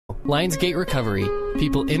Lionsgate Recovery.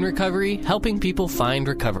 People in recovery, helping people find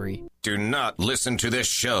recovery. Do not listen to this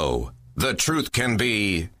show. The truth can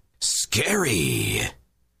be scary.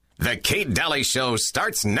 The Kate Daly Show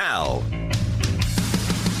starts now.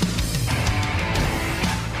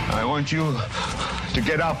 I want you to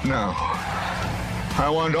get up now. I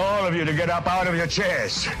want all of you to get up out of your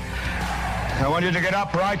chairs. I want you to get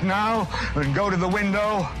up right now and go to the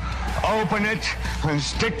window, open it, and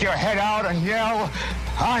stick your head out and yell,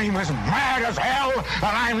 I'm as mad as hell, and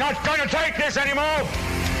I'm not going to take this anymore!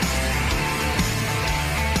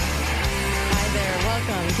 Hi there.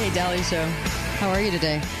 Welcome, Kate Daly Show. How are you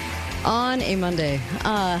today? On a Monday.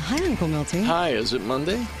 Hi, Uncle Milty. Hi, is it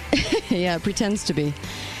Monday? Yeah, it pretends to be.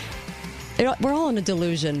 We're all in a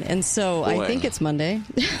delusion, and so I think it's Monday,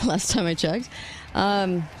 last time I checked.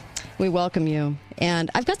 We welcome you,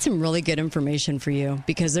 and I've got some really good information for you,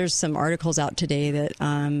 because there's some articles out today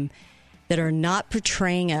that are not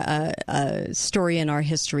portraying a story in our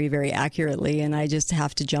history very accurately, and I just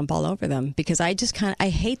have to jump all over them, because I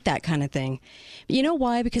hate that kind of thing. You know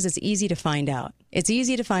why? Because it's easy to find out. It's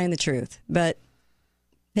easy to find the truth, but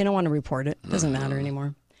they don't want to report it. It doesn't matter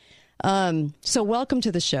anymore. So welcome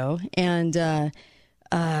to the show. And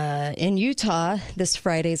in Utah, this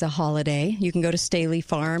Friday's a holiday. You can go to Staley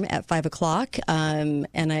Farm at 5 o'clock. And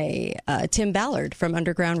Tim Ballard from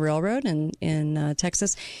Underground Railroad in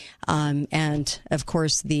Texas. And, of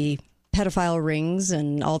course, the pedophile rings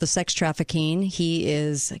and all the sex trafficking. He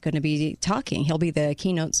is going to be talking. He'll be the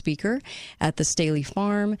keynote speaker at the Staley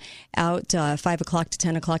Farm out 5 o'clock to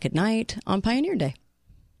 10 o'clock at night on Pioneer Day.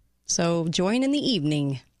 So join in the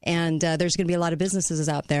evening. And there's going to be a lot of businesses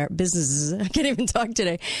out there. Businesses, I can't even talk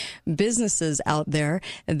today. Businesses out there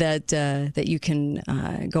that you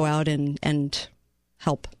can go out and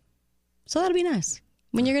help. So that'll be nice.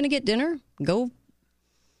 When you're going to get dinner, go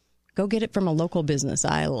get it from a local business.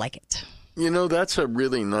 I like it. You know, that's a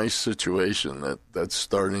really nice situation that's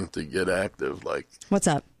starting to get active. Like, what's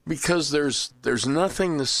up? Because there's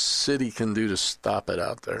nothing the city can do to stop it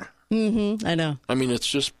out there. Mm-hmm. I know. I mean, it's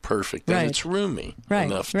just perfect. And it's roomy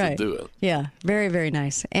enough to do it. Yeah, very, very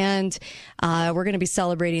nice. And we're going to be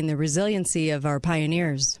celebrating the resiliency of our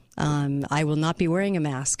pioneers. I will not be wearing a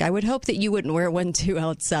mask. I would hope that you wouldn't wear one, too,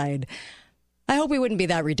 outside. I hope we wouldn't be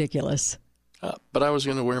that ridiculous. But I was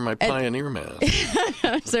going to wear my Pioneer mask.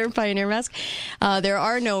 Is there a Pioneer mask? There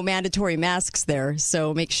are no mandatory masks there,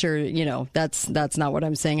 so make sure, that's not what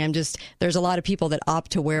I'm saying. There's a lot of people that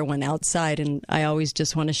opt to wear one outside, and I always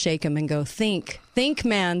just want to shake them and go, think,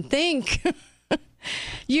 man, think.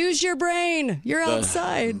 Use your brain. You're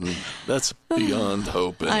outside. That's beyond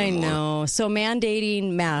hope anymore. I know. So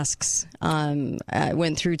mandating masks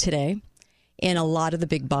went through today in a lot of the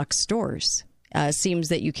big box stores. Seems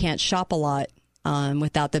that you can't shop a lot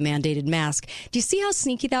without the mandated mask. Do you see how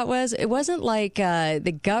sneaky that was? It wasn't like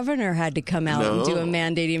the governor had to come out and do a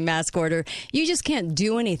mandating mask order. You just can't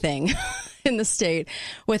do anything in the state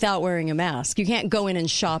without wearing a mask. You can't go in and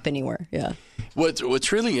shop anywhere. Yeah.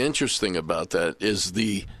 What's really interesting about that is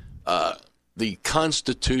the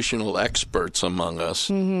constitutional experts among us.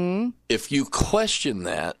 Mm-hmm. If you question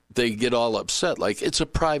that, they get all upset. Like, it's a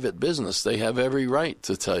private business. They have every right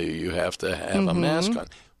to tell you have to have a mask on.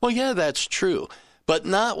 Well, yeah, that's true. But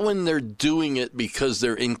not when they're doing it because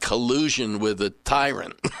they're in collusion with a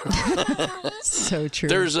tyrant. So true.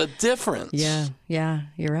 There's a difference. Yeah,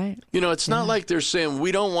 you're right. It's not like they're saying,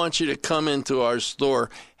 we don't want you to come into our store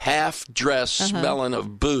half-dressed, smelling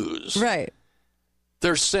of booze. Right.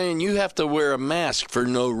 They're saying you have to wear a mask for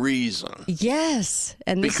no reason. Yes.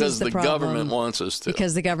 And this because is the government wants us to.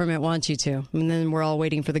 Because the government wants you to. And then we're all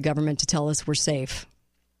waiting for the government to tell us we're safe.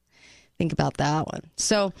 Think about that one.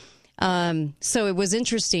 So it was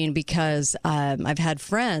interesting because I've had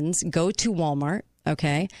friends go to Walmart,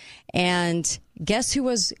 okay? And guess who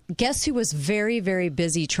was very, very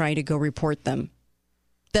busy trying to go report them?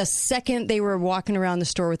 The second they were walking around the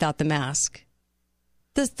store without the mask.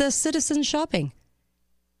 The citizens shopping.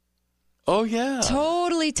 Oh yeah,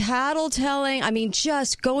 totally tattletelling. I mean,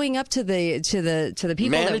 just going up to the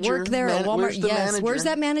people that work there at Walmart. Yes, where's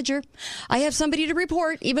that manager? I have somebody to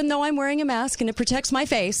report, even though I'm wearing a mask and it protects my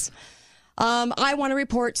face. I want to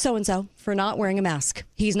report so and so for not wearing a mask.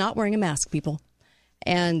 He's not wearing a mask, people,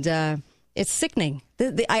 and it's sickening.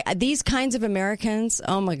 These kinds of Americans.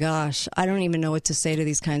 Oh my gosh, I don't even know what to say to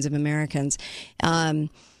these kinds of Americans.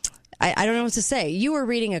 I don't know what to say. You were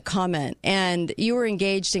reading a comment, and you were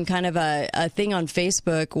engaged in kind of a thing on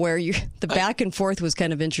Facebook where the back and forth was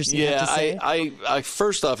kind of interesting. Yeah, I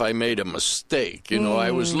first off, I made a mistake. I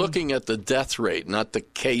was looking at the death rate, not the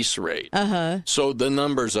case rate. So the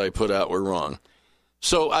numbers I put out were wrong.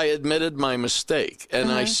 So I admitted my mistake,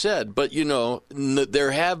 and I said, but,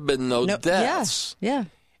 there have been no deaths. Yeah.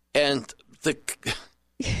 And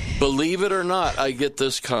believe it or not, I get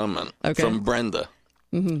this comment from Brenda.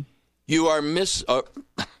 Mm-hmm. You are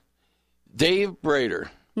Dave Brader.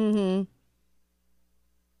 Mm-hmm.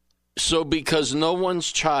 So because no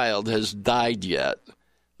one's child has died yet,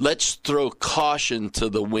 let's throw caution to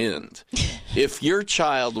the wind. If your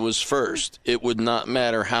child was first, it would not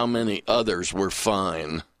matter how many others were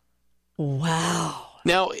fine. Wow.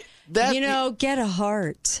 Now, that... get a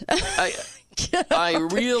heart. I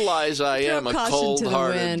realize I am a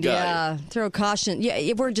cold-hearted guy. Yeah, throw caution.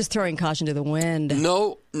 Yeah, we're just throwing caution to the wind.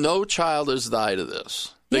 No child has died of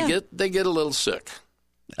this. They get a little sick.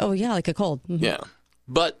 Oh, yeah, like a cold. Mm-hmm. Yeah.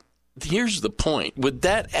 But here's the point. With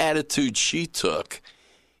that attitude she took...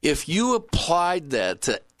 If you applied that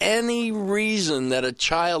to any reason that a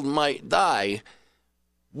child might die,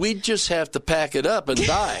 we'd just have to pack it up and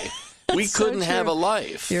die. We couldn't have a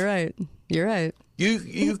life. You're right.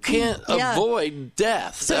 You can't avoid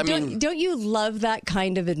death. So don't you love that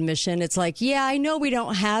kind of admission? It's like, yeah, I know we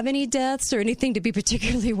don't have any deaths or anything to be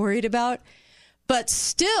particularly worried about. But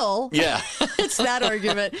still, it's that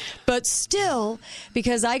argument. But still,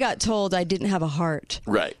 because I got told I didn't have a heart.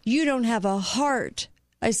 Right. You don't have a heart.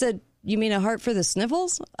 I said, you mean a heart for the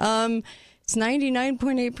sniffles? It's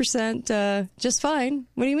 99.8% just fine.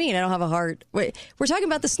 What do you mean I don't have a heart? Wait, we're talking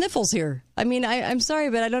about the sniffles here. I mean, I'm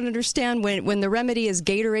sorry, but I don't understand when the remedy is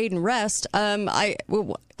Gatorade and rest.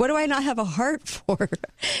 What do I not have a heart for?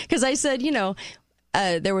 Because I said,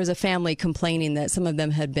 there was a family complaining that some of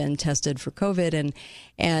them had been tested for COVID.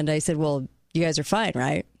 And I said, well, you guys are fine,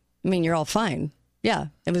 right? I mean, you're all fine. Yeah,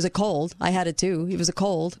 it was a cold. I had it too. It was a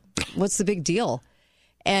cold. What's the big deal?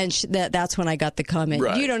 And that's when I got the comment,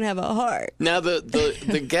 You don't have a heart. Now,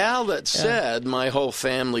 the gal that said my whole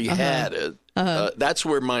family had it, that's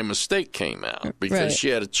where my mistake came out, because she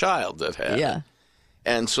had a child that had it.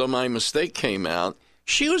 And so my mistake came out.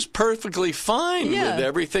 She was perfectly fine with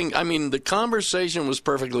everything. I mean, the conversation was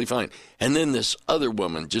perfectly fine. And then this other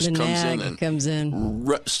woman just comes in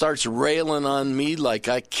and starts railing on me like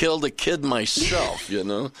I killed a kid myself,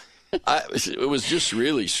 It was just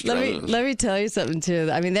really strange. Let me tell you something, too.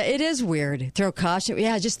 I mean, it is weird. Throw caution.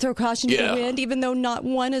 Yeah, just throw caution to the wind, even though not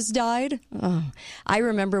one has died. Oh. I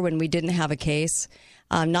remember when we didn't have a case,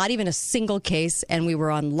 not even a single case, and we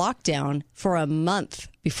were on lockdown for a month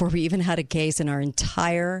before we even had a case in our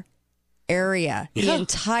entire area, the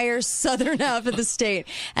entire southern half of the state.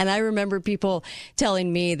 And I remember people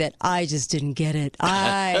telling me that I just didn't get it.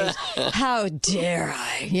 How dare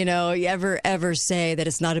I, ever say that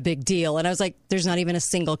it's not a big deal? And I was like, there's not even a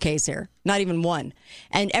single case here, not even one.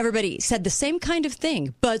 And everybody said the same kind of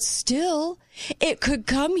thing, but still, it could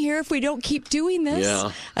come here if we don't keep doing this.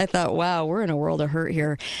 Yeah. I thought, wow, we're in a world of hurt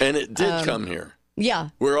here. And it did come here. Yeah.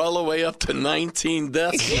 We're all the way up to 19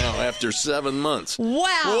 deaths now after 7 months.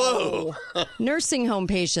 Wow. Whoa. Nursing home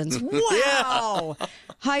patients. Wow. Yeah.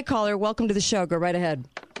 Hi, caller. Welcome to the show. Go right ahead.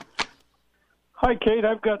 Hi, Kate.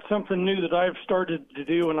 I've got something new that I've started to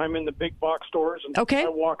do when I'm in the big box stores. And I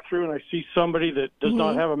walk through and I see somebody that does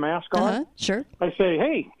not have a mask on. Sure. I say,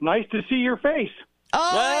 hey, nice to see your face. Oh,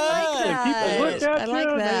 I like that. People look at I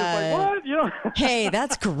like that. Like, what? Hey,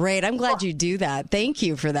 that's great. I'm glad you do that. Thank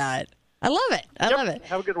you for that. I love it. I love it.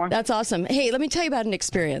 Have a good one. That's awesome. Hey, let me tell you about an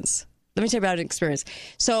experience.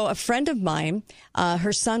 So a friend of mine,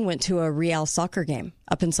 her son went to a Real soccer game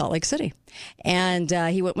up in Salt Lake City. And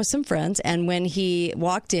he went with some friends. And when he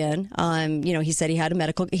walked in, he said he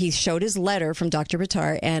had he showed his letter from Dr.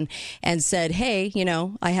 Bitar and said, hey,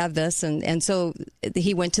 I have this. And so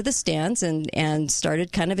he went to the stands and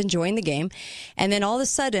started kind of enjoying the game. And then all of a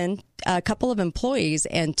sudden, a couple of employees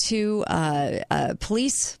and two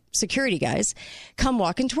police security guys come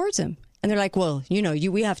walking towards him. And they're like, well,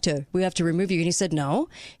 we have to remove you. And he said, no.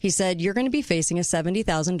 He said, you're going to be facing a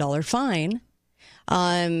 $70,000 fine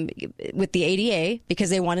with the ADA because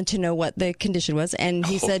they wanted to know what the condition was. And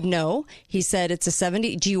he said, no. He said,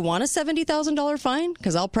 do you want a $70,000 fine?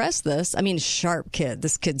 Because I'll press this. I mean, sharp kid.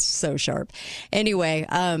 This kid's so sharp. Anyway,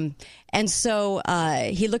 and so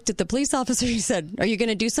he looked at the police officer. He said, are you going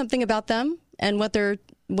to do something about them and what they're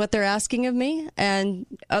asking of me? And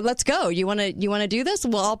let's go. You want to do this?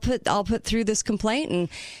 Well, I'll put through this complaint and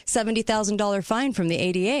 $70,000 fine from the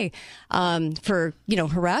ADA for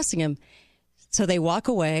harassing him. So they walk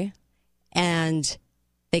away and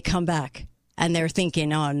they come back and they're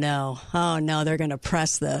thinking, oh no, they're going to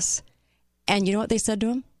press this. And you know what they said to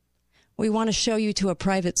him? We want to show you to a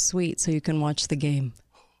private suite so you can watch the game.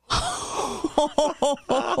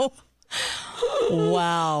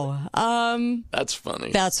 Wow. That's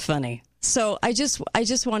funny. That's funny. So I just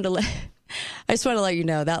wanted to let you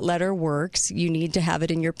know that letter works. You need to have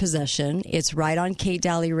it in your possession. It's right on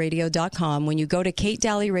KateDalleyRadio.com. When you go to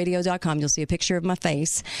KateDalleyRadio.com, you'll see a picture of my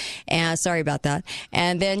face. And sorry about that.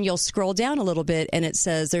 And then you'll scroll down a little bit, and it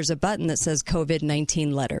says there's a button that says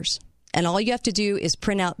COVID-19 letters. And all you have to do is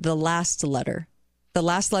print out the last letter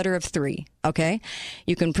of 3. Okay,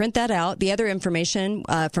 you can print that out. The other information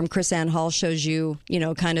from Chris Ann Hall shows you,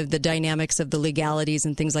 kind of the dynamics of the legalities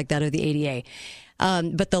and things like that of the ADA.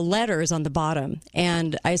 But the letter is on the bottom,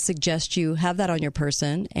 and I suggest you have that on your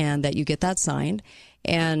person and that you get that signed.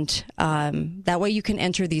 And that way you can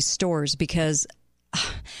enter these stores, because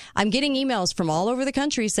I'm getting emails from all over the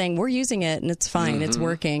country saying we're using it and it's fine, it's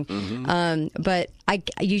working. But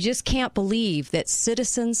you just can't believe that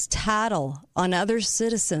citizens tattle on other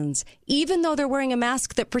citizens, even though they're wearing a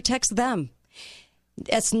mask that protects them.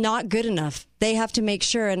 It's not good enough. They have to make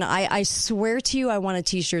sure. And I swear to you, I want a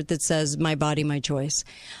T-shirt that says "My body, my choice."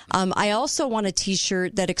 I also want a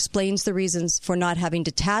T-shirt that explains the reasons for not having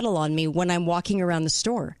to tattle on me when I'm walking around the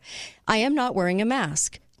store. I am not wearing a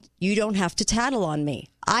mask. You don't have to tattle on me.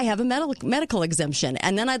 I have a medical exemption.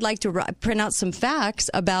 And then I'd like to print out some facts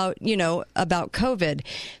about COVID,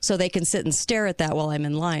 so they can sit and stare at that while I'm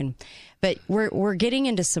in line. But we're getting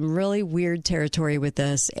into some really weird territory with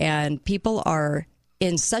this, and people are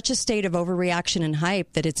in such a state of overreaction and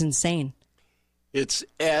hype that it's insane. It's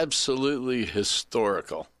absolutely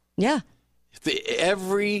historical. Yeah.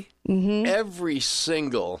 Every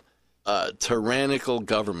single tyrannical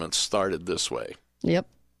government started this way. Yep.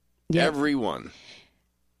 Everyone.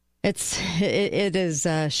 It is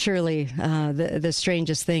surely the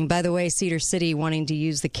strangest thing. By the way, Cedar City wanting to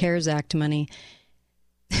use the CARES Act money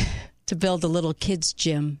to build a little kids'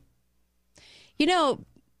 gym.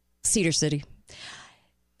 Cedar City,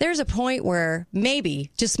 there's a point where maybe,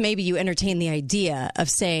 just maybe, you entertain the idea of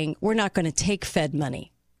saying, we're not going to take Fed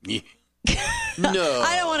money. No.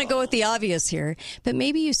 I don't want to go with the obvious here, but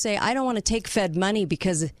maybe you say, I don't want to take Fed money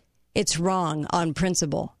because it's wrong on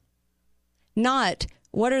principle. Not,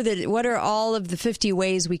 what are all of the 50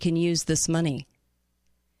 ways we can use this money?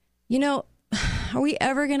 Are we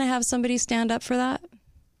ever going to have somebody stand up for that?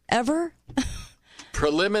 Ever?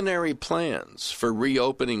 Preliminary plans for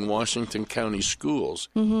reopening Washington County schools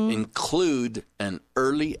include an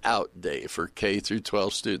early out day for K through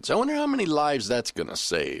 12 students. I wonder how many lives that's going to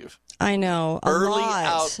save. I know. Early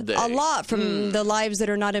out day. A lot from the lives that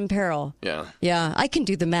are not in peril. Yeah. Yeah, I can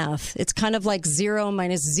do the math. It's kind of like 0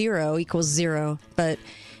 minus 0 equals 0. But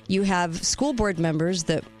you have school board members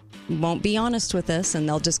that won't be honest with us, and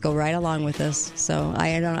they'll just go right along with us. So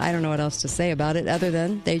I don't know what else to say about it other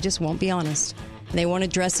than they just won't be honest. They won't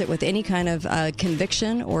address it with any kind of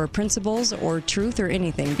conviction or principles or truth or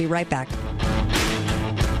anything. Be right back.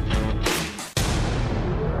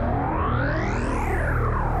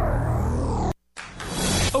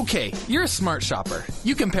 Okay, you're a smart shopper.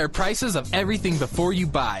 You compare prices of everything before you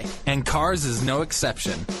buy, and cars is no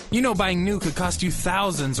exception. Buying new could cost you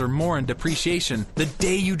thousands or more in depreciation the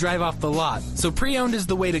day you drive off the lot, so pre-owned is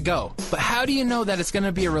the way to go. But how do you know that it's going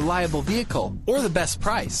to be a reliable vehicle or the best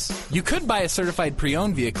price? You could buy a certified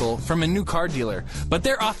pre-owned vehicle from a new car dealer, but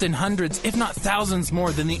they're often hundreds, if not thousands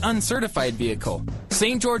more than the uncertified vehicle.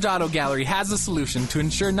 St. George Auto Gallery has a solution to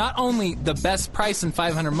ensure not only the best price in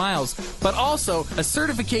 500 miles, but also a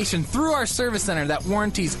certification through our service center that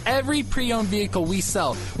warranties every pre-owned vehicle we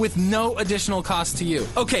sell with no additional cost to you.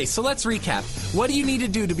 Okay, so let's recap. What do you need to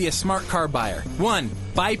do to be a smart car buyer? 1.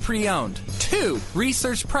 Buy pre-owned. 2.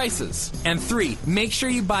 Research prices. And 3. Make sure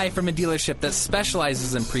you buy from a dealership that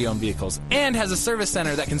specializes in pre-owned vehicles and has a service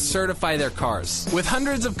center that can certify their cars. With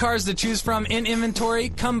hundreds of cars to choose from in inventory,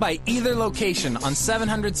 come by either location on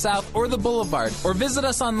 700 South or the Boulevard, or visit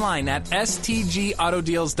us online at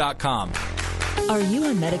stgautodeals.com. Are you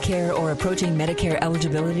on Medicare or approaching Medicare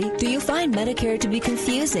eligibility? Do you find Medicare to be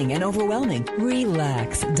confusing and overwhelming?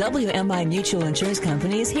 Relax. WMI Mutual Insurance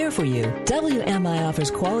Company is here for you. WMI offers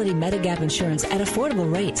quality Medigap insurance at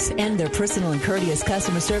affordable rates, and their personal and courteous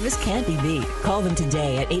customer service can't be beat. Call them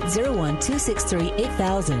today at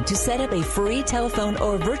 801-263-8000 to set up a free telephone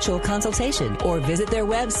or virtual consultation, or visit their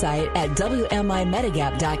website at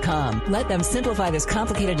WMImedigap.com. Let them simplify this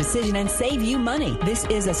complicated decision and save you money. This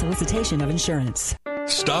is a solicitation of insurance.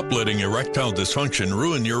 Stop letting erectile dysfunction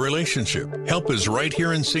ruin your relationship. Help is right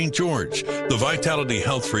here in St. George. The Vitality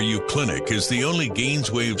Health for You Clinic is the only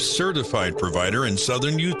GainsWave certified provider in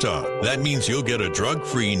southern Utah. That means you'll get a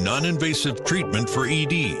drug-free, non-invasive treatment for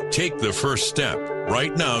ED. Take the first step.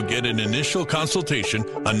 Right now, get an initial consultation,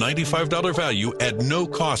 a $95 value at no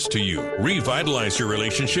cost to you. Revitalize your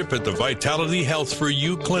relationship at the Vitality Health for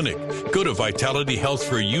You Clinic. Go to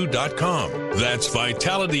vitalityhealthforyou.com. That's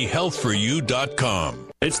vitalityhealthforyou.com.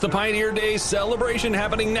 It's the Pioneer Day celebration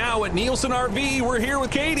happening now at Nielsen RV. We're here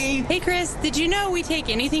with Katie. Hey, Chris, did you know we take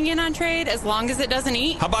anything in on trade as long as it doesn't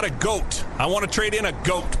eat? How about a goat? I want to trade in a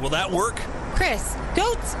goat. Will that work? Chris,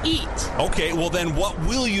 goats eat. Okay, well then what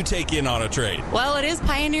will you take in on a trade? Well, it is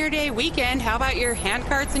Pioneer Day weekend. How about your hand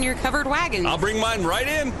carts and your covered wagons? I'll bring mine right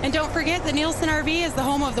in. And don't forget that Nielsen RV is the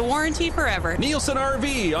home of the warranty forever. Nielsen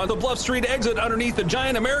RV on the Bluff Street exit underneath the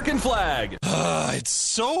giant American flag. It's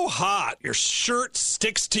so hot. Your shirt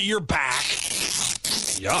sticks to your back.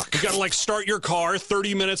 Yuck. You gotta start your car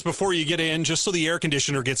 30 minutes before you get in just so the air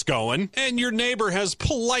conditioner gets going. And your neighbor has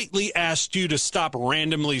politely asked you to stop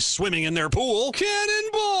randomly swimming in their pool.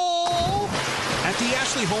 Cannonball! At the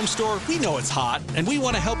Ashley Home Store, we know it's hot, and we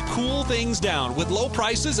want to help cool things down with low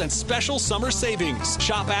prices and special summer savings.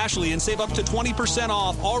 Shop Ashley and save up to 20%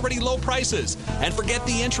 off already low prices. And forget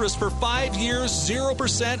the interest for 5 years,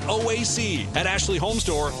 0% OAC. At Ashley Home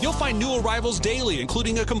Store, you'll find new arrivals daily,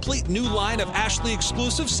 including a complete new line of Ashley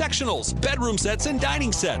exclusive sectionals, bedroom sets, and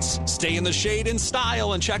dining sets. Stay in the shade in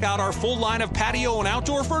style and check out our full line of patio and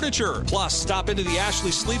outdoor furniture. Plus, stop into the Ashley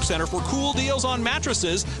Sleep Center for cool deals on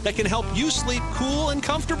mattresses that can help you sleep cool and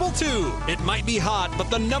comfortable too. It might be hot, but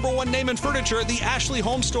the #1 name in furniture, the Ashley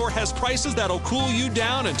Home Store, has prices that'll cool you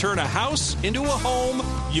down and turn a house into a home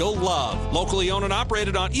you'll love. Locally owned and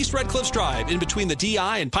operated on East Red Cliffs Drive in between the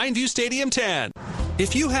DI and Pineview Stadium 10.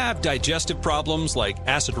 If you have digestive problems like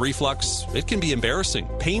acid reflux, it can be embarrassing,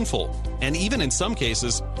 painful, and even in some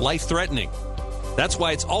cases, life-threatening. That's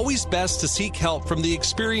why it's always best to seek help from the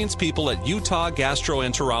experienced people at Utah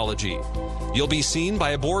Gastroenterology. You'll be seen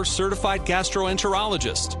by a board-certified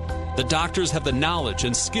gastroenterologist. The doctors have the knowledge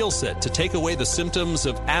and skill set to take away the symptoms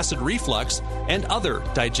of acid reflux and other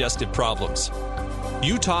digestive problems.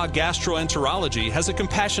 Utah Gastroenterology has a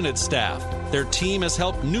compassionate staff. Their team has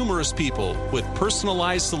helped numerous people with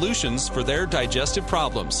personalized solutions for their digestive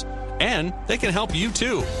problems. And they can help you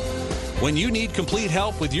too. When you need complete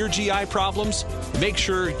help with your GI problems, make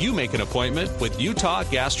sure you make an appointment with Utah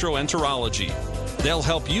Gastroenterology. They'll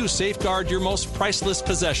help you safeguard your most priceless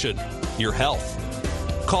possession, your health.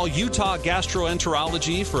 Call Utah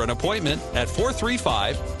Gastroenterology for an appointment at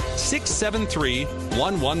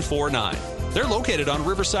 435-673-1149. They're located on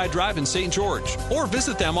Riverside Drive in St. George, or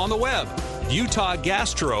visit them on the web,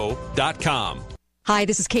 utahgastro.com. Hi,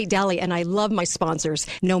 this is Kate Daly, and I love my sponsors.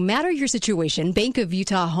 No matter your situation, Bank of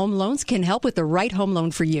Utah Home Loans can help with the right home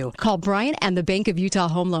loan for you. Call Brian and the Bank of Utah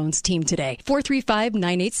Home Loans team today.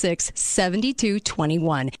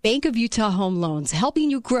 435-986-7221. Bank of Utah Home Loans,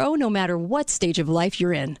 helping you grow no matter what stage of life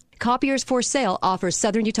you're in. Copiers for Sale offers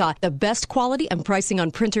Southern Utah the best quality and pricing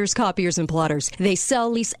on printers, copiers, and plotters. They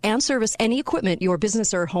sell, lease, and service any equipment your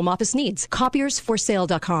business or home office needs.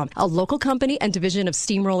 Copiersforsale.com, a local company and division of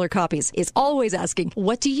Steamroller Copies, is always asking,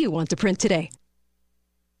 what do you want to print today?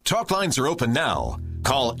 Talk lines are open now.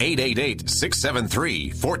 Call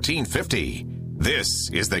 888-673-1450.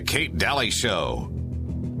 This is the Kate Daly Show.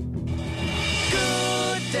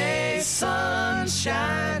 Good day,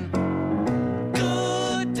 sunshine.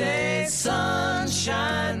 Good day,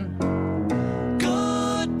 sunshine.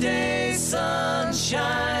 Good day,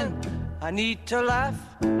 sunshine. I need to laugh,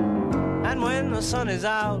 and when the sun is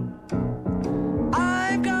out,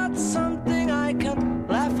 I've got something I can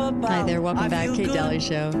laugh about. Hi there, welcome back, Kate Daly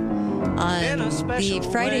Show. The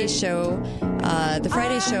Friday show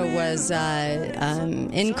was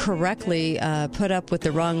incorrectly put up with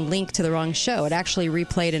the wrong link to the wrong show. It actually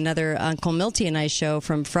replayed another Uncle Milty and I show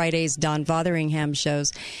from Friday's Don Fotheringham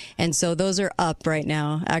shows, and so those are up right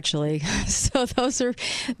now. Actually, so those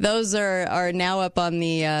are now up on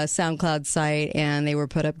the SoundCloud site, and they were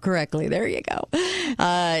put up correctly. There you go.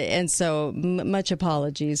 And so much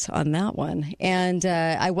apologies on that one. And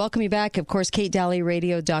I welcome you back. Of course,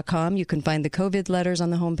 KateDalyRadio.com. You can find the COVID letters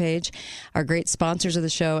on the homepage, our great sponsors of the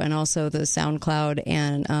show, and also the SoundCloud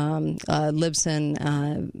and Libsyn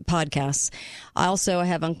podcasts. I also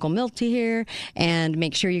have Uncle Milty here, and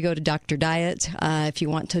make sure you go to Dr. Diet if you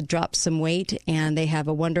want to drop some weight. And they have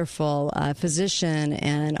a wonderful physician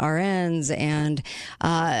and RNs and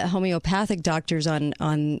homeopathic doctors on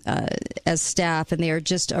as staff, and they are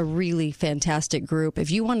just a really fantastic group.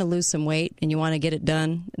 If you want to lose some weight and you want to get it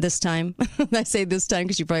done this time, I say this time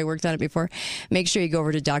because you probably worked on it before, make sure you go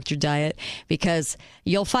over to Dr. Diet, because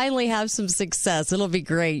you'll finally have some success. It'll be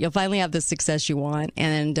great. You'll finally have the success you want,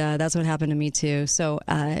 and that's what happened to me too. So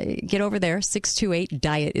get over there.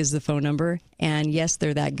 628-DIET is the phone number, And yes,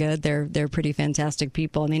 they're that good. They're pretty fantastic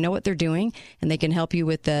people, and they know what they're doing, and they can help you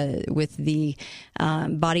with the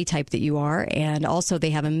body type that you are. And also,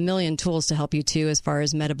 they have a million tools to help you too, as far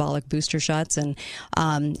as metabolic booster shots and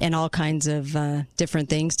all kinds of different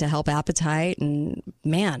things to help appetite. And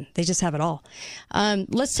man, they just have it all.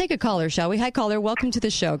 Let's take a caller, shall we? Hi, caller. Welcome to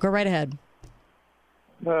the show. Go right ahead.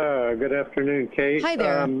 Good afternoon, Kate. Hi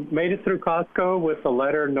there. Made it through Costco with the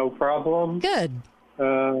letter, no problem. Good.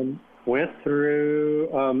 Went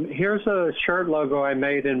through. Here's a shirt logo I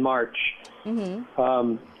made in March.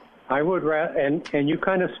 Mm-hmm. I would and you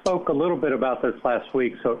kind of spoke a little bit about this last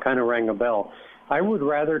week, so it kind of rang a bell. I would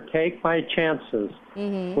rather take my chances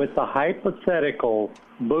with the hypothetical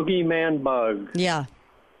boogeyman bug. Yeah.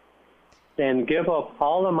 And give up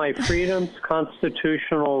all of my freedoms,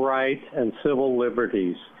 constitutional rights, and civil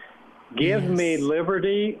liberties. Give me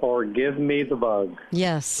liberty or give me the bug.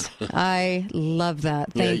 Yes, I love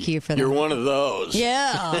that. Thank you for that. You're one of those.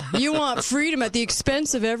 Yeah, you want freedom at the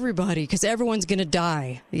expense of everybody because everyone's going to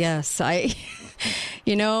die. Yes, I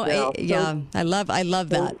love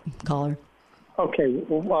that, caller. Okay,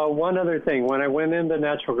 one other thing. When I went into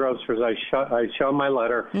Natural Grocers, I show my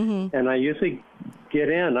letter, and I usually get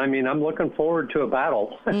in. I mean, I'm looking forward to a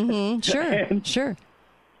battle. Sure.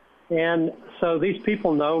 And so these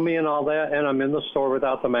people know me and all that, and I'm in the store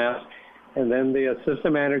without the mask. And then the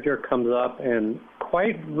assistant manager comes up and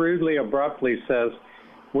quite rudely, abruptly says,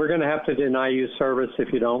 "We're going to have to deny you service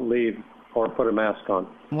if you don't leave or put a mask on."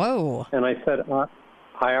 Whoa. And I said,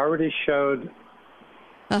 I already showed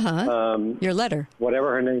your letter.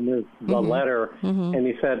 Whatever her name is, the letter. And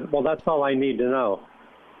he said, "Well, that's all I need to know."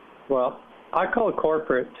 Well, I called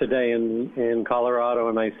corporate today in Colorado,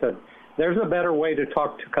 and I said, there's a better way to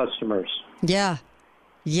talk to customers. Yeah.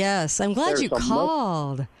 Yes. I'm glad you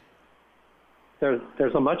called.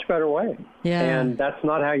 There's a much better way. Yeah. And that's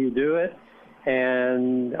not how you do it.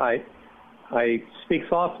 And I speak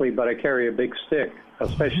softly, but I carry a big stick,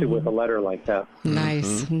 especially with a letter like that.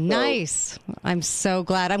 Nice. Nice. I'm so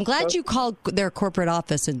glad. I'm glad you called their corporate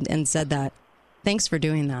office and said that. Thanks for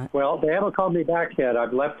doing that. Well, they haven't called me back yet.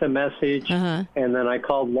 I've left a message, and then I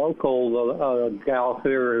called local, gal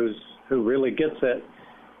here who really gets it,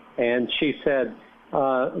 and she said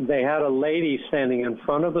they had a lady standing in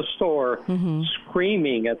front of the store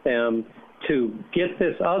screaming at them to get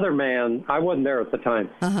this other man, I wasn't there at the time,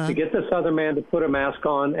 to get this other man to put a mask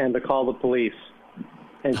on and to call the police.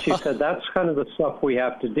 And she said, that's kind of the stuff we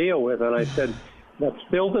have to deal with. And I said, that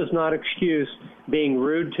still does not excuse being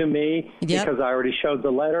rude to me because I already showed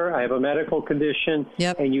the letter. I have a medical condition,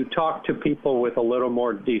 and you talk to people with a little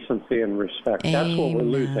more decency and respect. Amen. That's what we're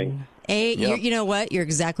losing. You know what? You're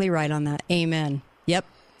exactly right on that. Amen. Yep,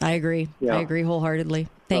 I agree. I agree wholeheartedly.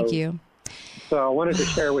 Thank you. So I wanted to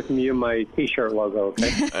share with you my T-shirt logo, okay?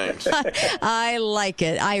 Thanks. I like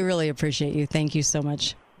it. I really appreciate you. Thank you so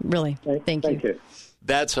much. Really. Thank you.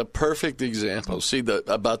 That's a perfect example. See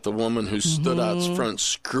about the woman who stood out front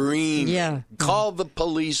screaming. Yeah. Call the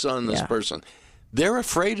police on this person. They're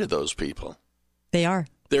afraid of those people. They are.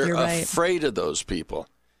 They're afraid of those people.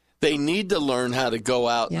 They need to learn how to go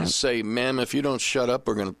out and say, ma'am, if you don't shut up,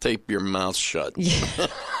 we're going to tape your mouth shut.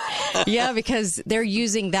 Yeah, because they're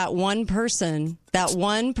using that one person that's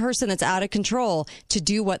out of control to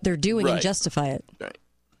do what they're doing and justify it. Right.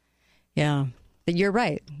 Yeah. You're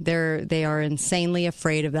right. They are insanely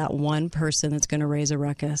afraid of that one person that's going to raise a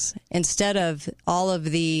ruckus, instead of all of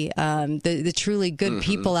the truly good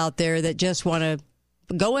people out there that just want to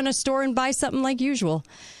go in a store and buy something like usual.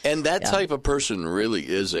 And that type of person really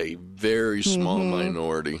is a very small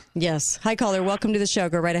minority. Yes. Hi, caller. Welcome to the show.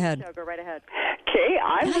 Go right ahead. Okay,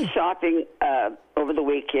 I was shopping over the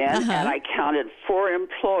weekend, and I counted 4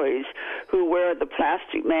 employees who wear the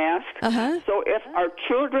plastic mask. So if our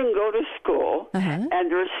children go to school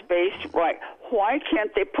and they're spaced right, why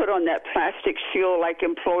can't they put on that plastic shield like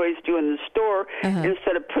employees do in the store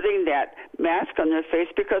instead of putting that mask on their face?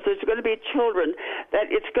 Because there's going to be children that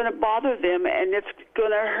it's going to bother them, and it's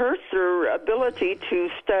going to hurt their ability to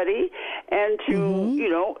study and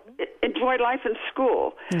to, enjoy life in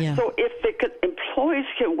school. Yeah. So if employees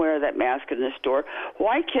can wear that mask in the store,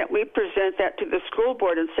 why can't we present that to the school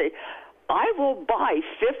board and say, I will buy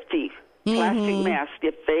 50 plastic masks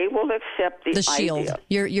if they will accept the shield.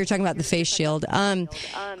 idea. You're talking about the face shield.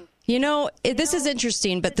 This is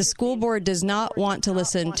interesting, but the school board does not want to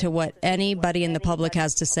listen to what anybody in the public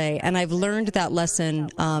has to say. And I've learned that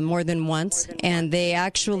lesson more than once. And they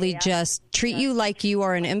actually just treat you like you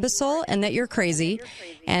are an imbecile and that you're crazy.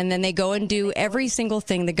 And then they go and do every single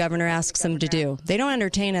thing the governor asks them to do. They don't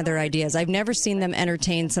entertain other ideas. I've never seen them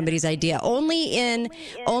entertain somebody's idea. Only in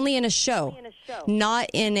a show. not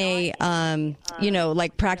in a,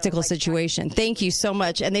 like practical situation. Thank you so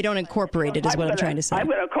much. And they don't incorporate it is what I'm trying to say. I'm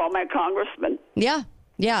going to call my congressman. Yeah.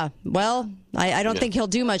 Yeah. Well, I don't think he'll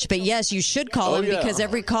do much, but yes, you should call him because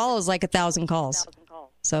every call is like 1,000 calls.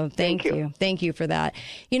 So thank you. Thank you for that.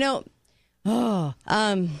 I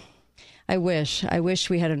wish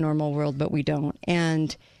we had a normal world, but we don't.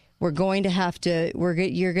 And you're going to have to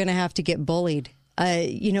get bullied.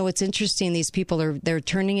 It's interesting. These people they're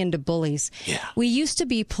turning into bullies. Yeah. We used to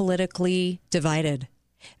be politically divided.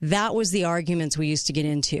 That was the arguments we used to get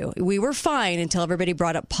into. We were fine until everybody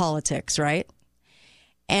brought up politics, right?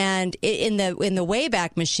 And in the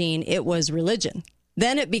Wayback Machine, it was religion.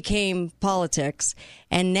 Then it became politics,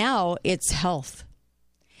 and now it's health.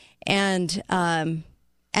 And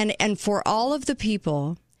for all of the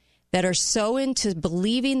people that are so into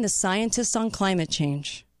believing the scientists on climate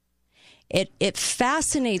change, it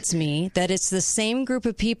fascinates me that it's the same group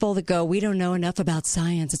of people that go, we don't know enough about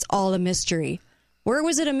science. It's all a mystery. Where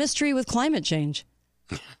was it a mystery with climate change?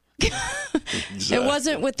 Exactly. It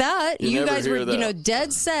wasn't with that. You guys were,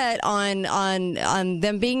 dead set on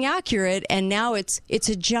them being accurate, and now it's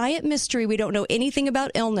a giant mystery. We don't know anything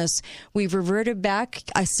about illness. We've reverted back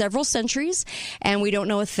several centuries, and we don't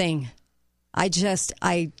know a thing. I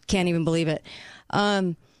can't even believe it.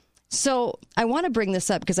 So I want to bring this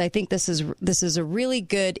up because I think this is a really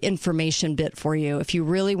good information bit for you. If you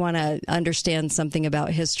really want to understand something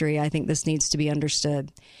about history, I think this needs to be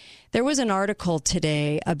understood. There was an article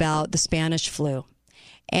today about the Spanish flu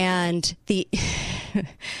and the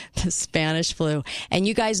Spanish flu. And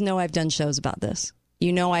you guys know I've done shows about this.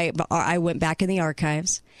 I went back in the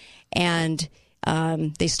archives, and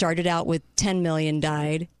they started out with 10 million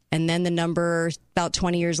died. And then the number about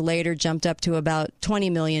 20 years later jumped up to about 20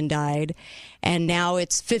 million died. And now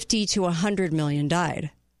it's 50 to 100 million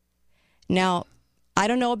died. Now, I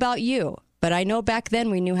don't know about you, but I know back then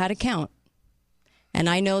we knew how to count. And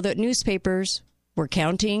I know that newspapers were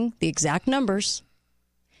counting the exact numbers,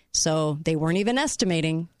 so they weren't even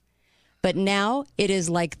estimating. But now it is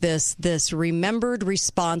like this remembered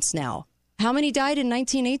response now. How many died in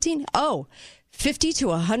 1918? 50 to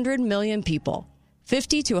 100 million people.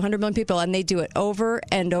 50 to 100 million people, and they do it over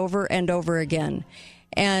and over and over again.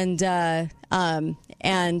 And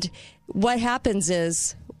what happens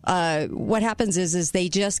is they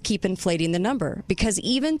just keep inflating the number, because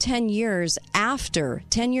even 10 years after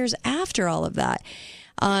all of that,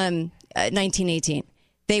 1918,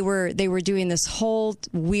 they were doing this whole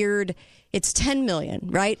weird, it's 10 million,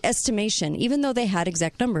 right? Estimation, even though they had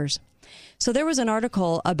exact numbers. So there was an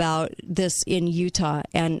article about this in Utah,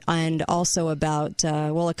 and also about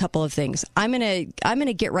a couple of things. I'm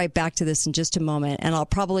gonna get right back to this in just a moment, and I'll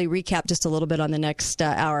probably recap just a little bit on the next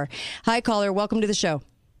hour. Hi, caller. Welcome to the show.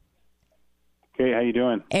 Hey, how you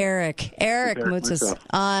doing? Eric Mutzes.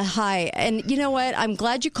 Hi. And you know what? I'm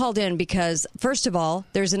glad you called in because, first of all,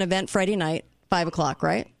 there's an event Friday night, 5 o'clock,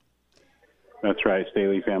 right? That's right,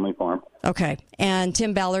 Staley Family Farm. Okay. And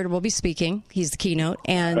Tim Ballard will be speaking. He's the keynote.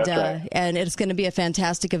 And right. And it's going to be a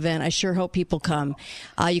fantastic event. I sure hope people come.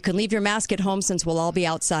 You can leave your mask at home since we'll all be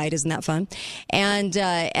outside. Isn't that fun? And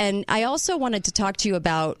I also wanted to talk to you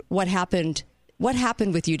about what happened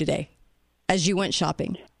with you today as you went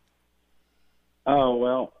shopping. Oh,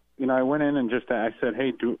 well, I went in and I said,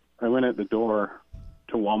 hey, I went at the door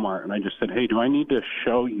to Walmart and I just said, hey, do I need to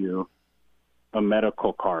show you a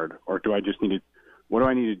medical card, or do I just what do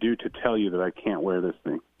I need to do to tell you that I can't wear this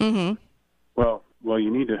thing? Mm-hmm. Well, you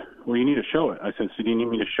need to show it. I said, so do you need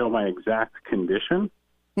me to show my exact condition?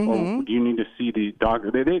 Mm-hmm. Or do you need to see the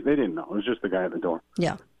doctor? They didn't know. It was just the guy at the door.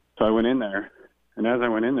 Yeah. So I went in there, and as I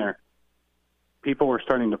went in there, people were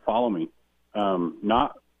starting to follow me.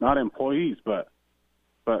 Not employees, but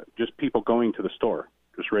just people going to the store,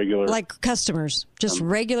 just regular. Like customers, just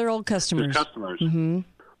regular old customers. Just customers. Mm-hmm.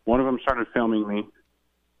 One of them started filming me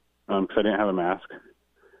because I didn't have a mask.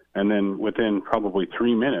 And then within probably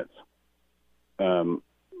 3 minutes, the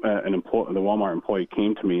Walmart employee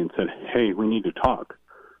came to me and said, hey, we need to talk.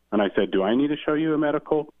 And I said, do I need to show you a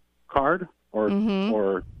medical card? Or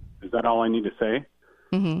is that all I need to say?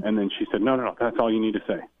 Mm-hmm. And then she said, no, that's all you need to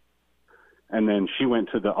say. And then she went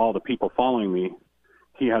to all the people following me.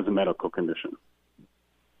 He has a medical condition.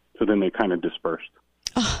 So then they kind of dispersed.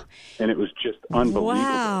 Oh, and it was just unbelievable.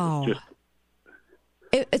 Wow.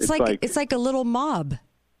 It's like a little mob.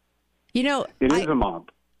 It is a mob.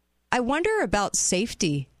 I wonder about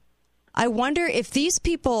safety. I wonder if these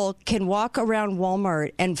people can walk around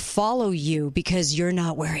Walmart and follow you because you're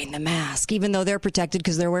not wearing the mask, even though they're protected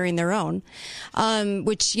because they're wearing their own,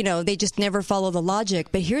 which, they just never follow the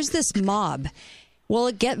logic. But here's this mob. Will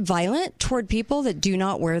it get violent toward people that do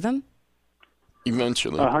not wear them?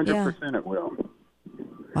 Eventually. 100% it will.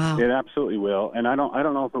 Wow. It absolutely will. And I don't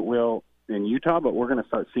know if it will in Utah, but we're going to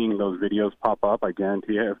start seeing those videos pop up, I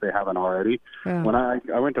guarantee you, if they haven't already. Yeah. When I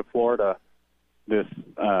went to Florida just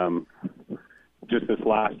this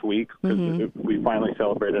last week, because we finally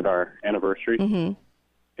celebrated our anniversary,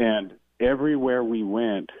 and everywhere we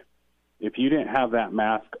went, if you didn't have that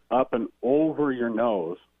mask up and over your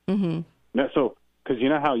nose, so because you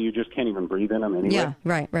know how you just can't even breathe in them anyway? Yeah,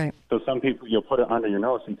 right. So some people, you'll put it under your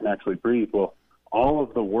nose so you can actually breathe. Well, all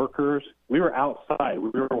of the workers, we were outside. We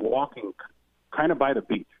were walking kind of by the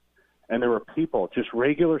beach, and there were people, just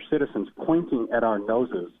regular citizens, pointing at our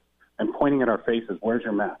noses and pointing at our faces. Where's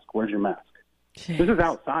your mask? Where's your mask? Jeez. This is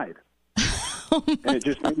outside. And it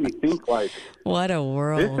just made me think, like, what a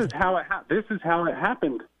world. This is how it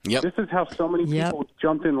happened. Yep. This is how so many people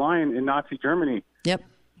jumped in line in Nazi Germany. Yep.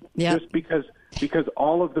 Just because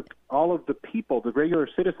all of the people, the regular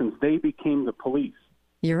citizens, they became the police.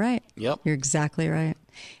 You're right. Yep. You're exactly right.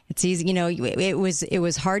 It's easy. You know, it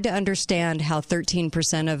was hard to understand how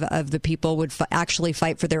 13% of the people would actually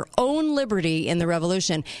fight for their own liberty in the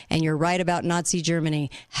revolution. And you're right about Nazi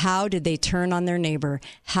Germany. How did they turn on their neighbor?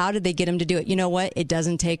 How did they get him to do it? You know what? It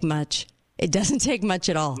doesn't take much. It doesn't take much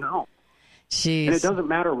at all. No. Jeez. And it doesn't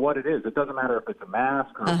matter what it is. It doesn't matter if it's a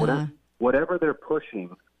mask or whatever they're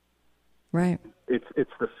pushing. Right. It's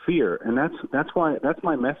the fear, and that's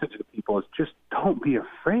my message to people is just don't be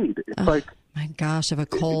afraid. It's like, my gosh, of a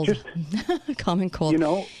cold, common cold. You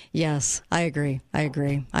know. Yes, I agree.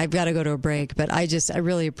 I've got to go to a break, but I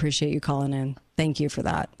really appreciate you calling in. Thank you for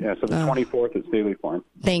that. Yeah. So the 24th is Staley Farm.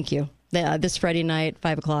 Thank you. This Friday night,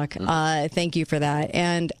 5:00. Thank you for that.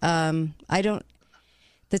 And the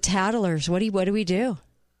tattlers. What do we do?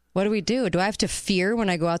 What do we do? Do I have to fear when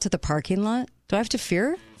I go out to the parking lot? Do I have to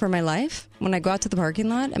fear for my life when I go out to the parking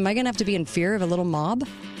lot? Am I going to have to be in fear of a little mob?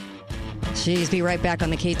 Jeez, be right back on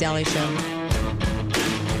the Kate Daly Show.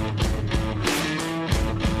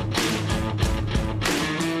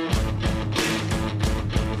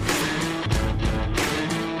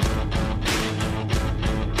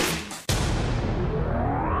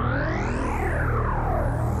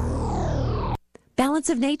 Balance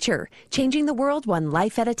of Nature, changing the world one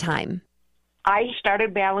life at a time. I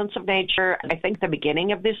started Balance of Nature, I think, the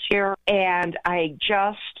beginning of this year, and I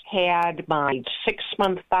just had my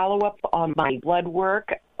 6-month follow-up on my blood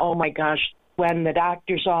work. Oh, my gosh. When the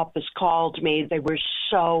doctor's office called me, they were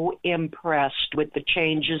so impressed with the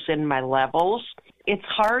changes in my levels. It's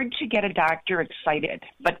hard to get a doctor excited,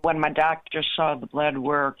 but when my doctor saw the blood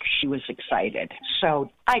work, she was excited.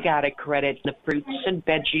 So I got to credit the fruits and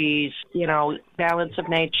veggies, Balance of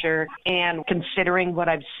Nature, and considering what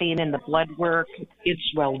I've seen in the blood work,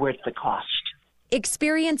 it's well worth the cost.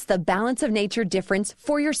 Experience the Balance of Nature difference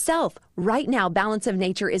for yourself. Right now, Balance of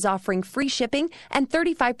Nature is offering free shipping and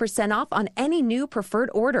 35% off on any new preferred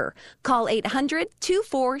order. Call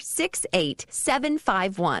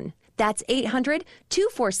 800-2468-751. That's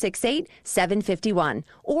 800-2468-751.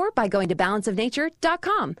 Or by going to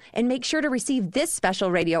balanceofnature.com and make sure to receive this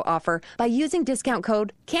special radio offer by using discount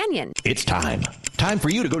code CANYON. It's time. Time for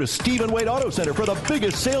you to go to Stephen Wade Auto Center for the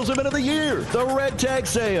biggest sales event of the year, the Red Tag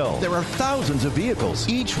Sale. There are thousands of vehicles,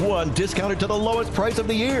 each one discounted to the lowest price of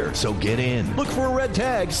the year. So get in, look for a red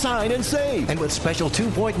tag, sign, and save. And with special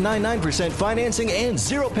 2.99% financing and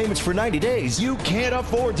 0 payments for 90 days, you can't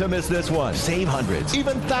afford to miss this one. Save hundreds,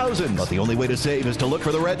 even thousands. But the only way to save is to look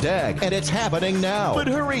for the red tag, and it's happening now. But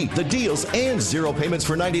hurry, the deals and 0 payments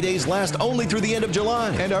for 90 days last only through the end of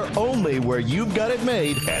July and are only where you've got it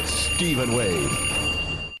made at Stephen Wade.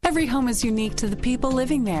 Every home is unique to the people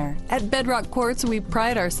living there. At Bedrock Quartz, we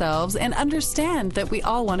pride ourselves and understand that we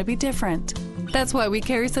all want to be different. That's why we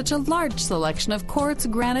carry such a large selection of quartz,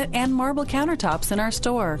 granite, and marble countertops in our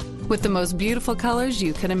store, with the most beautiful colors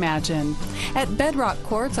you can imagine. At Bedrock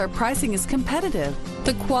Quartz, our pricing is competitive,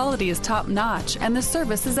 the quality is top-notch, and the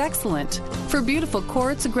service is excellent. For beautiful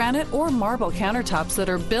quartz, granite, or marble countertops that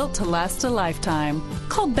are built to last a lifetime,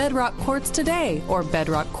 call Bedrock Quartz today or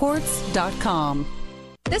bedrockquartz.com.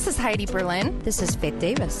 This is Heidi Berlin. This is Faith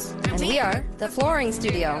Davis. And we are the Flooring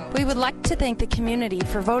Studio. We would like to thank the community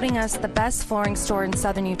for voting us the best flooring store in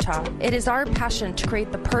Southern Utah. It is our passion to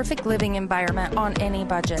create the perfect living environment on any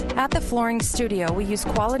budget. At the Flooring Studio, we use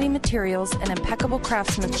quality materials and impeccable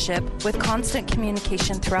craftsmanship with constant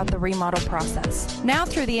communication throughout the remodel process. Now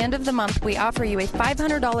through the end of the month, we offer you a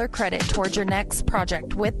 $500 credit towards your next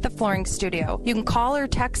project with the Flooring Studio. You can call or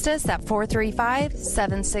text us at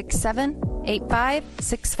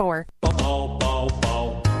 435-767-8564.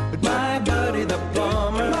 My buddy the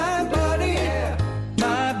plumber, my buddy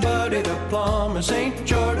the plumber,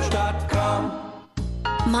 stgeorge.com.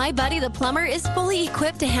 My Buddy the Plumber is fully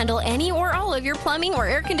equipped to handle any or all of your plumbing or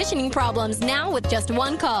air conditioning problems now with just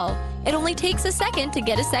one call. It only takes a second to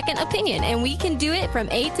get a second opinion, and we can do it from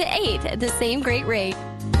 8 to 8 at the same great rate.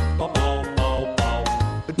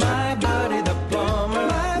 My Buddy the Plumber,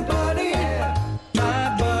 my buddy,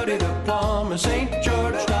 my buddy the plumber,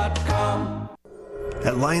 stgeorge.com.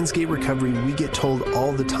 At Lionsgate Recovery, we get told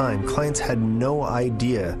all the time clients had no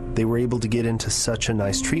idea they were able to get into such a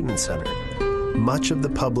nice treatment center. Much of the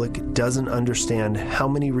public doesn't understand how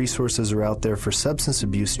many resources are out there for substance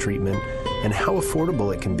abuse treatment and how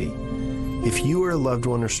affordable it can be. If you or a loved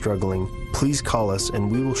one are struggling, please call us and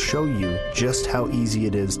we will show you just how easy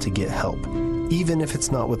it is to get help, even if it's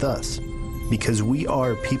not with us, because we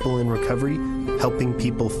are people in recovery helping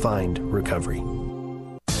people find recovery.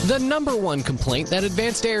 The number one complaint that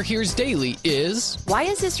Advanced Air hears daily is, why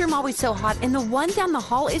is this room always so hot and the one down the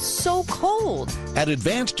hall is so cold? At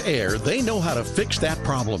Advanced Air, they know how to fix that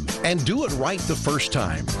problem and do it right the first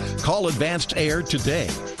time. Call Advanced Air today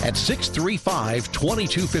at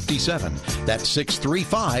 635-2257. That's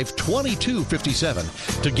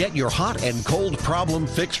 635-2257 to get your hot and cold problem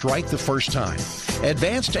fixed right the first time.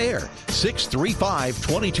 Advanced Air,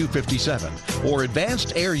 635-2257 or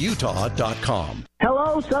advancedAirUtah.com.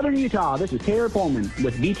 Hello, Southern Utah. This is Taylor Pullman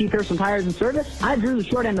with VT Pearson Tires and Service. I drew the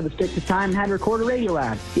short end of the stick this time and had to record a radio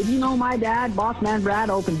ad. Did you know my dad, Boss Man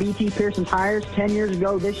Brad, opened VT Pearson Tires 10 years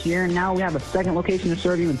ago this year, and now we have a second location to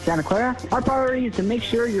serve you in Santa Clara? Our priority is to make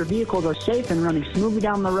sure your vehicles are safe and running smoothly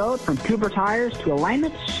down the road, from Cooper tires to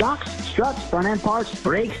alignments, shocks, struts, front end parts,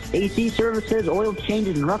 brakes, AC services, oil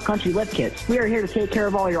changes, and rough country lift kits. We are here to take care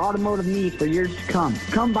of all your automotive needs for years to come.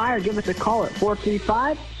 Come by or give us a call at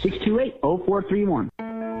 435-628-0431.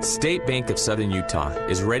 State Bank of Southern Utah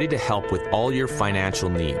is ready to help with all your financial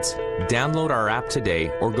needs. Download our app today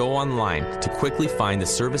or go online to quickly find the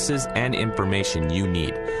services and information you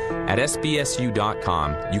need. At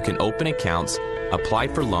sbsu.com, you can open accounts, apply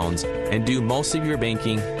for loans, and do most of your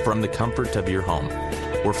banking from the comfort of your home.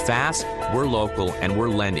 We're fast, we're local, and we're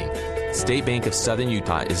lending. State Bank of Southern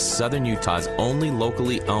Utah is Southern Utah's only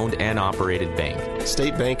locally owned and operated bank.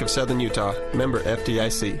 State Bank of Southern Utah, member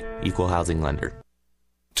FDIC. Equal housing lender.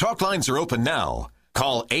 Talk lines are open now.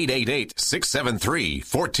 Call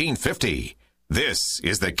 888-673-1450. This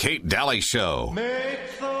is the Kate Daly Show. Make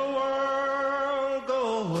the world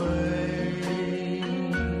go away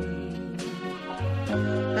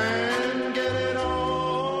and get it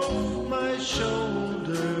off my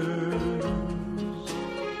shoulders.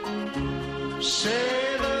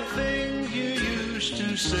 Say the things you used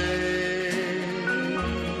to say.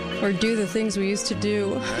 Or do the things we used to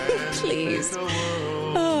do. Please.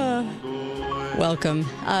 Welcome.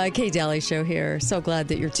 Kate Daly Show here. So glad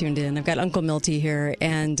that you're tuned in. I've got Uncle Milty here,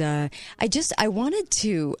 and I wanted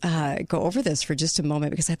to go over this for just a moment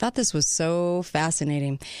because I thought this was so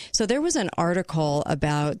fascinating. So there was an article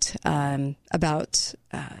about the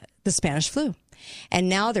Spanish flu. And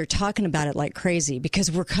now they're talking about it like crazy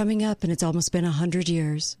because we're coming up and it's almost been 100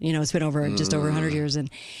 years. You know, it's been just over 100 years.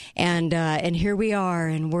 And here we are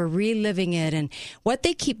and we're reliving it. And what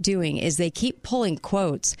they keep doing is they keep pulling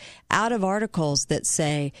quotes out of articles that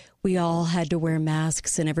say we all had to wear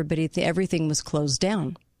masks and everything was closed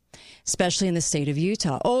down, especially in the state of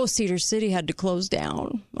Utah. Oh, Cedar City had to close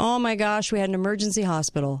down. Oh, my gosh, we had an emergency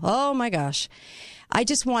hospital. Oh, my gosh. I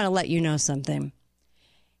just want to let you know something.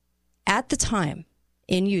 At the time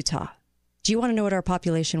in Utah, do you want to know what our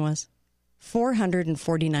population was?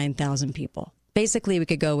 449,000 people. Basically, we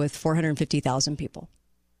could go with 450,000 people.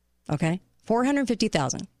 Okay?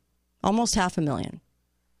 450,000. Almost 500,000.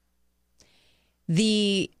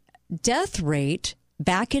 The death rate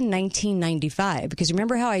back in 1995, because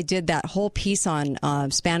remember how I did that whole piece on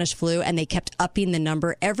Spanish flu and they kept upping the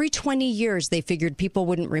number? Every 20 years, they figured people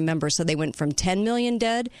wouldn't remember. So they went from 10 million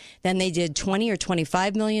dead, then they did 20 or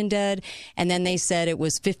 25 million dead, and then they said it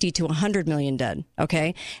was 50 to 100 million dead.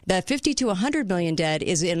 Okay? The 50 to 100 million dead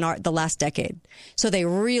is in the last decade. So they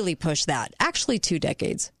really pushed that. Actually, 2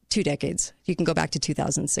 decades. 2 decades. You can go back to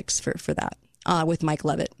 2006 for that. With Mike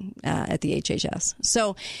Levitt at the HHS.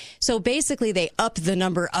 So basically they upped the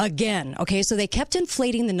number again. Okay, so they kept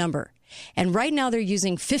inflating the number. And right now they're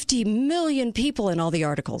using 50 million people in all the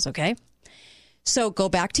articles, okay? So go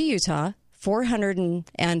back to Utah,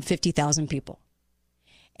 450,000 people.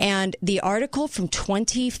 And the article from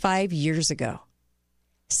 25 years ago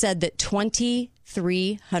said that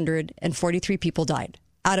 2,343 people died.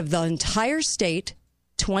 Out of the entire state,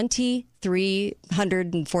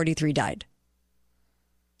 2,343 died.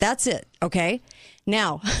 That's it, okay?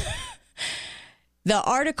 Now, the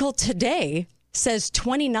article today says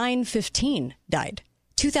 2,915 died.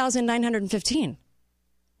 2,915.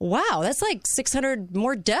 wow, that's like 600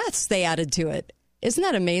 more deaths they added to it. Isn't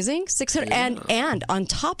that amazing? 600, yeah. And on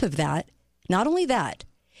top of that, not only that,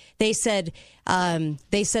 they said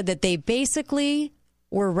that they basically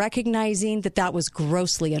were recognizing that was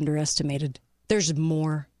grossly underestimated. There's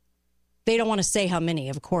more. They don't want to say how many,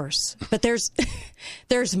 of course, but there's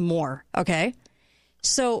more. Okay,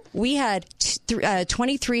 so we had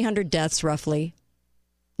 2,300 deaths, roughly,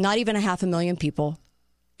 not even 500,000 people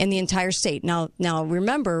in the entire state. Now,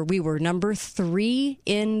 remember, we were number 3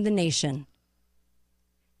 in the nation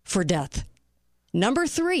for death. Number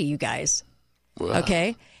 3, you guys. Wow.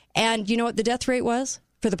 Okay, and you know what the death rate was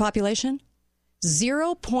for the population?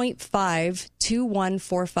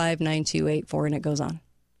 0.521459284, and it goes on.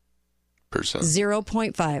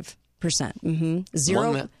 0.5%.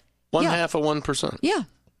 Mm-hmm. One half of 1%. Yeah,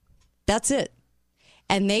 that's it.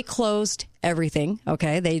 And they closed everything.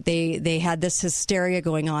 Okay, they had this hysteria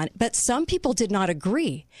going on, but some people did not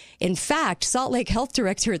agree. In fact, Salt Lake Health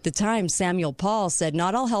Director at the time, Samuel Paul, said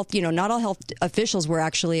not all health officials were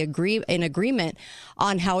actually in agreement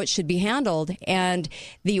on how it should be handled, and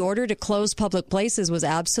the order to close public places was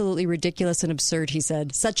absolutely ridiculous and absurd. He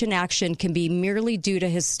said such an action can be merely due to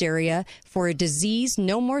hysteria for a disease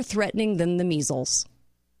no more threatening than the measles.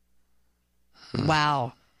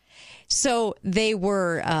 Wow. So they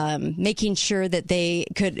were making sure that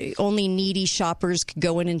only needy shoppers could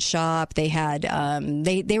go in and shop. They had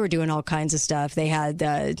they were doing all kinds of stuff. They had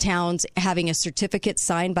towns having a certificate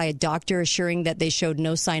signed by a doctor assuring that they showed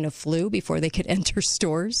no sign of flu before they could enter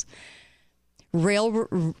stores.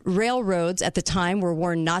 Railroads at the time were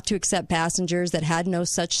warned not to accept passengers that had no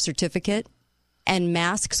such certificate, and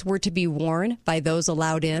masks were to be worn by those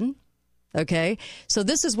allowed in. Okay, so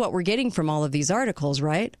this is what we're getting from all of these articles,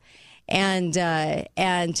 right? And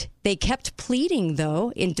they kept pleading,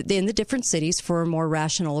 though, in the different cities for a more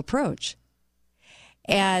rational approach.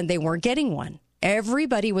 And they weren't getting one.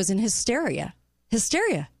 Everybody was in hysteria.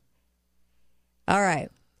 All right.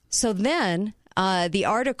 So then the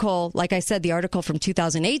article, like I said, the article from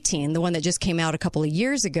 2018, the one that just came out a couple of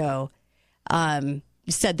years ago,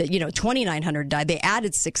 said that, 2,900 died. They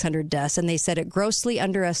added 600 deaths, and they said it grossly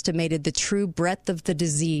underestimated the true breadth of the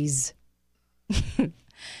disease.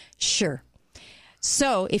 Sure.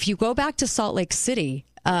 So if you go back to Salt Lake City,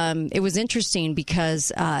 it was interesting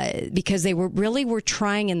because they were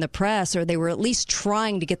trying in the press, or they were at least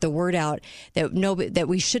trying to get the word out that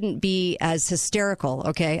we shouldn't be as hysterical,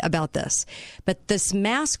 okay, about this. But this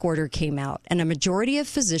mask order came out, and a majority of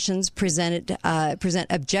physicians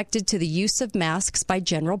objected to the use of masks by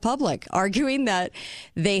general public, arguing that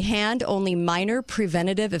they had only minor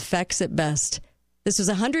preventative effects at best. This was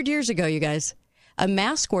 100 years ago, you guys. A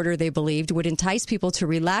mask order, they believed, would entice people to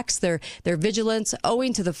relax their vigilance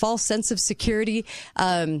owing to the false sense of security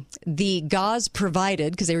the gauze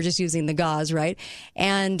provided, because they were just using the gauze, right?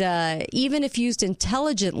 And even if used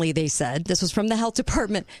intelligently, they said, this was from the health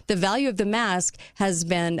department, the value of the mask has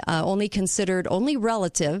been considered only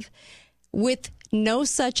relative, with no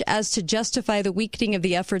such as to justify the weakening of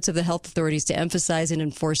the efforts of the health authorities to emphasize and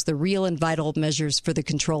enforce the real and vital measures for the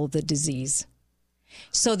control of the disease.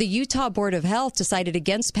 So the Utah Board of Health decided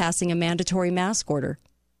against passing a mandatory mask order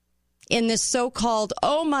in this so-called,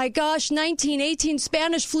 1918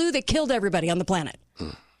 Spanish flu that killed everybody on the planet.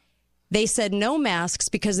 They said no masks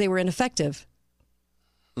because they were ineffective.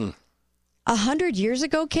 100 years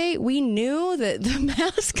ago, Kate, we knew that the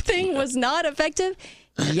mask thing was not effective.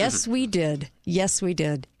 Yes, we did.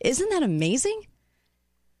 Isn't that amazing?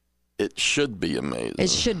 It should be amazing. It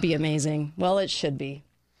should be amazing. Well, it should be.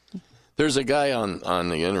 There's a guy on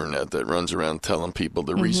the internet that runs around telling people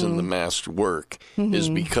the reason the masks work is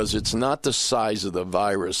because it's not the size of the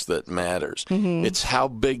virus that matters. It's how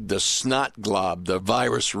big the snot glob the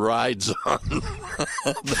virus rides on.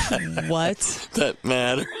 What? That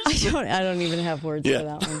matters. I don't even have words for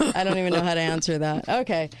that one. I don't even know how to answer that.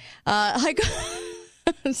 Okay. I'm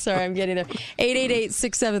sorry, I'm getting there.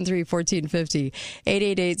 888-673-1450.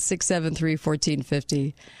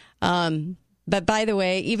 888-673-1450. But by the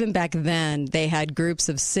way, even back then, they had groups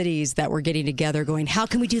of cities that were getting together going, how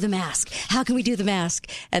can we do the mask? How can we do the mask?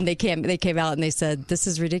 And they came out and they said, this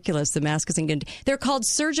is ridiculous. The mask isn't going to... They're called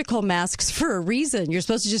surgical masks for a reason. You're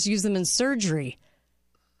supposed to just use them in surgery.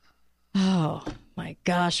 Oh, my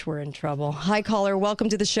gosh, we're in trouble. Hi, caller. Welcome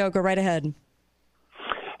to the show. Go right ahead.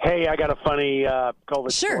 Hey, I got a funny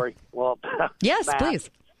COVID story. Well, yes,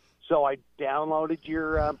 please. So I downloaded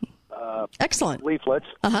your... excellent leaflets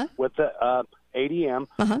with the ADM.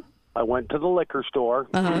 I went to the liquor store,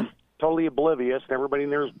 totally oblivious, and everybody in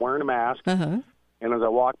there was wearing a mask. And as I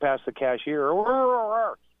walked past the cashier,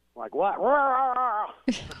 Like, what?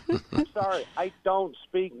 Sorry, I don't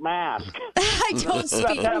speak mask. I don't speak You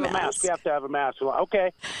have to have a mask. You have to have a mask. So,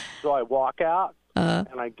 okay. So I walk out,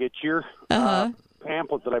 and I get your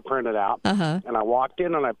pamphlet that I printed out, and I walked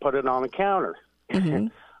in, and I put it on the counter.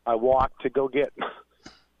 I walked to go get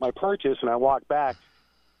my purchase, and I walked back.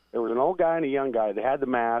 There was an old guy and a young guy that had the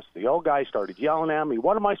mask. The old guy started yelling at me,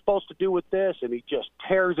 what am I supposed to do with this? And he just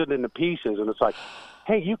tears it into pieces, and it's like,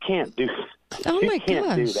 hey, you can't do you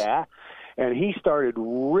can't do that. And he started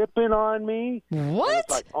ripping on me. What? And it's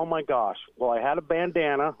like, oh, my gosh. Well, I had a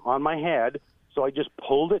bandana on my head, so I just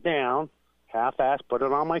pulled it down, half-assed, put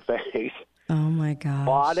it on my face. Oh, my gosh.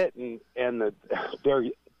 Bought it, and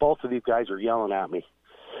both of these guys are yelling at me.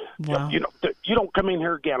 Wow. You don't come in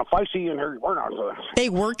here again. If I see you in here, we're not going to. They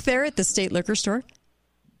work there at the state liquor store?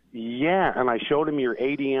 Yeah, and I showed him your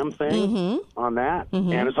ADM thing on that,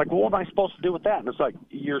 and it's like, well, what am I supposed to do with that? And it's like,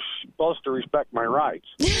 you're supposed to respect my rights.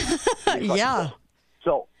 Like, yeah.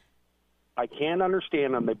 So I can't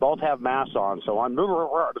understand them. They both have masks on, so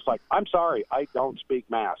it's like, I'm sorry, I don't speak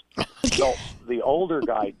mask. So the older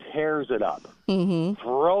guy tears it up,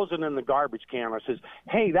 throws it in the garbage can. I says,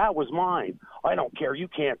 hey, that was mine. I don't care. You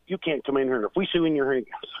can't come in here. And if we see you in your hand,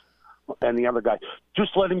 and the other guy,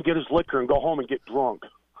 just let him get his liquor and go home and get drunk.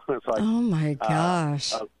 It's like, oh, my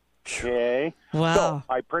gosh. Okay. Wow. So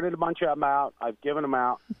I printed a bunch of them out. I've given them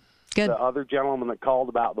out. Good. The other gentleman that called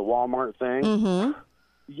about the Walmart thing,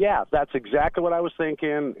 yeah, that's exactly what I was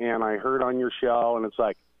thinking, and I heard on your show, and it's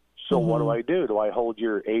like, so what do I do? Do I hold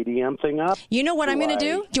your ADM thing up? You know what I'm going to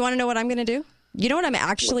do? Do you want to know what I'm going to do? You know what I'm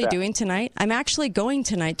actually doing tonight? I'm actually going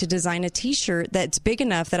tonight to design a T-shirt that's big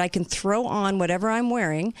enough that I can throw on whatever I'm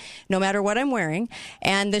wearing, no matter what I'm wearing.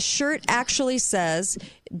 And the shirt actually says,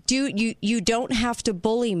 you don't have to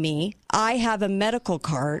bully me. I have a medical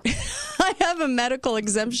card. I have a medical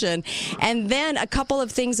exemption. And then a couple of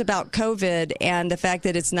things about COVID and the fact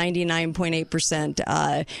that it's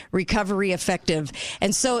 99.8% recovery effective.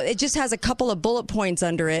 And so it just has a couple of bullet points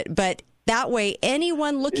under it, but that way,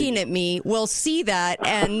 anyone looking at me will see that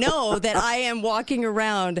and know that I am walking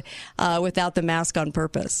around without the mask on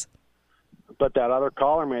purpose. But that other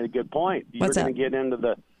caller made a good point. You're going to get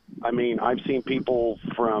into I've seen people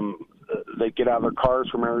they get out of their cars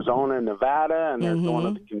from Arizona and Nevada, and they're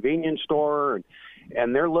going to the convenience store,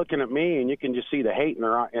 and they're looking at me, and you can just see the hate in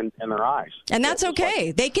their eyes. And that's okay.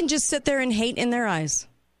 Like, they can just sit there and hate in their eyes.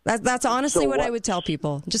 That's honestly what I would tell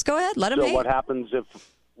people. Just go ahead, let them hate. So what happens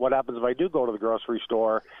if I do go to the grocery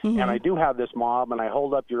store and I do have this mob and I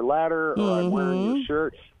hold up your letter or I'm wearing your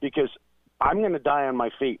shirt? Because I'm going to die on my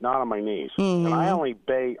feet, not on my knees. And I only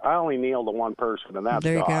kneel to one person, and that's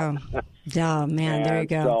there you God. go. Oh man, there you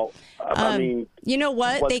go. So, you know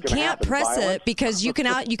what? They can't press it because you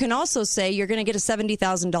can also say you're going to get a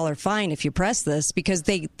 $70,000 fine if you press this, because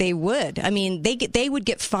they would. I mean, they would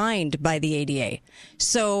get fined by the ADA.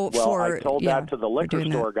 So I told that to the liquor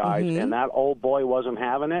store guys, and that old boy wasn't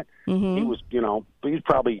having it. He was, he's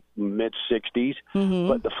probably mid-60s.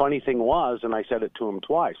 But the funny thing was, and I said it to him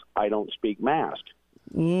twice, I don't speak mask.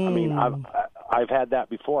 I mean, I've had that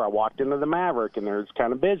before. I walked into the Maverick, and it's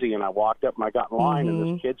kind of busy, and I walked up and I got in line,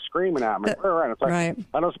 and this kid's screaming at me. And it's like,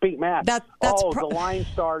 I don't speak math. The line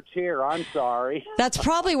starts here. I'm sorry. That's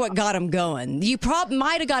probably what got him going. You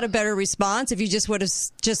might have got a better response if you just would have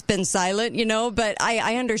just been silent, but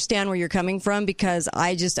I understand where you're coming from, because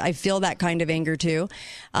I feel that kind of anger too.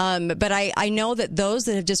 But I know that those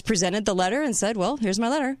that have just presented the letter and said, well, here's my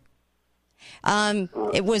letter.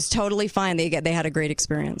 It was totally fine. They had a great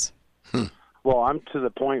experience. Well, I'm to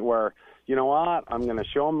the point where, you know what? I'm going to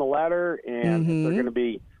show them the letter, and they're going to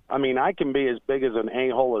be. I mean, I can be as big as an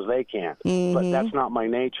a-hole as they can, but that's not my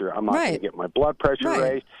nature. I'm not going to get my blood pressure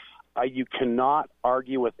raised. You cannot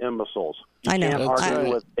argue with imbeciles. You can't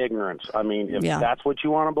argue with ignorance. I mean, if that's what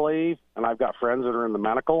you want to believe, and I've got friends that are in the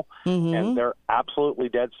medical, and they're absolutely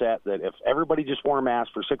dead set that if everybody just wore a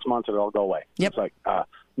mask for 6 months, it'll go away. It's like,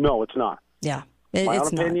 no, it's not. Yeah. My own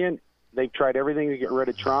opinion, they've tried everything to get rid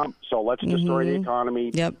of Trump, so let's destroy the economy.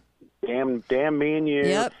 Yep. Damn me and you.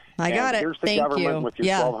 Yep. I got it. Here's the Thank government you. with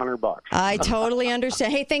your $1,200. I totally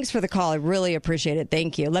understand. Hey, thanks for the call. I really appreciate it.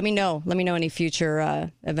 Thank you. Let me know. Let me know any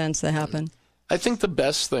future events that happen. I think the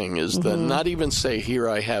best thing is to not even say, here,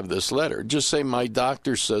 I have this letter. Just say, my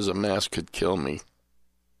doctor says a mask could kill me.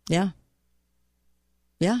 Yeah.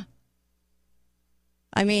 Yeah.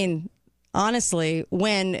 I mean, honestly,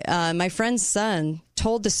 when my friend's son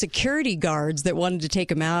told the security guards that wanted to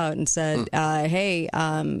take him out and said, hey,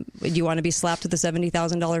 do you want to be slapped with a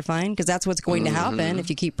 $70,000 fine? Because that's what's going to happen if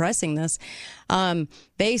you keep pressing this.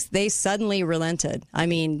 They suddenly relented. I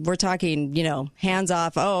mean, we're talking, hands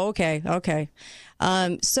off. Oh, okay.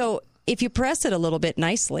 So if you press it a little bit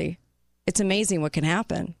nicely, it's amazing what can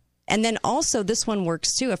happen. And then also this one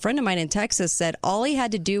works too. A friend of mine in Texas said all he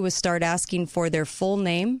had to do was start asking for their full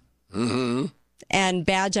name and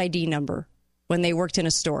badge ID number when they worked in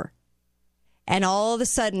a store. And all of a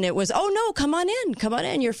sudden it was, oh no, come on in,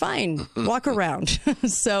 you're fine. Walk around.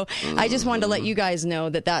 So I just wanted to let you guys know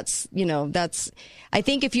that's, I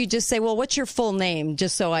think if you just say, well, what's your full name?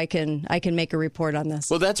 Just so I can make a report on this.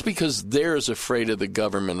 Well, that's because they're as afraid of the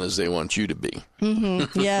government as they want you to be.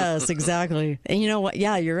 Yes, exactly. And you know what?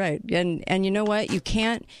 Yeah, you're right. And you know what? You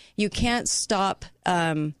can't stop,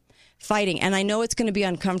 fighting. And I know it's going to be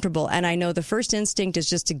uncomfortable. And I know the first instinct is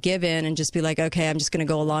just to give in and just be like, okay, I'm just going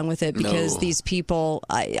to go along with it because these people,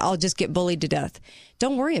 I'll just get bullied to death.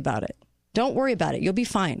 Don't worry about it. Don't worry about it. You'll be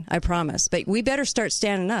fine. I promise. But we better start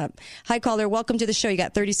standing up. Hi, caller. Welcome to the show. You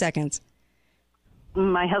got 30 seconds.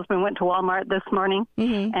 My husband went to Walmart this morning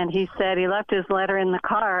and he said he left his letter in the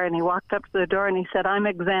car and he walked up to the door and he said, I'm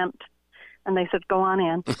exempt. And they said, go on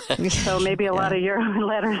in. So maybe a lot of your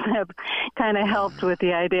letters have kind of helped with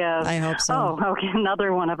the idea of, I hope so. Oh, okay,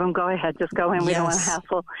 another one of them. Go ahead. Just go in. We don't want to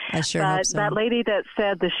hassle. I sure hope so. That lady that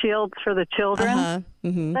said the shields for the children,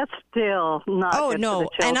 that's still not good for the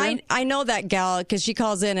children. And I know that gal because she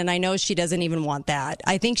calls in and I know she doesn't even want that.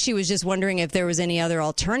 I think she was just wondering if there was any other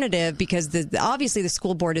alternative because obviously the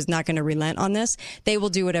school board is not going to relent on this. They will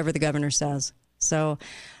do whatever the governor says. So...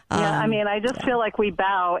 I mean, I just feel like we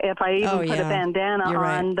bow. If I even put a bandana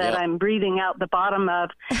on that I'm breathing out the bottom of,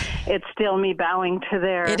 it's still me bowing to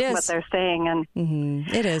what they're saying. And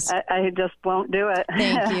it is. I just won't do it.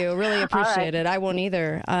 Thank you. Really appreciate it. I won't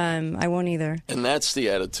either. I won't either. And that's the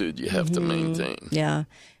attitude you have to maintain. Yeah.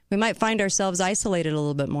 We might find ourselves isolated a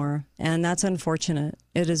little bit more, and that's unfortunate.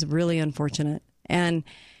 It is really unfortunate. And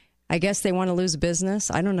I guess they want to lose business.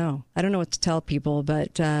 I don't know. I don't know what to tell people,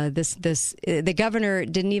 but the governor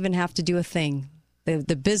didn't even have to do a thing.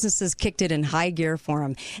 The businesses kicked it in high gear for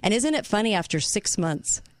him. And isn't it funny after 6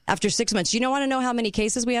 months? After 6 months, you want to know how many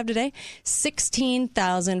cases we have today?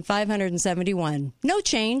 16,571. No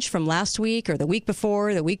change from last week or the week before,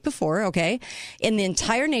 okay? In the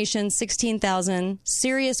entire nation, 16,000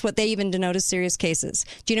 serious, what they even denote as serious cases.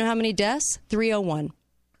 Do you know how many deaths? 301.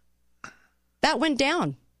 That went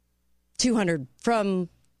down. 200 from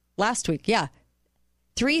last week. Yeah.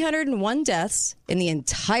 301 deaths in the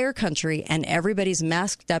entire country, and everybody's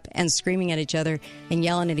masked up and screaming at each other and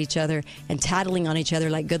yelling at each other and tattling on each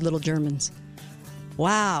other like good little Germans.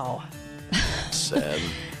 Wow. Sad.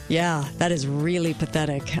 Yeah, that is really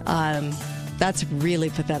pathetic. That's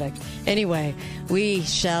really pathetic. Anyway, we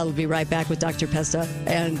shall be right back with Dr. Pesta,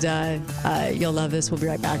 and you'll love this. We'll be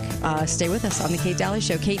right back. Stay with us on The Kate Daly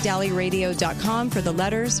Show. KateDalyRadio.com for the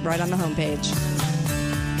letters right on the homepage.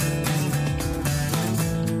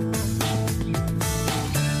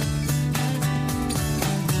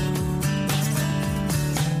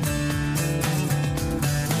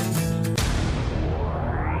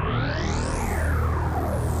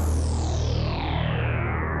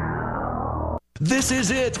 This is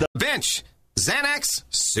it. Bench, Xanax,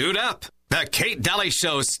 suit up. The Kate Daly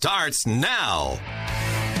Show starts now.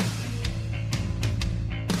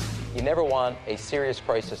 You never want a serious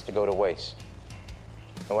crisis to go to waste.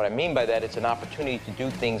 And what I mean by that, it's an opportunity to do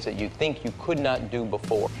things that you think you could not do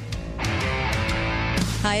before.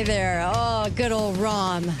 Hi there. Oh, good old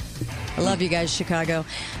Rahm. I love you guys, Chicago.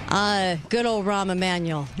 Good old Rahm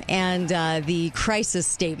Emanuel and the crisis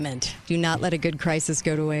statement. Do not let a good crisis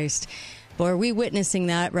go to waste. Or are we witnessing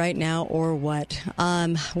that right now or what?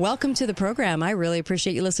 Welcome to the program. I really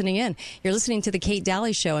appreciate you listening in. You're listening to The Kate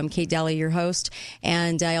Daly Show. I'm Kate Daly, your host.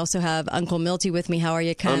 And I also have Uncle Milty with me. How are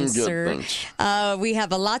you, sir? We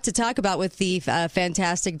have a lot to talk about with the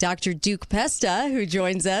fantastic Dr. Duke Pesta, who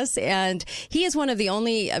joins us. And he is one of the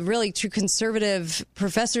only really true conservative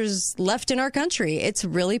professors left in our country. It's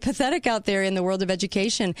really pathetic out there in the world of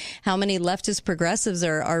education how many leftist progressives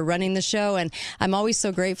are running the show. And I'm always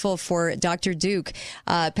so grateful for Dr. Duke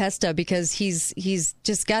Pesta, because he's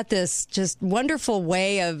just got this just wonderful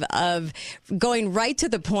way of going right to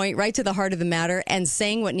the point, right to the heart of the matter, and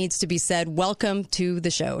saying what needs to be said. Welcome to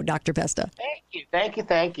the show, Dr. Pesta. Thank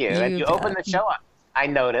you. And you opened the show up, I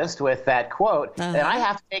noticed, with that quote, and I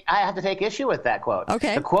have to take issue with that quote.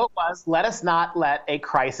 Okay. The quote was, "Let us not let a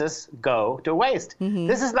crisis go to waste."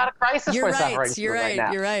 This is not a crisis we're suffering through right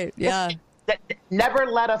now. You're right. Yeah. Never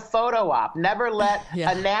let a photo op, never let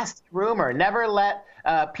a nasty rumor, never let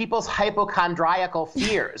people's hypochondriacal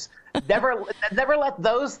fears. Never let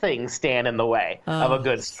those things stand in the way of a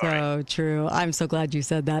good story. So true. I'm so glad you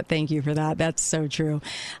said that. Thank you for that. That's so true.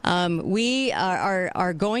 We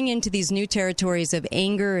are going into these new territories of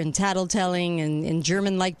anger and tattletelling and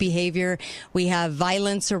German-like behavior. We have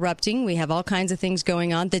violence erupting. We have all kinds of things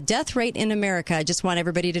going on. The death rate in America, I just want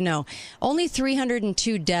everybody to know, only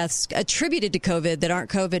 302 deaths attributed to COVID that aren't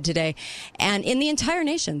COVID today. And in the entire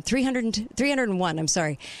nation, 301, I'm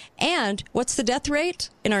sorry. And what's the death rate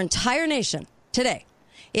in our entire nation today?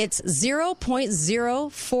 It's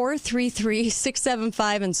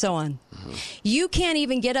 0.0433675 and so on. You can't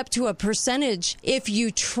even get up to a percentage if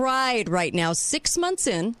you tried right now, 6 months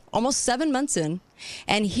in, almost 7 months in.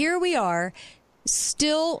 And here we are.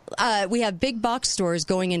 Still, we have big box stores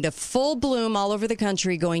going into full bloom all over the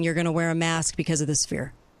country going, you're going to wear a mask because of this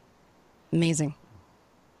fear. Amazing.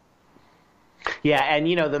 Yeah, and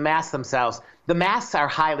the masks themselves, the masks are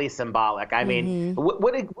highly symbolic. I mean,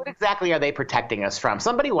 what exactly are they protecting us from?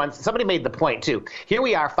 Somebody made the point too. Here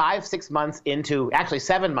we are 5-6 months into, actually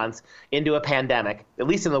 7 months into a pandemic, at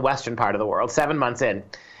least in the western part of the world, 7 months in.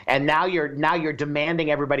 And now you're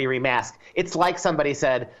demanding everybody remask. It's like somebody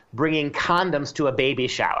said, bringing condoms to a baby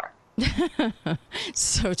shower.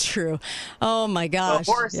 So true. Oh my gosh.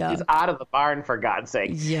 The horse is out of the barn, for God's sake.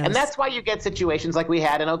 Yes. And that's why you get situations like we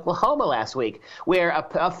had in Oklahoma last week, where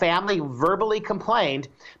a family verbally complained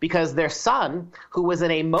because their son, who was in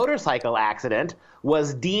a motorcycle accident,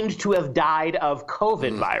 was deemed to have died of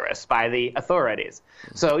COVID virus by the authorities.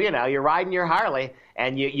 So, you're riding your Harley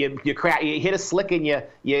and you hit a slick and you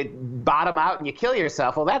bottom out and you kill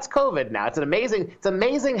yourself. Well, that's COVID now. It's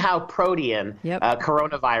amazing how protean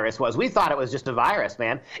coronavirus was. We thought it was just a virus,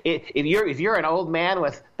 man. If you're an old man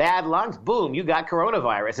with bad lungs, boom, you got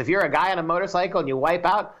coronavirus. If you're a guy on a motorcycle and you wipe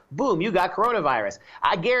out, boom, you got coronavirus.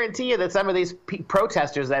 I guarantee you that some of these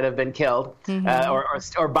protesters that have been killed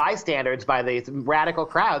or bystanders by these radical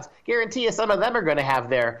crowds, guarantee you some of them are going to have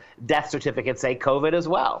their death certificate say COVID as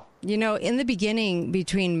well. In the beginning,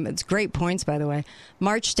 it's great points, by the way,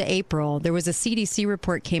 March to April, there was a CDC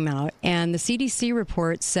report came out, and the CDC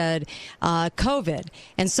report said COVID.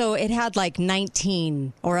 And so it had like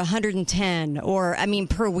 19 or 110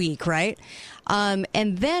 per week, right?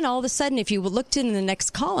 And then all of a sudden, if you looked in the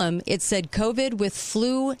next column, it said COVID with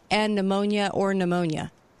flu and pneumonia or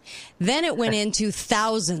pneumonia. Then it went into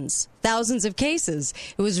thousands of cases.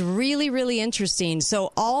 It was really, really interesting.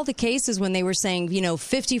 So all the cases, when they were saying,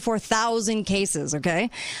 54,000 cases, okay?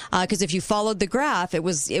 Because if you followed the graph, it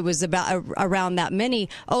was about around that many.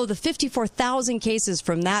 Oh, the 54,000 cases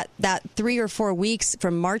from that 3 or 4 weeks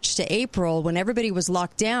from March to April when everybody was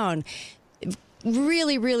locked down.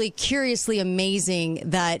 Really, really curiously amazing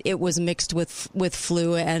that it was mixed with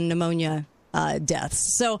flu and pneumonia deaths.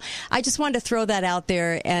 So I just wanted to throw that out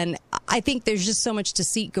there, and I think there's just so much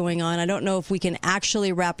deceit going on. I don't know if we can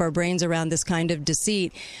actually wrap our brains around this kind of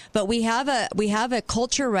deceit, but we have a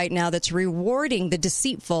culture right now that's rewarding the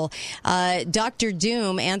deceitful. Dr.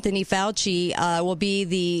 Doom, Anthony Fauci,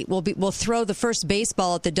 will throw the first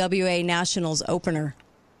baseball at the WA Nationals opener.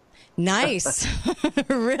 Nice.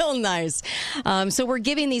 Real nice. So we're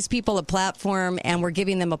giving these people a platform, and we're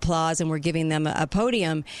giving them applause, and we're giving them a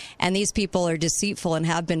podium. And these people are deceitful and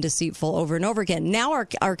have been deceitful over and over again. Now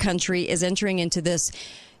our country is entering into this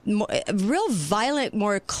real violent,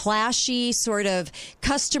 more clashy sort of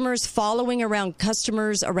customers following around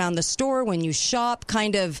customers around the store when you shop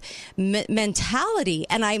kind of mentality.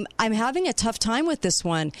 And I'm having a tough time with this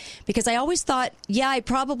one because I always thought, I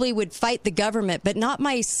probably would fight the government, but not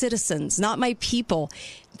my citizens, not my people.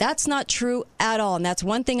 That's not true at all. And that's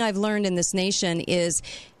one thing I've learned in this nation is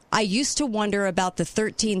I used to wonder about the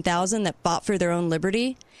 13,000 that fought for their own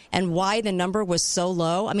liberty and why the number was so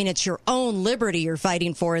low. I mean, it's your own liberty you're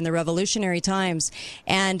fighting for in the revolutionary times.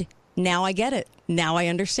 And now I get it. Now I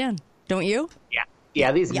understand. Don't you?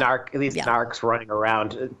 Yeah. These narcs running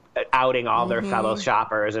around outing all their fellow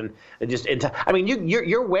shoppers and just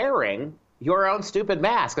you're wearing your own stupid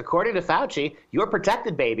mask. According to Fauci, you're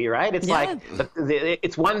protected, baby, right? It's like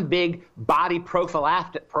it's one big body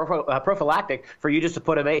prophylactic for you just to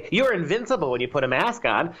put you're invincible when you put a mask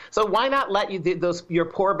on. So why not let your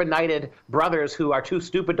poor benighted brothers who are too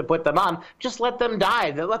stupid to put them on, just let them die.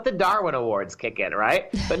 Let the Darwin Awards kick in, right?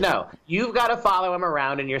 But no, you've got to follow them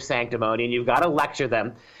around in your sanctimony, and you've got to lecture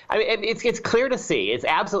them. I mean, it's clear to see. It's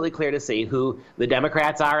absolutely clear to see who the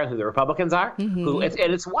Democrats are and who the Republicans are. And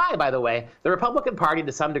it's why, by the way, the Republican Party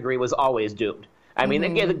to some degree was always doomed. I mean,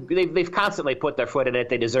 they've constantly put their foot in it.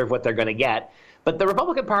 They deserve what they're going to get. But the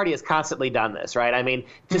Republican Party has constantly done this, right? I mean,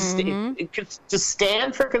 to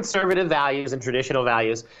stand for conservative values and traditional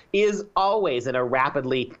values is always, in a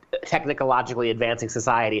rapidly technologically advancing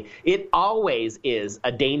society, it always is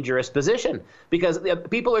a dangerous position because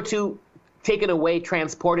people are too taken away,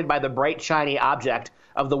 transported by the bright, shiny object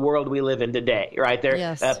of the world we live in today, right?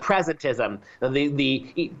 Presentism.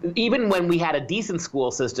 Even when we had a decent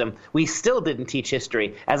school system, we still didn't teach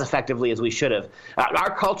history as effectively as we should have.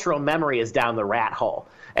 Our cultural memory is down the rat hole.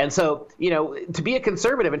 And so, to be a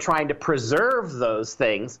conservative and trying to preserve those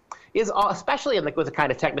things is, especially with the kind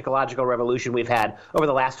of technological revolution we've had over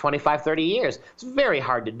the last 25, 30 years, it's very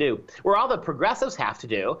hard to do. Where all the progressives have to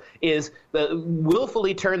do is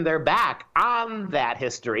willfully turn their back on that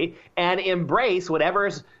history and embrace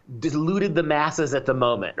whatever's deluded the masses at the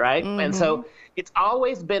moment, right? And so it's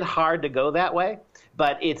always been hard to go that way,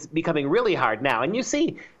 but it's becoming really hard now. And you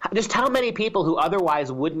see just how many people who otherwise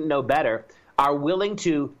wouldn't know better are willing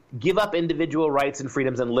to give up individual rights and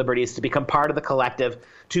freedoms and liberties to become part of the collective,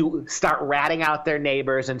 to start ratting out their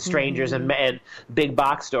neighbors and strangers and big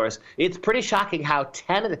box stores. It's pretty shocking how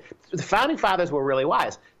the Founding Fathers were really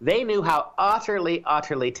wise. They knew how utterly,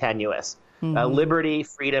 utterly tenuous liberty,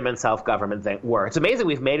 freedom, and self-government were. It's amazing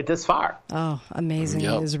we've made it this far. Oh, amazing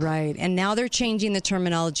is right. And now they're changing the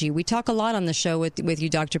terminology. We talk a lot on the show with you,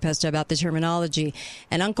 Dr. Pesta, about the terminology.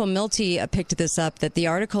 And Uncle Milty picked this up, that the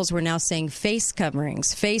articles were now saying face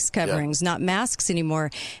coverings, not masks anymore.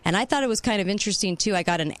 And I thought it was kind of interesting, too. I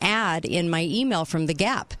got an ad in my email from The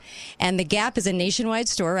Gap. And The Gap is a nationwide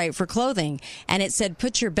store, right, for clothing. And it said,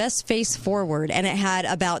 put your best face forward. And it had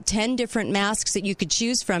about 10 different masks that you could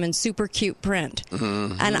choose from in super cute print.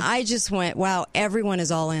 And I just went, wow, everyone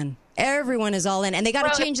is all in. Everyone is all in. And they got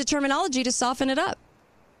to change the terminology to soften it up.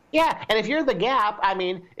 Yeah, and if you're The Gap, I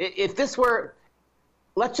mean, if this were,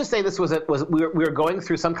 let's just say this we were going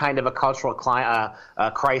through some kind of a cultural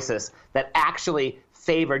crisis that actually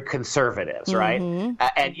favored conservatives, right?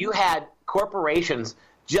 And you had corporations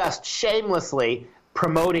just shamelessly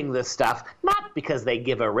promoting this stuff, not because they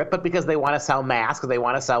give a rip, but because they want to sell masks, they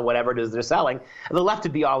want to sell whatever it is they're selling. The left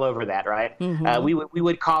would be all over that, right? We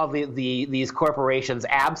would call these corporations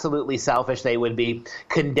absolutely selfish. They would be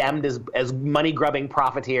condemned as money-grubbing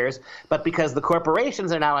profiteers. But because the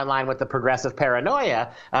corporations are now in line with the progressive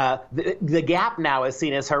paranoia, the Gap now is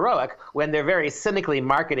seen as heroic when they're very cynically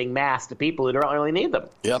marketing masks to people who don't really need them.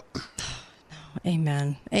 Yep.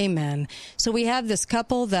 Amen. Amen. So we have this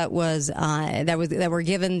couple that were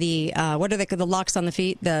given the what are they called? The locks on the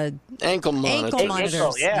feet, the ankle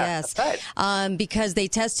monitors. Yes. Right. Because they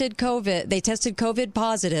tested COVID. They tested COVID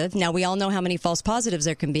positive. Now we all know how many false positives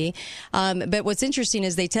there can be. But what's interesting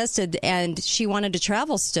is they tested, and she wanted to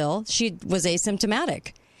travel still. She was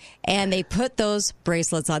asymptomatic. And they put those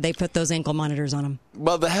bracelets on. They put those ankle monitors on them.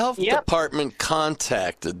 Well, the health department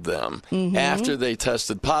contacted them after they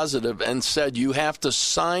tested positive and said, you have to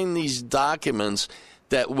sign these documents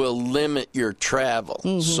that will limit your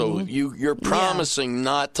travel. So you're promising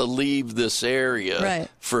not to leave this area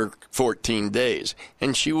for 14 days.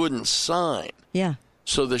 And she wouldn't sign. Yeah.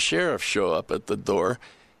 So the sheriff show up at the door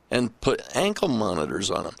and put ankle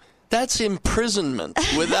monitors on them. That's imprisonment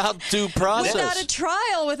without due process. Without a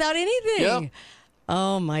trial, without anything. Yep.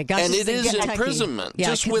 Oh, my gosh. And it is imprisonment,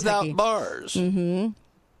 just without bars.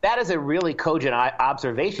 That is a really cogent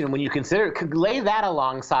observation when you lay that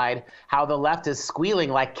alongside how the left is squealing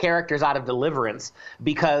like characters out of Deliverance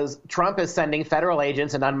because Trump is sending federal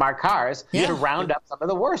agents in unmarked cars to round up some of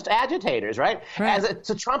the worst agitators, right?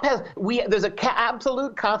 So Trump there's an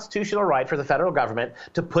absolute constitutional right for the federal government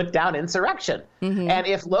to put down insurrection. And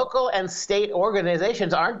if local and state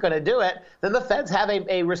organizations aren't going to do it, then the feds have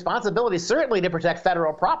a responsibility certainly to protect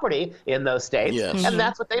federal property in those states. And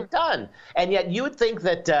that's what they've done. And yet you would think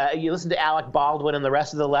that you listen to Alec Baldwin and the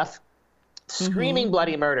rest of the left screaming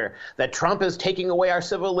bloody murder, that Trump is taking away our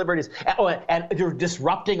civil liberties and they're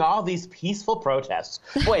disrupting all these peaceful protests.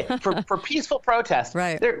 Boy, for peaceful protests,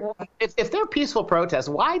 if they're peaceful protests,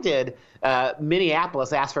 why did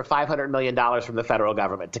Minneapolis ask for $500 million from the federal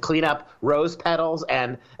government to clean up rose petals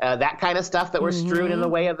and that kind of stuff that were strewn in the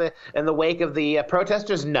wake of the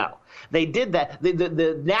protesters? No. They did that.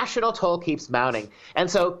 The national toll keeps mounting. And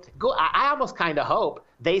so I almost kind of hope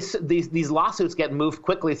these lawsuits get moved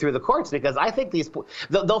quickly through the courts because I think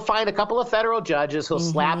they'll find a couple of federal judges who'll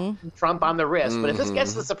slap Trump on the wrist. But if this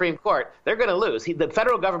gets to the Supreme Court, they're going to lose. The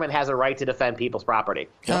federal government has a right to defend people's property.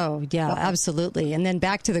 Oh, yeah, absolutely. And then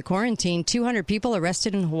back to the quarantine, 200 people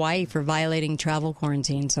arrested in Hawaii for violating travel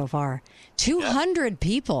quarantine so far. 200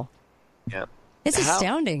 people. Yeah. It's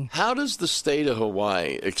astounding. How does the state of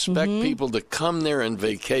Hawaii expect people to come there and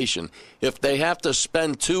vacation if they have to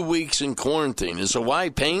spend 2 weeks in quarantine? Is Hawaii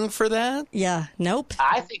paying for that? Yeah, nope.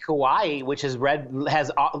 I think Hawaii, which has for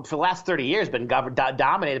the last 30 years been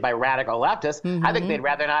dominated by radical leftists, I think they'd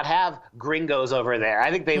rather not have gringos over there. I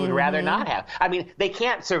think they would rather not have. I mean, they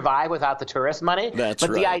can't survive without the tourist money. But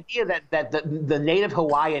the idea that the native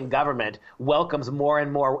Hawaiian government welcomes more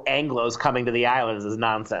and more Anglos coming to the islands is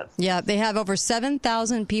nonsense. Yeah, they have over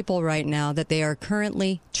 7,000 people right now that they are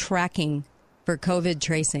currently tracking for COVID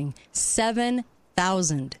tracing.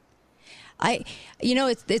 7,000.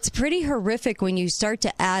 It's pretty horrific when you start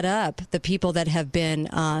to add up the people that have been,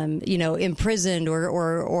 imprisoned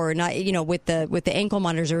or not, with the ankle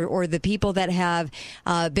monitors or the people that have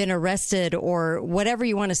been arrested or whatever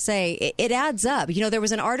you want to say. It adds up. There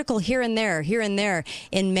was an article here and there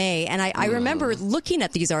in May, and I remember looking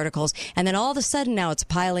at these articles, and then all of a sudden now it's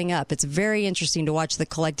piling up. It's very interesting to watch the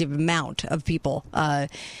collective amount of people that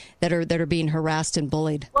are being harassed and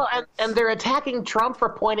bullied. Well, and they're attacking Trump for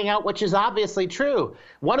pointing out, which is obviously true.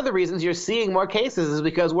 One of the reasons you're seeing more cases is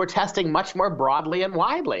because we're testing much more broadly and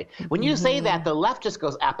widely. When you say that, the left just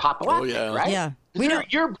goes apoplectic, right? Yeah.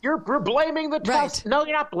 You're blaming the test. Right. No,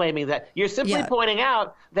 you're not blaming that. You're simply pointing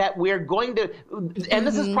out that we're going to, and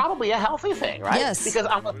this is probably a healthy thing, right? Yes. Because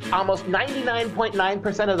almost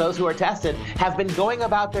 99.9% of those who are tested have been going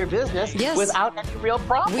about their business without any real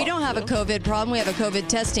problem. We don't have a COVID problem. We have a COVID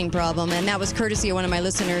testing problem, and that was courtesy of one of my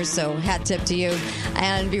listeners, so hat tip to you.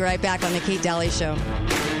 And be right back on the Kate Daly Show.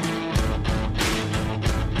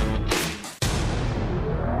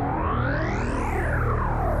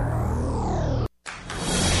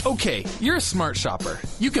 Okay, you're a smart shopper.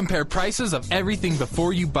 You compare prices of everything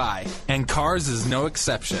before you buy, and cars is no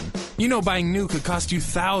exception. You know buying new could cost you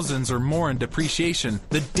thousands or more in depreciation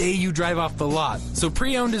the day you drive off the lot, so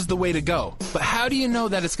pre-owned is the way to go. But how do you know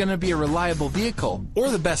that it's going to be a reliable vehicle or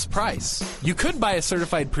the best price? You could buy a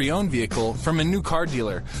certified pre-owned vehicle from a new car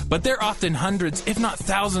dealer, but they're often hundreds, if not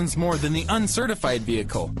thousands more than the uncertified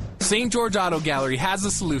vehicle. St. George Auto Gallery has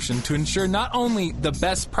a solution to ensure not only the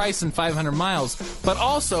best price in 500 miles, but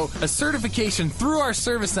also a certification through our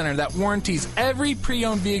service center that warranties every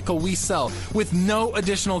pre-owned vehicle we sell with no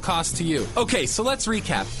additional cost to you. Okay, so let's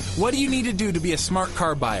recap. What do you need to do to be a smart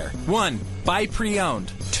car buyer? 1. Buy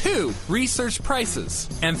pre-owned. 2. Research prices.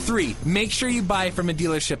 And 3. Make sure you buy from a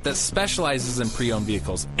dealership that specializes in pre-owned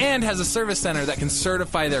vehicles and has a service center that can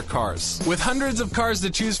certify their cars. With hundreds of cars to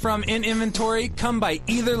choose from in inventory, come by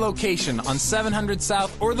either location on 700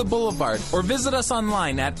 South or the Boulevard, or visit us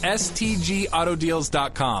online at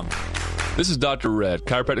stgautodeals.com. This is Dr. Red,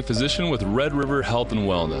 chiropractic physician with Red River Health and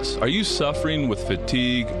Wellness. Are you suffering with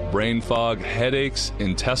fatigue, brain fog, headaches,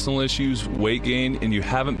 intestinal issues, weight gain, and you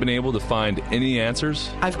haven't been able to find any answers?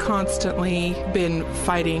 I've constantly been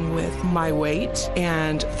fighting with my weight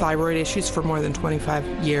and thyroid issues for more than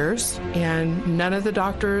 25 years, and none of the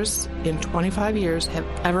doctors in 25 years have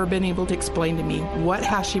ever been able to explain to me what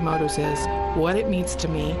Hashimoto's is, what it means to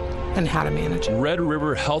me, and how to manage it. Red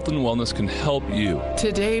River Health and Wellness can help you.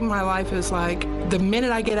 Today, my life is like the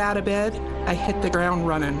minute I get out of bed, I hit the ground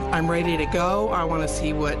running. I'm ready to go. I want to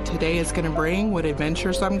see what today is going to bring, what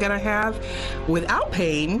adventures I'm going to have without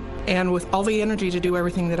pain and with all the energy to do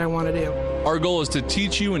everything that I want to do. Our goal is to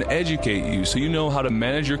teach you and educate you so you know how to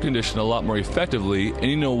manage your condition a lot more effectively, and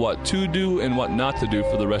you know what to do and what not to do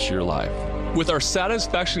for the rest of your life. With our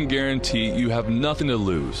satisfaction guarantee, you have nothing to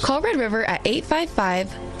lose. Call Red River at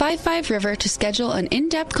 855-55-RIVER to schedule an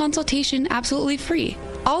in-depth consultation absolutely free.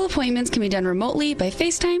 All appointments can be done remotely by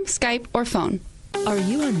FaceTime, Skype, or phone. Are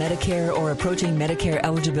you on Medicare or approaching Medicare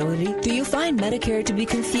eligibility? Do you find Medicare to be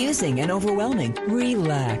confusing and overwhelming?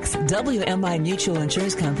 Relax. WMI Mutual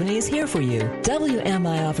Insurance Company is here for you.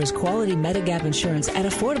 WMI offers quality Medigap insurance at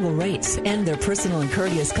affordable rates, and their personal and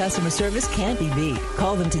courteous customer service can't be beat.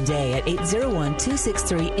 Call them today at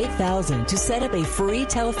 801-263-8000 to set up a free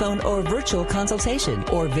telephone or virtual consultation,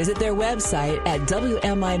 or visit their website at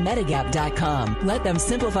WMIMedigap.com. Let them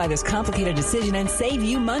simplify this complicated decision and save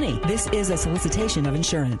you money. This is a solicitation of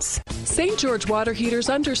insurance. St. George Water Heaters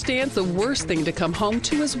understands the worst thing to come home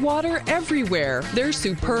to is water everywhere. Their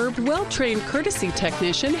superb, well-trained courtesy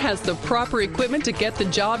technician has the proper equipment to get the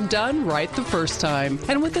job done right the first time.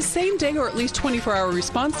 And with the same day or at least 24-hour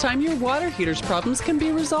response time, your water heater's problems can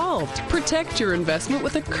be resolved. Protect your investment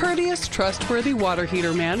with a courteous, trustworthy water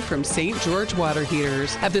heater man from St. George Water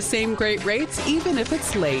Heaters. At the same great rates, even if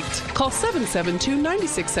it's late. Call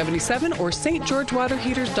 772-9677 or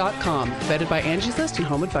stgeorgewaterheaters.com. Vetted by Angie's List and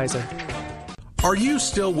Home Advisor. Are you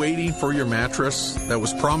still waiting for your mattress that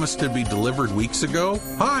was promised to be delivered weeks ago?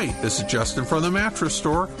 Hi, this is Justin from the Mattress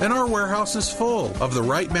Store, and our warehouse is full of the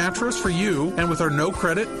right mattress for you. And with our no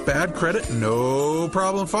credit, bad credit, no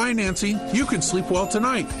problem financing, you can sleep well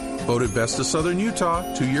tonight. Voted Best of Southern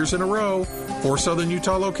Utah 2 years in a row. 4 Southern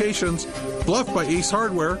Utah locations: Bluff by Ace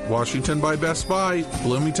Hardware, Washington by Best Buy,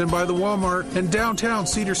 Bloomington by the Walmart, and downtown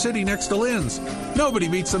Cedar City next to Lynn's. Nobody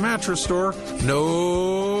beats the Mattress Store.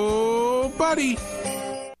 Nobody.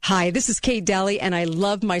 Hi, this is Kate Daly, and I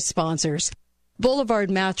love my sponsors.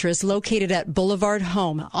 Boulevard Mattress, located at Boulevard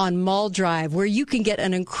Home on Mall Drive, where you can get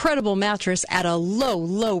an incredible mattress at a low,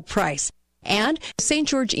 low price. And St.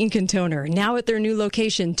 George Ink and Toner, now at their new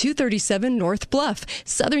location, 237 North Bluff,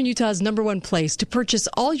 Southern Utah's #1 place to purchase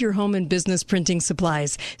all your home and business printing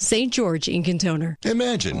supplies. St. George Ink and Toner.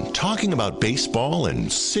 Imagine talking about baseball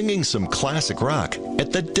and singing some classic rock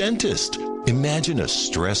at the dentist. Imagine a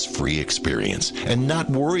stress-free experience and not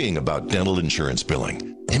worrying about dental insurance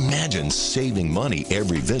billing. Imagine saving money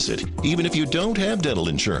every visit, even if you don't have dental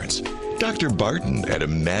insurance. Dr. Barton at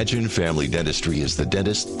Imagine Family Dentistry is the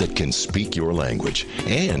dentist that can speak your language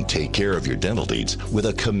and take care of your dental needs with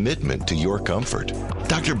a commitment to your comfort.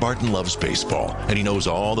 Dr. Barton loves baseball, and he knows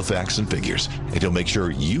all the facts and figures, and he'll make sure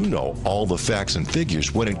you know all the facts and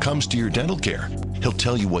figures when it comes to your dental care. He'll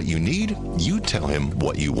tell you what you need, you tell him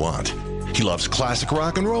what you want. He loves classic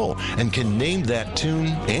rock and roll and can name that tune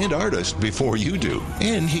and artist before you do.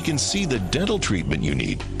 And he can see the dental treatment you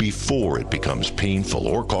need before it becomes painful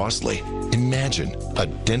or costly. Imagine a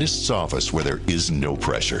dentist's office where there is no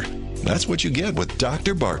pressure. That's what you get with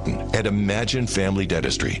Dr. Barton at Imagine Family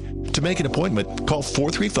Dentistry. To make an appointment, call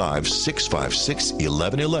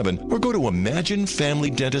 435-656-1111 or go to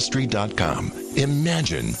ImagineFamilyDentistry.com.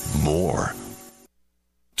 Imagine more.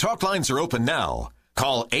 Talk lines are open now.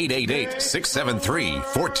 Call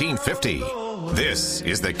 888-673-1450. This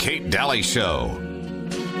is the Kate Daly Show.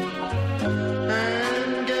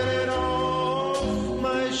 And get it off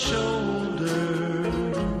my shoulders.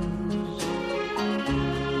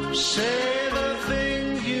 Say the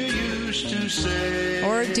things you used to say.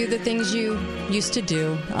 Or do the things you used to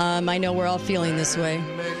do. I know we're all feeling this way.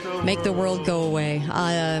 Make the world go away.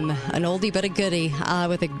 An oldie but a goodie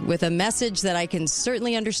with a message that I can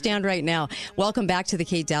certainly understand right now. Welcome back to the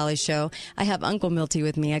Kate Daly Show. I have Uncle Milty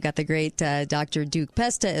with me. I got the great Dr. Duke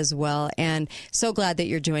Pesta as well. And so glad that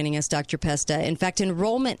you're joining us, Dr. Pesta. In fact,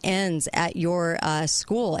 enrollment ends at your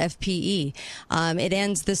school, FPE. It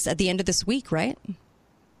ends at the end of this week, right?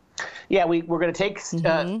 Yeah, we're going to take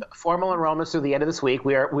formal enrollments through the end of this week.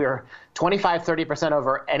 We're 25-30%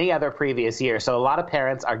 over any other previous year. So a lot of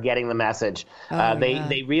parents are getting the message.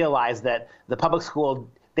 They realize that the public school,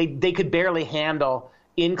 they could barely handle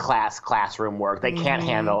in-class classroom work. They can't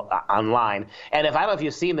handle online. And I don't know if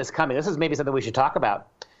you've seen this coming. This is maybe something we should talk about.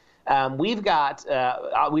 We did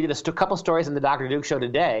a couple stories in the Dr. Duke Show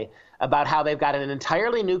today about how they've got an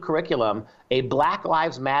entirely new curriculum, a Black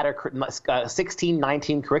Lives Matter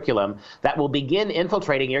 1619 curriculum that will begin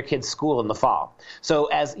infiltrating your kid's school in the fall. So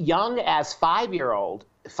as young as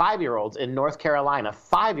 5-year-olds in North Carolina,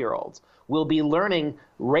 5-year-olds will be learning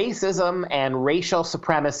racism and racial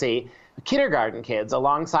supremacy, kindergarten kids,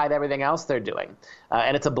 alongside everything else they're doing.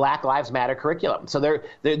 And it's a Black Lives Matter curriculum. So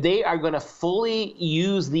they are going to fully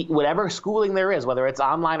use whatever schooling there is, whether it's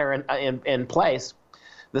online or in place.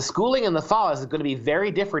 The schooling in the fall is going to be very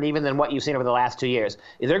different even than what you've seen over the last 2 years.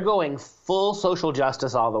 They're going full social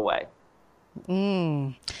justice all the way.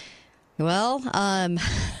 Well, I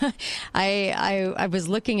was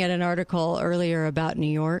looking at an article earlier about New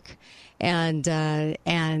York, and I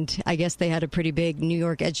guess they had a pretty big New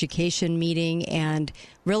York education meeting and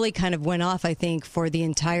really kind of went off, I think, for the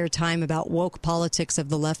entire time about woke politics of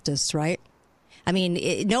the leftists, right? I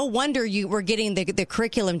mean, no wonder we're getting the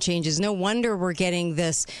curriculum changes. No wonder we're getting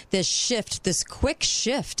this shift, this quick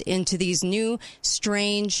shift into these new,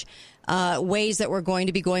 strange ways that we're going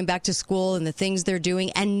to be going back to school and the things they're doing,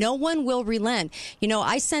 and no one will relent. You know,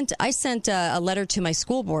 I sent a letter to my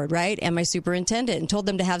school board, right, and my superintendent, and told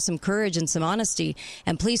them to have some courage and some honesty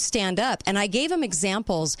and please stand up. And I gave them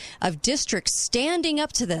examples of districts standing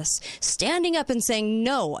up to this, standing up and saying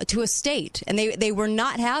no to a state, and they were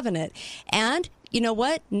not having it. And you know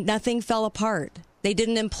what? Nothing fell apart. They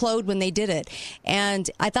didn't implode when they did it.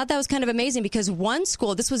 And I thought that was kind of amazing because one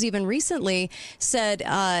school, this was even recently, said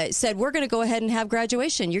we're going to go ahead and have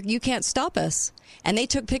graduation. You can't stop us. And they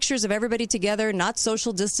took pictures of everybody together, not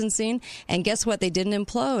social distancing. And guess what? They didn't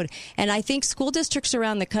implode. And I think school districts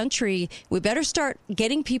around the country, we better start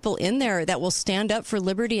getting people in there that will stand up for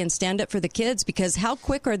liberty and stand up for the kids, because how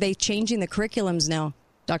quick are they changing the curriculums now,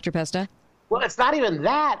 Dr. Pesta? Well, it's not even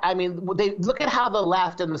that. I mean, they look at how the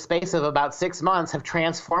left in the space of about 6 months have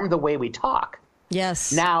transformed the way we talk.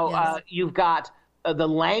 Yes. Now, you've got the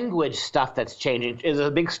language stuff that's changing. There's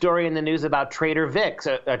a big story in the news about Trader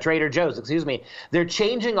Joe's, excuse me. They're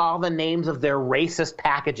changing all the names of their racist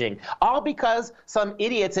packaging, all because some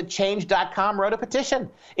idiots at Change.com wrote a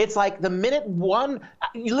petition. It's like the minute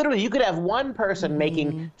you could have one person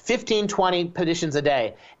making 15, 20 petitions a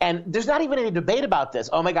day, and there's not even any debate about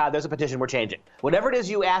this. Oh my God, there's a petition, we're changing. Whatever it is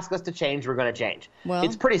you ask us to change, we're going to change. Well,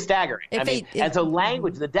 it's pretty staggering. And so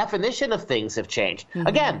language, the definition of things have changed.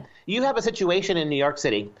 Again, you have a situation in New York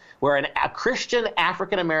City where a Christian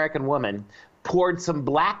African-American woman poured some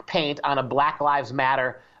black paint on a Black Lives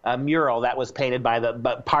Matter mural that was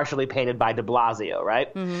partially painted by de Blasio,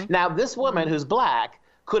 right? Now, this woman who's black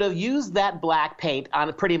could have used that black paint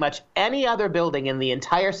on pretty much any other building in the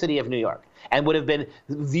entire city of New York and would have been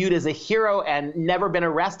viewed as a hero and never been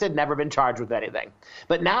arrested, never been charged with anything.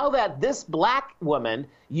 But now that this black woman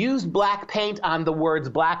used black paint on the words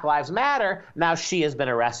Black Lives Matter, now she has been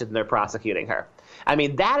arrested and they're prosecuting her. I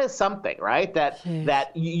mean, that is something, right?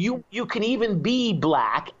 That you can even be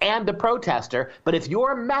black and a protester, but if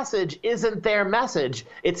your message isn't their message,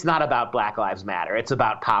 it's not about Black Lives Matter. It's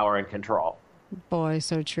about power and control. Boy,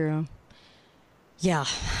 so true. Yeah.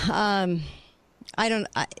 And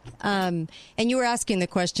you were asking the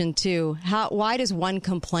question too, why does one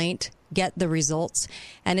complaint get the results?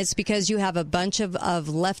 And it's because you have a bunch of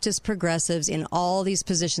leftist progressives in all these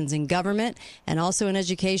positions in government and also in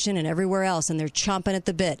education and everywhere else, and they're chomping at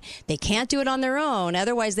the bit. They can't do it on their own,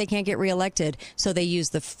 otherwise they can't get reelected. So they use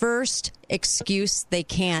the first excuse they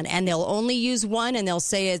can, and they'll only use one, and they'll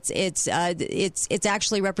say it's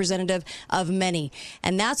actually representative of many.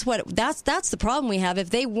 And that's the problem we have. If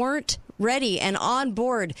they weren't ready and on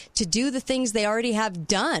board to do the things they already have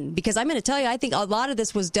done, because I'm going to tell you, I think a lot of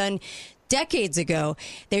this was done decades ago.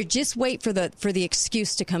 They just wait for the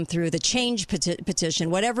excuse to come through, the change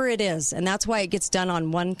petition, whatever it is, and that's why it gets done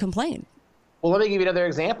on one complaint. Well, let me give you another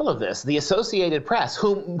example of this. The Associated Press,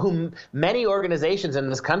 whom many organizations in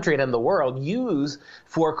this country and in the world use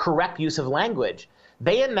for correct use of language,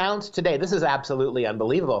 they announced today, this is absolutely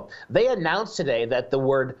unbelievable, they announced today that the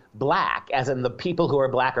word black, as in the people who are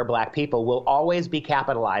black people, will always be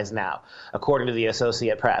capitalized now, according to the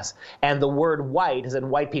Associated Press. And the word white, as in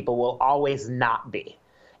white people, will always not be.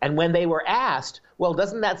 And when they were asked, well,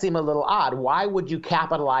 doesn't that seem a little odd? Why would you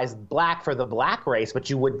capitalize black for the black race, but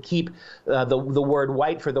you would keep the word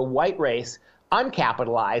white for the white race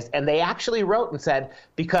uncapitalized? And they actually wrote and said,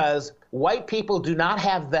 because white people do not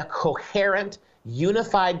have the coherent,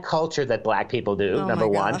 unified culture that black people do, number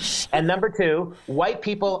one. And number two, white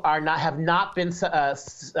people have not been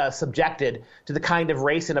subjected to the kind of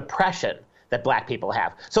race and oppression that black people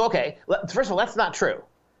have. So, okay, first of all, that's not true.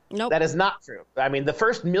 Nope. That is not true. I mean, the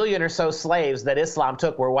first 1 million or so slaves that Islam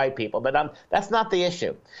took were white people, but that's not the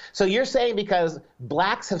issue. So you're saying because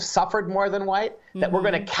blacks have suffered more than white, that we're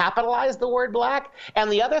going to capitalize the word black?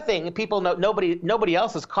 And the other thing, people know, nobody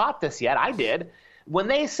else has caught this yet. I did. When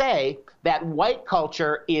they say that white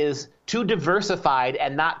culture is too diversified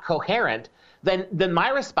and not coherent, then my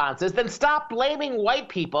response is, then stop blaming white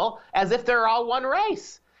people as if they're all one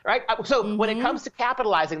race, right? So when it comes to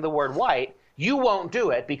capitalizing the word white, you won't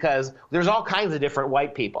do it because there's all kinds of different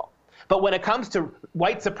white people. But when it comes to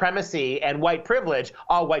white supremacy and white privilege,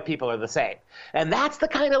 all white people are the same. And that's the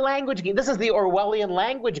kind of language game. This is the Orwellian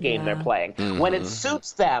language game they're playing. When it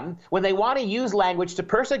suits them, when they want to use language to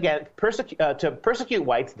persecute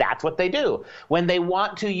whites, that's what they do. When they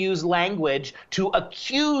want to use language to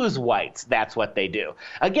accuse whites, that's what they do.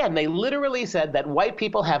 Again, they literally said that white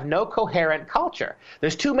people have no coherent culture.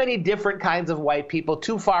 There's too many different kinds of white people,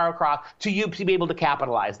 too far across to be able to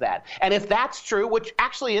capitalize that. And if that's true, which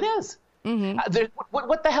actually it is,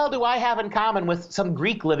 what the hell do I have in common with some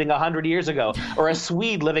Greek living 100 years ago or a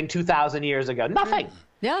Swede living 2,000 years ago? Nothing.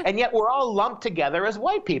 Yeah. And yet we're all lumped together as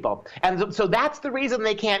white people. And so that's the reason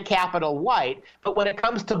they can't capital white. But when it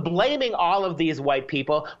comes to blaming all of these white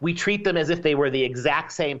people, we treat them as if they were the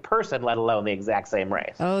exact same person, let alone the exact same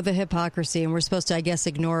race. Oh, the hypocrisy. And we're supposed to, I guess,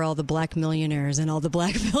 ignore all the black millionaires and all the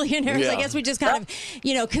black billionaires. Yeah. I guess we just kind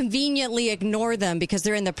of, conveniently ignore them because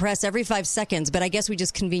they're in the press every 5 seconds. But I guess we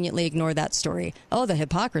just conveniently ignore that story. Oh, the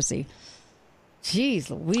hypocrisy.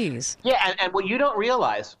 Jeez Louise. Yeah, and what you don't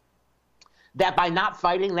realize that by not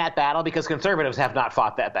fighting that battle, because conservatives have not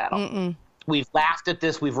fought that battle. We've laughed at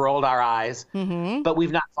this, we've rolled our eyes, but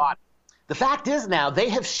we've not fought. The fact is now they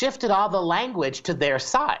have shifted all the language to their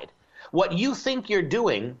side. What you think you're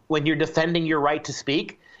doing when you're defending your right to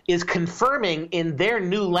speak is confirming in their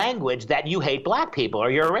new language that you hate black people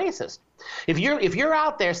or you're a racist. If you're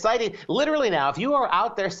out there citing, literally now, if you are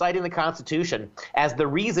out there citing the Constitution as the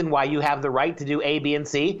reason why you have the right to do A, B, and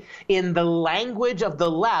C, in the language of the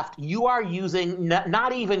left, you are using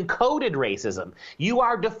not even coded racism. You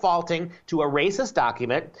are defaulting to a racist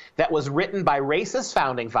document that was written by racist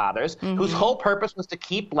founding fathers whose whole purpose was to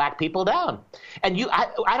keep black people down. And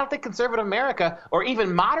I don't think conservative America or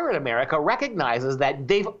even moderate America recognizes that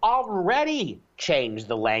they've already changed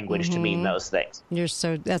the language to mean those things.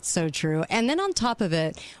 That's so true. And then on top of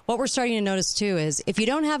it, what we're starting to notice too is if you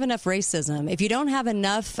don't have enough racism, if you don't have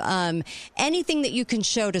enough anything that you can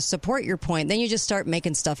show to support your point, then you just start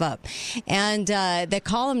making stuff up. And the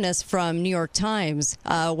columnist from New York Times,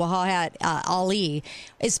 Wahed Ali,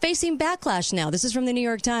 is facing backlash now. This is from the New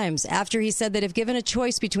York Times after he said that if given a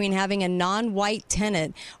choice between having a non-white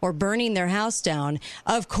tenant or burning their house down,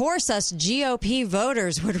 of course us GOP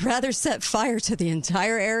voters would rather set fire to the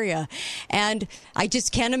entire area. And I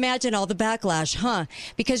just can't imagine all the backlash,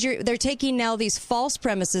 because they're taking now these false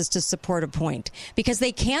premises to support a point because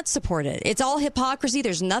they can't support it. It's all hypocrisy.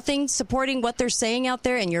 There's nothing supporting what they're saying out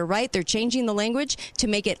there. And you're right. They're changing the language to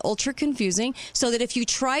make it ultra confusing so that if you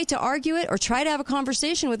try to argue it or try to have a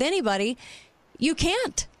conversation with anybody, you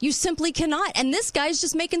can't. You simply cannot. And this guy's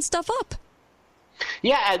just making stuff up.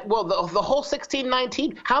 Yeah, well, the whole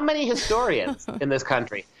 1619, how many historians in this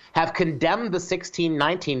country have condemned the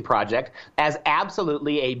 1619 Project as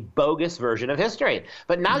absolutely a bogus version of history?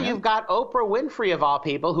 But now you've got Oprah Winfrey, of all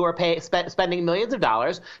people, who are spending millions of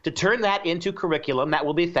dollars to turn that into curriculum that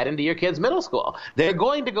will be fed into your kids' middle school. They're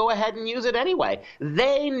going to go ahead and use it anyway.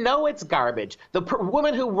 They know it's garbage. The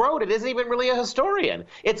woman who wrote it isn't even really a historian.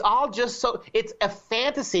 It's all just it's a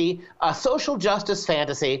fantasy, a social justice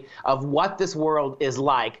fantasy of what this world is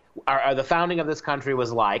like, or the founding of this country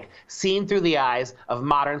was like, seen through the eyes of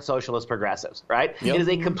modern socialist progressives, right? Yep. It is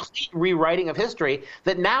a complete rewriting of history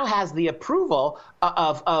that now has the approval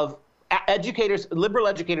of educators, liberal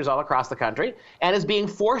educators all across the country, and is being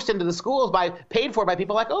forced into the schools paid for by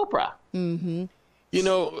people like Oprah. You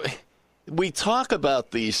know, we talk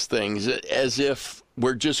about these things as if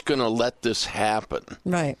we're just going to let this happen.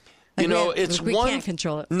 Right. You know, we can't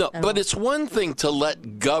control it. No, but it's one thing to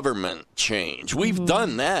let government change. We've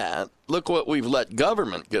done that. Look what we've let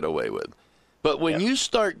government get away with. But when you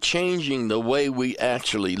start changing the way we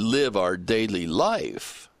actually live our daily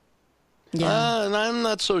life, and I'm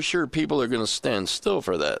not so sure people are going to stand still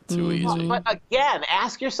for that too easy. But again,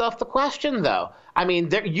 ask yourself the question, though. I mean,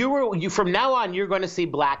 from now on, you're going to see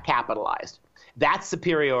black capitalized. That's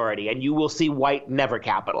superiority, and you will see white never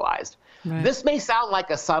capitalized. Right. This may sound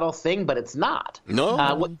like a subtle thing, but it's not.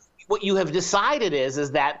 No. What you have decided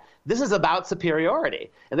is that this is about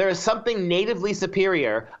superiority. And there is something natively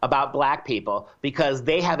superior about black people because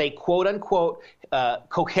they have a quote-unquote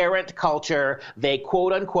coherent culture. They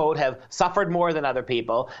quote-unquote have suffered more than other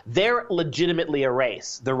people. They're legitimately a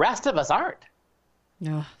race. The rest of us aren't.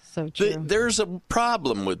 No, so true. There's a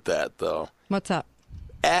problem with that, though. What's up?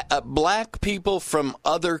 Black people from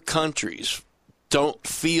other countries don't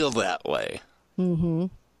feel that way.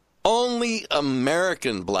 Only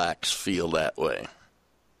American blacks feel that way.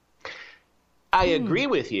 I agree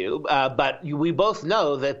with you, but we both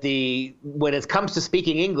know that when it comes to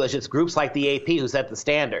speaking English, it's groups like the AP who set the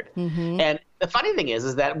standard. And the funny thing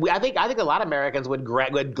is that I think a lot of Americans would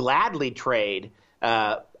gladly trade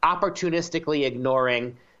opportunistically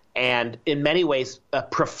ignoring and in many ways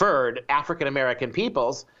preferred African American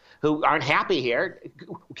peoples who aren't happy here.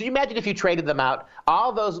 Can you imagine if you traded them out,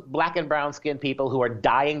 all those black and brown skinned people who are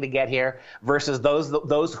dying to get here versus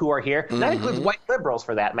those who are here? That includes white liberals,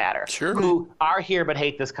 for that matter, who are here but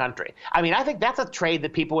hate this country. I mean, I think that's a trade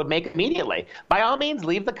that people would make immediately. By all means,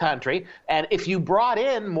 leave the country. And if you brought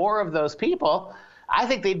in more of those people, I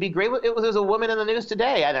think they'd be great. There's a woman in the news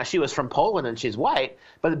today. I know she was from Poland and she's white,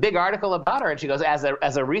 but a big article about her. And she goes, as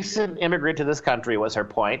a recent immigrant to this country, was her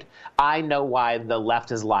point, I know why the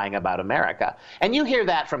left is lying about America. And you hear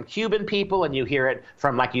that from Cuban people, and you hear it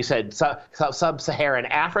from, like you said, sub-Saharan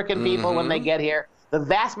African people when they get here. The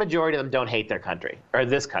vast majority of them don't hate their country or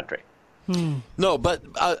this country. No, but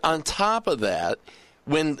on top of that,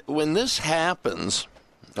 when this happens...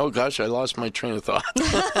 Oh, gosh, I lost my train of thought.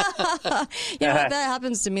 That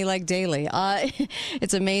happens to me like daily.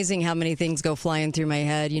 It's amazing how many things go flying through my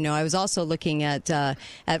head. You know, I was also looking at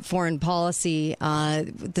foreign policy.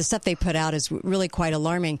 The stuff they put out is really quite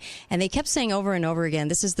alarming. And they kept saying over and over again,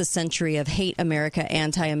 this is the century of hate America,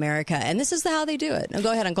 anti-America. And this is how they do it. Now,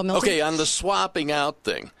 go ahead, Uncle Milton. Okay, on the swapping out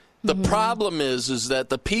thing. The problem is that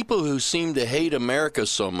the people who seem to hate America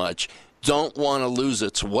so much don't want to lose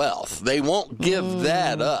its wealth. They won't give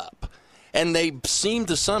that up. And they seem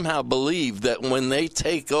to somehow believe that when they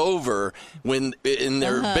take over, when in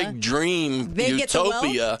their big dream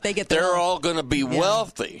utopia, they're all going to be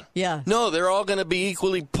wealthy. Yeah. No, they're all going to be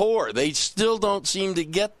equally poor. They still don't seem to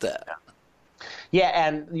get that. Yeah,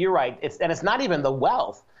 and you're right. It's not even the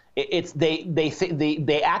wealth.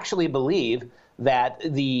 They actually believe that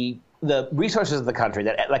the resources of the country,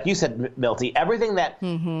 that, like you said, Milty, everything that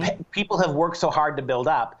people have worked so hard to build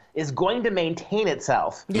up is going to maintain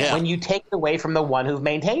itself when you take it away from the one who've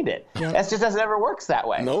maintained it. Yeah. That just doesn't ever work that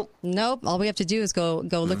way. Nope. All we have to do is go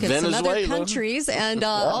look at some other countries and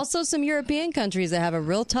also some European countries that have a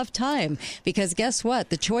real tough time. Because guess what?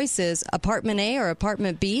 The choice is apartment A or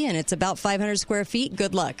apartment B, and it's about 500 square feet.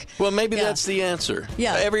 Good luck. Well, maybe that's the answer.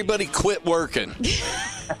 Yeah. Everybody quit working.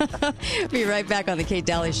 Be right back on the Kate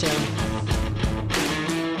Daly Show.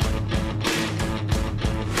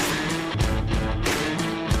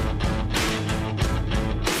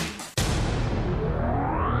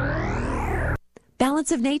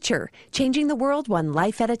 Balance of Nature, changing the world one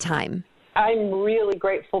life at a time. I'm really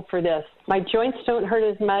grateful for this. My joints don't hurt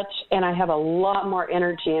as much, and I have a lot more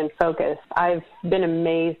energy and focus. I've been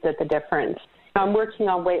amazed at the difference. I'm working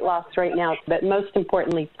on weight loss right now, but most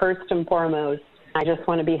importantly, first and foremost, I just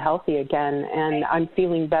want to be healthy again, and I'm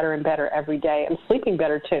feeling better and better every day. I'm sleeping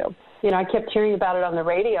better, too. You know, I kept hearing about it on the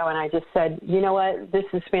radio, and I just said, you know what, this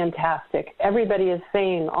is fantastic. Everybody is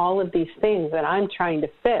saying all of these things that I'm trying to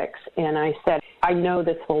fix, and I said, I know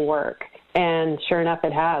this will work. And sure enough,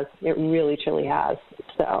 it has. It really, truly has.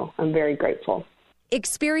 So I'm very grateful.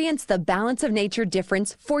 Experience the Balance of Nature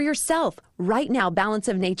difference for yourself. Right now, Balance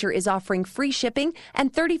of Nature is offering free shipping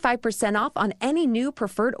and 35% off on any new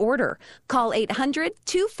preferred order. Call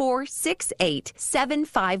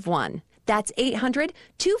 800-2468-751. That's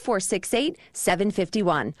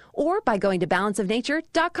 800-2468-751. Or by going to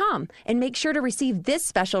balanceofnature.com and make sure to receive this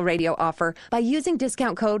special radio offer by using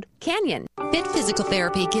discount code CANYON. Fit Physical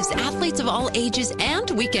Therapy gives athletes of all ages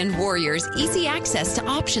and weekend warriors easy access to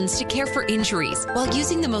options to care for injuries. While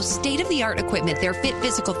using the most state-of-the-art equipment, their Fit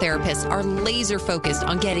Physical Therapists are laser focused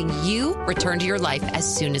on getting you returned to your life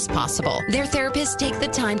as soon as possible. Their therapists take the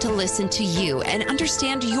time to listen to you and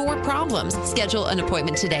understand your problems. Schedule an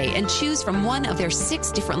appointment today and choose from one of their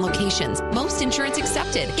 6 different locations. Most insurance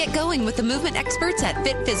accepted. Get going with the movement experts at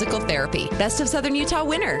Fit Physical Therapy. Best of Southern Utah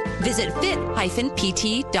winner. Visit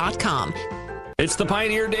fit-pt.com. It's the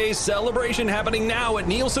Pioneer Days celebration happening now at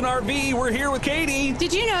Nielsen RV. We're here with Katie.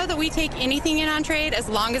 Did you know that we take anything in on trade as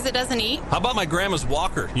long as it doesn't eat? How about my grandma's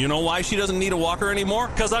walker? You know why she doesn't need a walker anymore?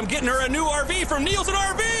 Because I'm getting her a new RV from Nielsen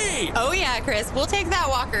RV. Oh yeah, Chris. We'll take that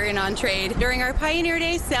walker in on trade during our Pioneer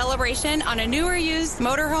Days celebration on a new or used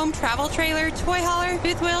motorhome, travel trailer, toy hauler,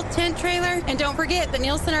 fifth wheel, tent trailer. And don't forget that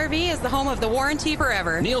Nielsen RV is the home of the warranty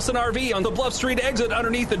forever. Nielsen RV on the Bluff Street exit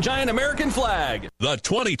underneath the giant American flag. The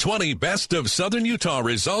 2020 Best of Southern Utah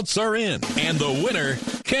results are in, and the winner,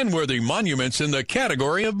 Kenworthy Monuments in the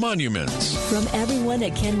category of monuments. From everyone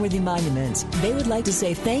at Kenworthy Monuments, they would like to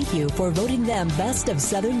say thank you for voting them Best of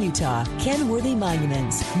Southern Utah. Kenworthy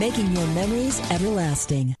Monuments, making your memories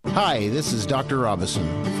everlasting. Hi, this is Dr.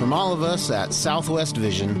 Robinson. From all of us at Southwest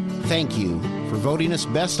Vision, thank you for voting us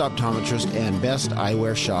Best Optometrist and Best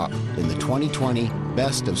Eyewear Shop in the 2020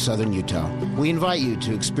 Best of Southern Utah. We invite you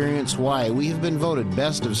to experience why we have been voted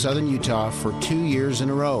Best of Southern Utah for 2 years in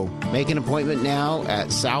a row. Make an appointment now at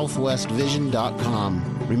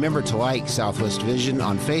southwestvision.com. Remember to like Southwest Vision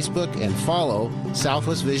on Facebook and follow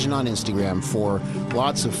Southwest Vision on Instagram for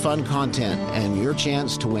lots of fun content and your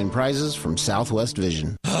chance to win prizes from Southwest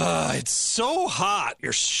Vision. It's so hot.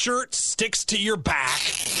 Your shirt sticks to your back.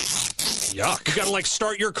 Yuck. You gotta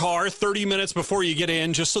start your car 30 minutes before you get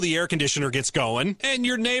in just so the air conditioner gets going. And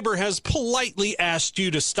your neighbor has politely asked you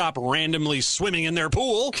to stop randomly swimming in their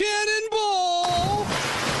pool. Cannonball!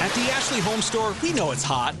 At the Ashley Home Store, we know it's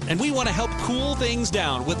hot, and we want to help cool things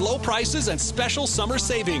down with low prices and special summer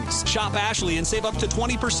savings. Shop Ashley and save up to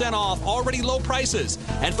 20% off already low prices.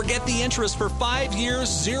 And forget the interest for 5 years,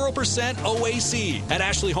 0% OAC. At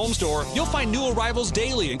Ashley Home Store, you'll find new arrivals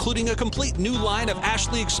daily, including a complete new line of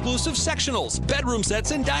Ashley exclusive sectionals, bedroom sets,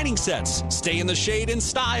 and dining sets. Stay in the shade in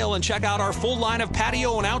style and check out our full line of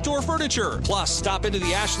patio and outdoor furniture. Plus, stop into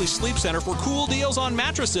the Ashley Sleep Center for cool deals on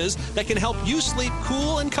mattresses that can help you sleep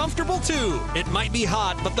cool and comfortable too. It might be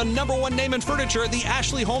hot, but the #1 name in furniture, the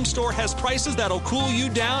Ashley Home Store, has prices that'll cool you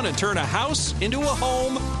down and turn a house into a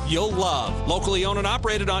home you'll love. Locally owned and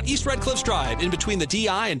operated on East Red Cliffs Drive, in between the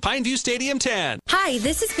DI and Pineview Stadium 10. Hi,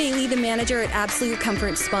 this is Bailey, the manager at Absolute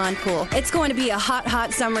Comfort Spa and Pool. It's going to be a hot,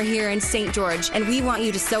 hot summer here in St. George, and we want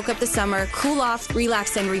you to soak up the summer, cool off,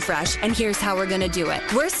 relax, and refresh. And here's how we're going to do it.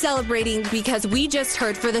 We're celebrating because we just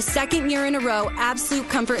heard for the second year in a row, Absolute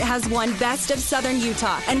Comfort has won Best of Southern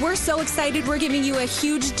Utah. And we're so excited we're giving you a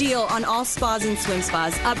huge deal on all spas and swim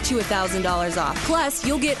spas, up to $1,000 off. Plus,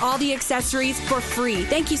 you'll get all the accessories for free.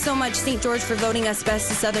 Thank you so much, St. George, for voting us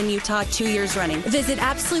Best of Southern Utah 2 years running. Visit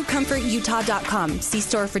AbsoluteComfortUtah.com. See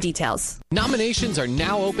store for details. Nominations are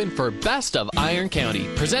now open for Best of Iron County,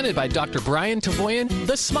 presented by Dr. Brian Tavoyan,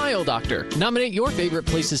 the Smile Doctor. Nominate your favorite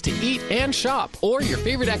places to eat and shop, or your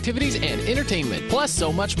favorite activities and entertainment, plus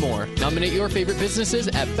so much more. Nominate your favorite businesses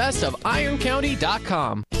at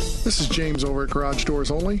bestofironcounty.com. This is James over at Garage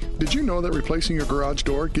Doors Only. Did you know that replacing your garage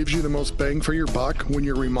door gives you the most bang for your buck when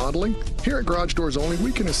you're remodeling? Here at Garage Doors Only,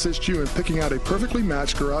 we can assist you in picking out a perfectly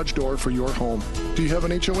matched garage door for your home. Do you have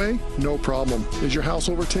an HOA? No problem. Is your house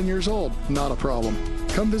over 10 years old? Not a problem.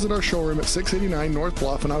 Come visit our showroom at 689 North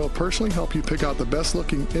Bluff, and I will personally help you pick out the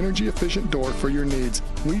best-looking, energy-efficient door for your needs.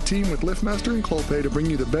 We team with LiftMaster and Clopay to bring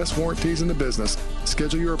you the best warranties in the business.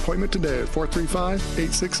 Schedule your appointment today at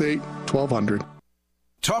 435-868-1200.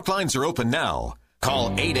 Talk lines are open now.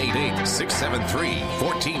 Call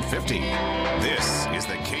 888-673-1450. This is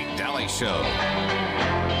the Kate Daly Show.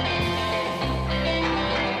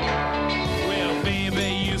 Well,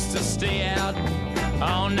 baby used to stay out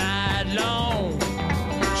all night long.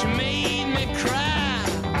 She made me cry.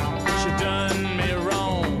 She done me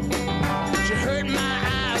wrong. She hurt my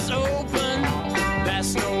eyes open.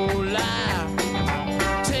 That's no lie.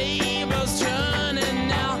 Tables turning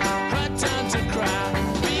now. Her time to cry.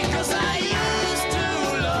 Because I used to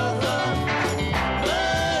love her.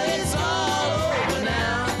 But it's all over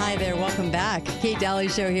now. Hi there. Welcome back. Kate Daly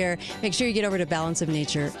Show here. Make sure you get over to Balance of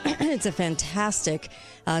Nature. It's a fantastic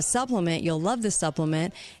supplement. You'll love this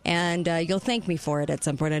supplement, and you'll thank me for it at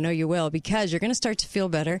some point. I know you will, because you're going to start to feel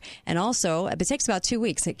better. And also, it takes about 2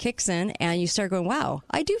 weeks. It kicks in, and you start going, wow,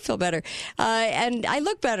 I do feel better. And I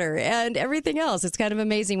look better, and everything else. It's kind of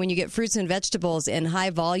amazing when you get fruits and vegetables in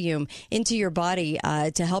high volume into your body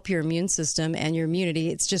to help your immune system and your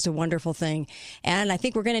immunity. It's just a wonderful thing. And I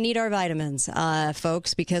think we're going to need our vitamins,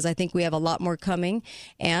 folks, because I think we have a lot more coming.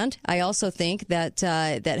 And I also think that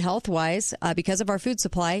that health-wise, because of our food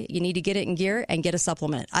supply, you need to get it in gear and get a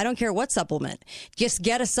supplement. I don't care what supplement. Just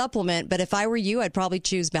get a supplement. But if I were you, I'd probably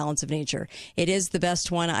choose Balance of Nature. It is the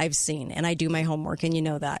best one I've seen, and I do my homework, and you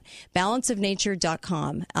know that.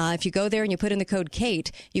 Balanceofnature.com. If you go there and you put in the code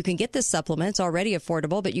Kate, you can get this supplement. It's already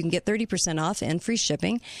affordable, but you can get 30% off and free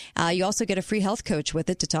shipping. You also get a free health coach with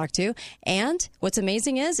it to talk to. And what's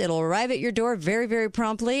amazing is it'll arrive at your door very, very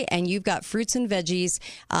promptly, and you've got fruits and veggies,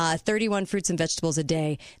 31 fruits and vegetables a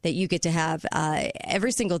day that you get to have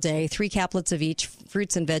every single day, 3 caplets of each,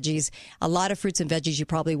 fruits and veggies, a lot of fruits and veggies you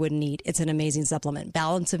probably wouldn't eat. It's an amazing supplement.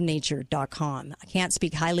 Balanceofnature.com. I can't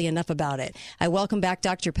speak highly enough about it. I welcome back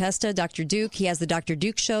Dr. Pesta, Dr. Duke. He has the Dr.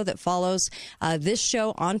 Duke Show that follows this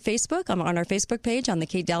show on Facebook. I'm on our Facebook page, on the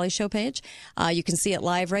Kate Daly Show page. You can see it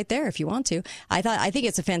live right there if you want to. I think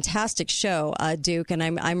it's a fantastic show, Duke, and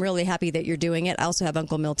I'm really happy that you're doing it. I also have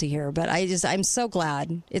Uncle Milty here, but I'm so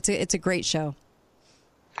glad. It's a great show.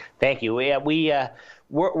 Thank you.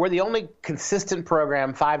 We're the only consistent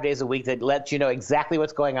program 5 days a week that lets you know exactly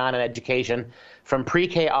what's going on in education, from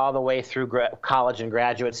pre-K all the way through college and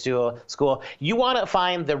graduate school. You want to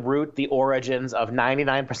find the root, the origins of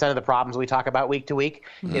 99% of the problems we talk about week to week.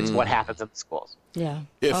 It's what happens in the schools. Yeah.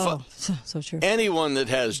 So true. Anyone that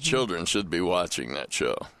has children should be watching that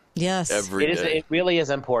show. Yes. Every day. It really is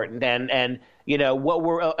important. And you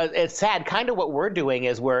know, it's sad. Kind of what we're doing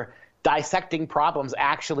is we're dissecting problems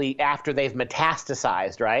actually after they've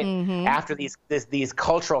metastasized, right? Mm-hmm. After these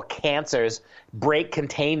cultural cancers break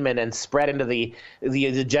containment and spread into the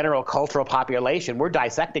general cultural population. We're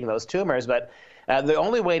dissecting those tumors, but the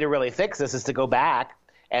only way to really fix this is to go back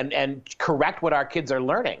and correct what our kids are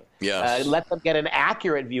learning. Yes. Let them get an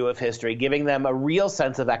accurate view of history, giving them a real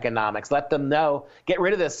sense of economics. Let them know, get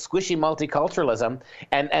rid of this squishy multiculturalism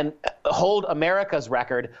and hold America's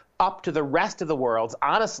record up to the rest of the world's,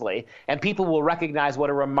 honestly, and people will recognize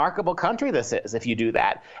what a remarkable country this is if you do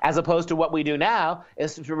that, as opposed to what we do now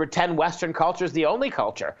is to pretend Western culture is the only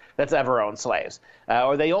culture that's ever owned slaves,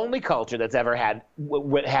 or the only culture that's ever had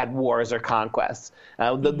wars or conquests.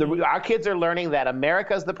 Our kids are learning that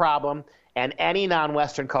America's the problem and any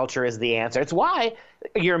non-Western culture is the answer. It's why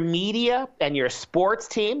your media and your sports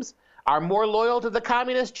teams are more loyal to the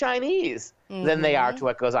communist Chinese than they are to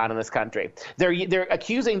what goes on in this country. They're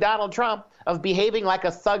accusing Donald Trump of behaving like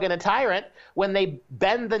a thug and a tyrant when they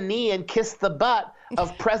bend the knee and kiss the butt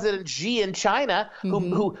of President Xi in China,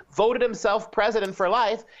 who voted himself president for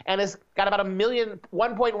life and has got about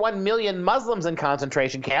 1.1 million Muslims in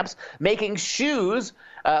concentration camps making shoes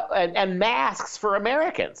and masks for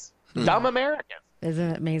Americans, dumb Americans.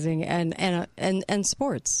 Isn't it amazing? And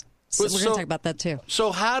sports. So we're going to talk about that too.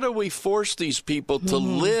 So how do we force these people to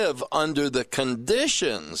live under the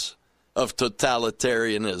conditions of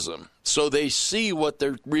totalitarianism so they see what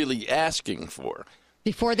they're really asking for?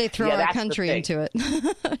 Before they throw our country into it.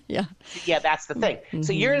 Yeah, that's the thing.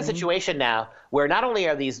 So you're in a situation now where not only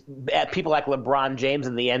are these people like LeBron James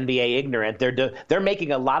and the NBA ignorant, they're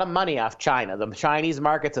making a lot of money off China. The Chinese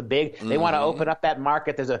market's they want to open up that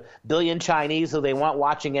market. There's 1 billion Chinese who they want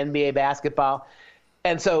watching NBA basketball.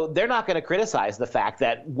 And so they're not going to criticize the fact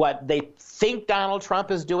that what they think Donald Trump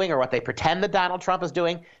is doing or what they pretend that Donald Trump is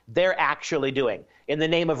doing, they're actually doing. In the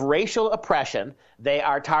name of racial oppression, they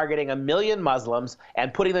are targeting 1 million Muslims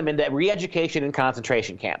and putting them into re-education in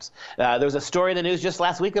concentration camps. There was a story in the news just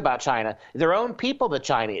last week about China, their own people, the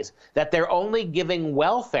Chinese, that they're only giving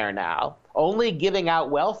welfare now, only giving out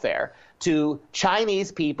welfare to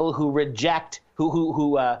Chinese people who reject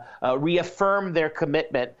who reaffirm their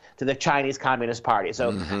commitment to the Chinese Communist Party.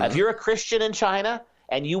 So if you're a Christian in China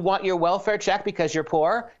and you want your welfare check because you're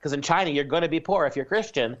poor, because in China you're going to be poor if you're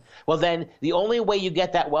Christian, well then the only way you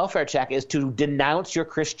get that welfare check is to denounce your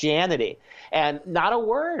Christianity. And not a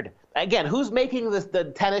word. Again, who's making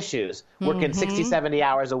the tennis shoes working 60, 70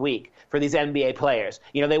 hours a week for these NBA players?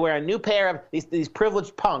 You know, they wear a new pair of these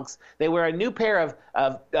privileged punks. They wear a new pair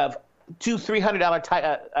of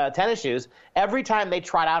 $200-$300 tennis shoes every time they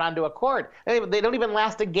trot out onto a court. They don't even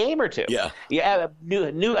last a game or two. Yeah, a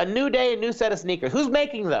new day, a new set of sneakers. Who's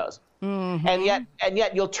making those? And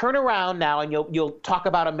yet you'll turn around now and you'll talk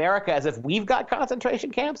about America as if we've got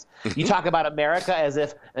concentration camps. You talk about America as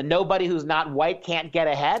if nobody who's not white can't get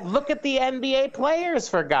ahead. Look at the NBA players,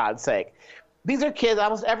 for God's sake. These are kids,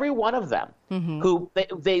 almost every one of them, who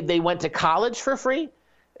they went to college for free.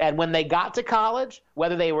 And when they got to college,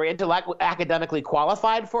 whether they were academically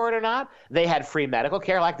qualified for it or not, they had free medical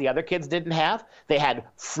care like the other kids didn't have. They had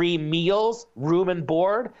free meals, room and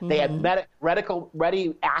board. They had medical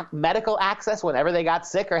access whenever they got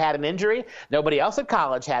sick or had an injury. Nobody else at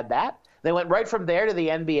college had that. They went right from there to the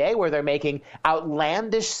NBA where they're making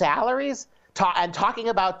outlandish salaries. And talking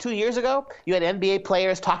about 2 years ago, you had NBA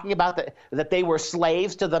players talking about that they were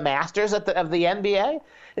slaves to the masters of the NBA.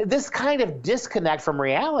 This kind of disconnect from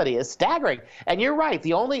reality is staggering. And you're right.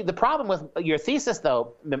 The problem with your thesis,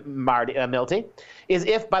 though, Milty, is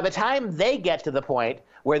if by the time they get to the point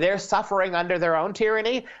where they're suffering under their own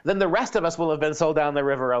tyranny, then the rest of us will have been sold down the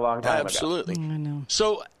river a long time ago. Absolutely. I know.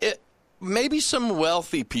 So maybe some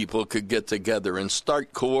wealthy people could get together and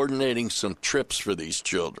start coordinating some trips for these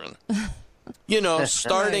children. You know,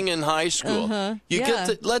 starting in high school. Hey,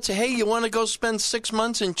 you want to go spend 6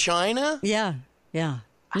 months in China? Yeah.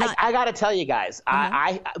 I got to tell you guys,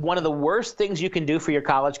 one of the worst things you can do for your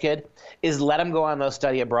college kid is let them go on those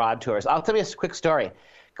study abroad tours. I'll tell you a quick story.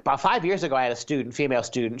 About 5 years ago, I had a female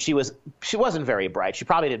student. She wasn't very bright. She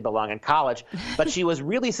probably didn't belong in college, but she was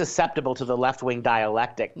really susceptible to the left-wing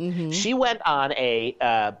dialectic. She went on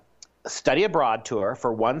a study abroad tour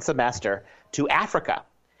for 1 semester to Africa.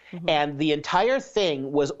 And the entire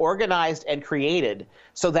thing was organized and created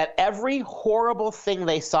so that every horrible thing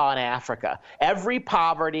they saw in Africa, every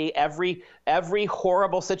poverty, every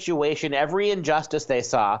horrible situation, every injustice they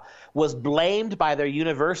saw was blamed by their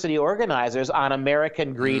university organizers on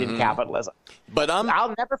American greed and capitalism. But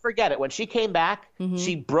I'll never forget it. When she came back,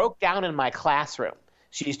 she broke down in my classroom.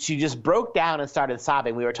 She just broke down and started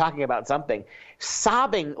sobbing. We were talking about something,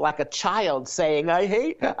 sobbing like a child, saying, "I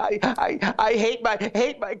hate my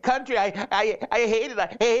country. I hate it.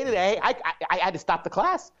 I had to stop the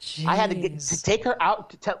class. Jeez. I had to take her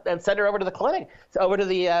out and send her over to the clinic, over to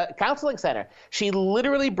the counseling center. She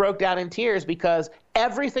literally broke down in tears because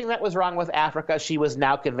everything that was wrong with Africa, she was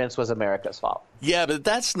now convinced was America's fault. Yeah, but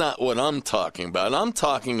that's not what I'm talking about. I'm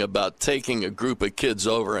talking about taking a group of kids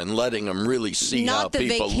over and letting them really see how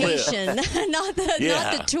people live. Not the vacation, not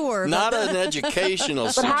the tour. Not an education. educational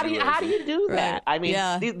But situation. how do you do that? I mean,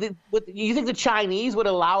 you think the Chinese would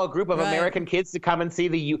allow a group of American kids to come and see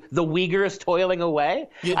the Uyghurs toiling away?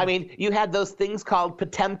 I mean, you had those things called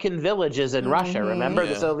Potemkin villages in Russia. Remember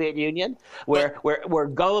the Soviet Union, where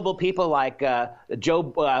gullible people like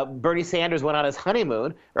Bernie Sanders went on his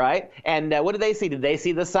honeymoon, right? And what did they see? Did they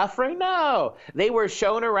see the suffering? No, they were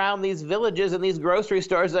shown around these villages and these grocery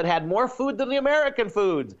stores that had more food than the American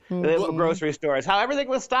foods grocery stores. How everything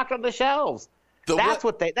was stocked on the shelves.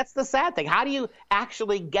 That's the sad thing. How do you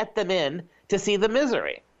actually get them in to see the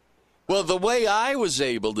misery? Well, the way I was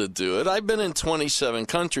able to do it, I've been in 27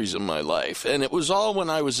 countries in my life, and it was all when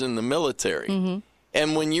I was in the military.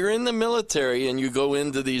 And when you're in the military and you go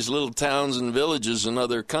into these little towns and villages in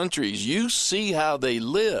other countries, you see how they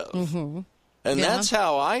live. And that's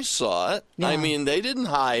how I saw it. I mean, they didn't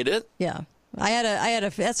hide it. Yeah.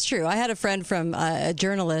 That's true. I had a friend from a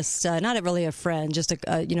journalist, not really a friend, just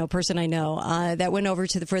a person I know, that went over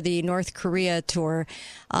for the North Korea tour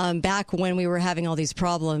back when we were having all these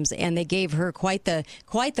problems, and they gave her quite the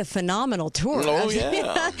phenomenal tour. Oh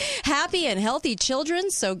yeah, happy and healthy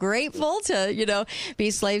children, so grateful to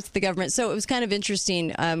be slaves to the government. So it was kind of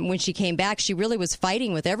interesting when she came back. She really was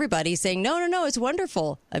fighting with everybody, saying, "No, it's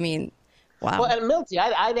wonderful." I mean. Wow. Well, and Milty,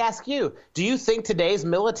 I'd ask you, do you think today's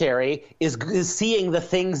military is seeing the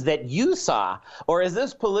things that you saw? Or is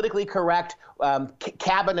this politically correct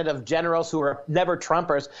cabinet of generals who are never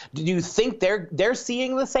Trumpers, do you think they're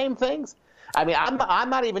seeing the same things? I mean, I'm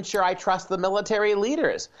not even sure I trust the military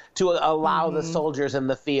leaders to allow the soldiers in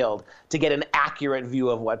the field to get an accurate view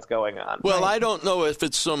of what's going on. Well, I don't know if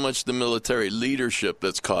it's so much the military leadership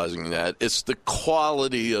that's causing that. It's the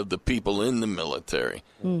quality of the people in the military.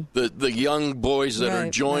 The young boys that are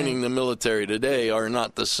joining the military today are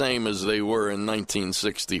not the same as they were in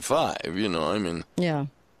 1965. I mean,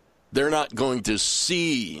 they're not going to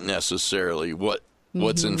see necessarily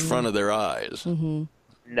what's in front of their eyes.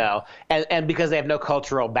 No, and because they have no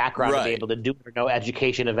cultural background to be able to do it, or no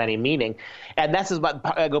education of any meaning. And that's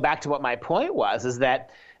I go back to what my point was, is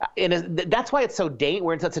that that's why it's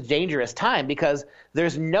we're in such a dangerous time, because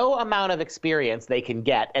there's no amount of experience they can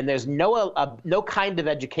get, and there's no kind of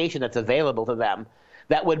education that's available to them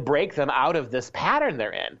that would break them out of this pattern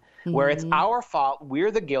they're in, where it's our fault,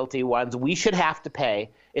 we're the guilty ones, we should have to pay.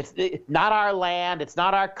 It's not our land, it's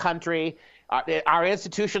not our country. Our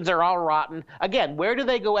institutions are all rotten. Again, where do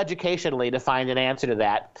they go educationally to find an answer to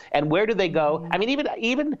that? And where do they go? I mean,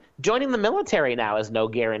 even joining the military now is no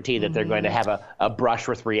guarantee that they're going to have a brush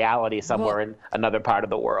with reality somewhere in another part of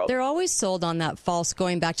the world. They're always sold on that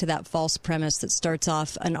going back to that false premise that starts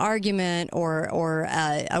off an argument or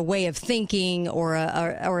a way of thinking or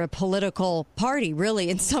a political party, really,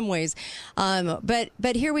 in some ways.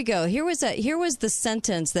 But here we go. Here was the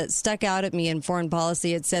sentence that stuck out at me in foreign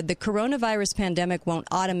policy. It said, the coronavirus pandemic won't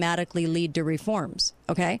automatically lead to reforms.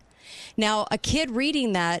 Okay? Now, a kid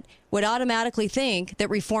reading that would automatically think that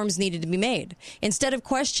reforms needed to be made. Instead of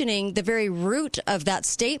questioning the very root of that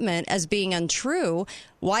statement as being untrue,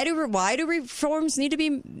 why do reforms need to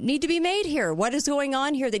be made here? What is going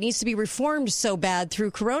on here that needs to be reformed so bad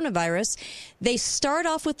through coronavirus? They start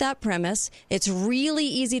off with that premise. It's really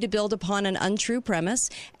easy to build upon an untrue premise,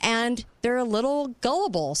 and they're a little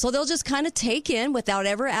gullible. So they'll just kind of take in without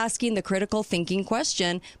ever asking the critical thinking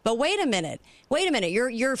question. But wait a minute.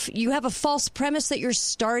 You have a false premise that you're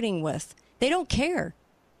starting with. They don't care.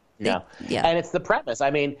 Yeah. And it's the premise.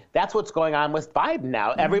 I mean, that's what's going on with Biden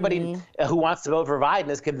now. Everybody who wants to vote for Biden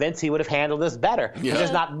is convinced he would have handled this better. Yeah.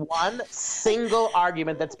 There's not one single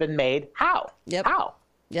argument that's been made. How? How?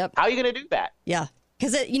 How are you going to do that? Yeah.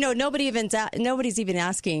 Because, nobody's even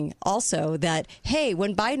asking also that, hey,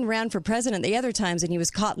 when Biden ran for president the other times and he was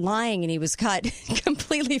caught lying and he was caught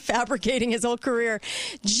completely fabricating his whole career,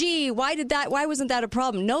 gee, why wasn't that a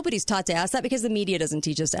problem? Nobody's taught to ask that because the media doesn't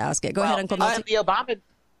teach us to ask it. Go ahead, Uncle Milty.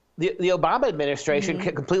 The Obama administration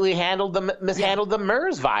completely mishandled the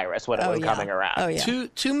MERS virus when it was coming around. Oh, yeah.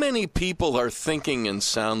 Too many people are thinking in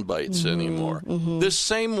sound bites anymore. This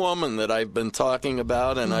same woman that I've been talking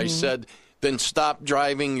about, and I said, then stop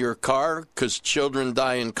driving your car because children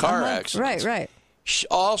die in car accidents. Right.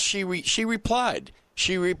 She replied.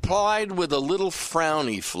 She replied with a little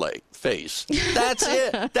frowny face. That's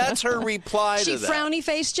it. That's her reply to that. She frowny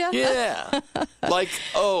faced you? Yeah. Like,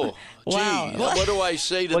 oh, gee, wow. What do I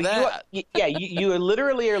say to that? You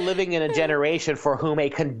literally are living in a generation for whom a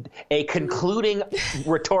concluding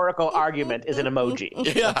rhetorical argument is an emoji.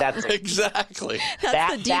 Yeah, that's exactly.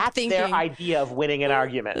 That's their idea of winning an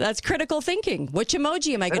argument. That's critical thinking. Which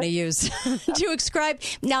emoji am I going to use to describe?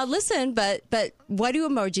 Now, listen, but what do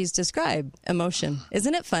emojis describe? Emotion.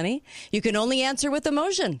 Isn't it funny? You can only answer with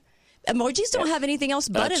emotion. Emojis don't have anything else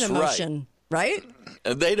but That's an emotion, right?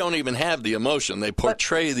 And they don't even have the emotion. They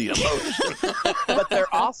portray the emotion. But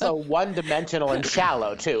they're also one-dimensional and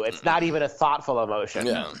shallow, too. It's not even a thoughtful emotion.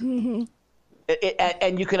 Yeah. Mm-hmm.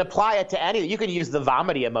 And you can apply it to anything. You can use the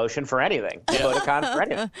vomity emotion for anything. Emoticon for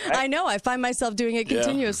anything. Right? I know. I find myself doing it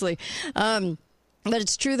continuously. But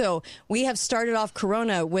it's true, though. We have started off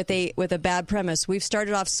Corona with a bad premise. We've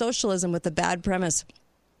started off socialism with a bad premise.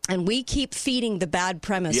 And we keep feeding the bad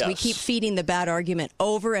premise. Yes. We keep feeding the bad argument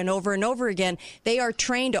over and over and over again. They are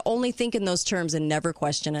trained to only think in those terms and never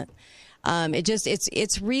question it.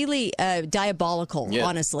 It's really diabolical,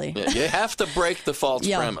 honestly. Yeah. You have to break the false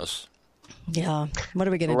premise. Yeah. What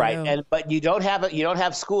are we going to do? Right. But you don't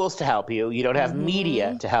have schools to help you. You don't have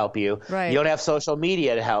media to help you. Right. You don't have social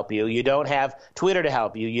media to help you. You don't have Twitter to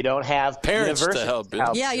help you. You don't have parents to help you.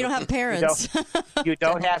 Yeah, you don't have parents. You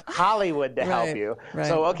don't have Hollywood to help you. Right.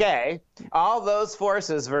 So, okay, all those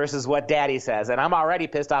forces versus what Daddy says. And I'm already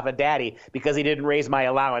pissed off at Daddy because he didn't raise my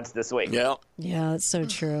allowance this week. Yeah. Yeah, that's so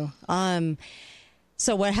true.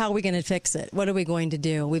 So how are we going to fix it? What are we going to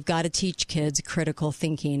do? We've got to teach kids critical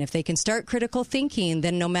thinking. If they can start critical thinking,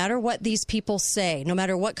 then no matter what these people say, no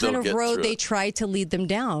matter what kind of road they try to lead them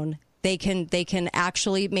down, they can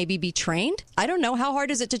actually maybe be trained. I don't know. How hard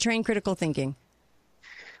is it to train critical thinking?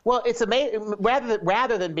 Well, it's amazing.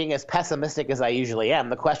 Rather than being as pessimistic as I usually am,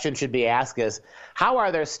 the question should be asked is, how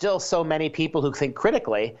are there still so many people who think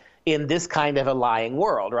critically in this kind of a lying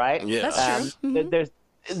world, right? Yeah. That's true.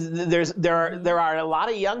 There are a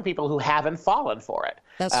lot of young people who haven't fallen for it.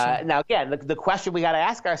 That's true. Now, again, the question we got to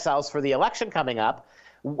ask ourselves for the election coming up: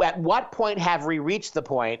 at what point have we reached the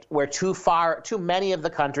point where too many of the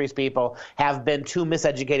country's people have been too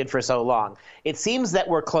miseducated for so long? It seems that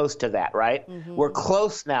we're close to that, right? Mm-hmm. We're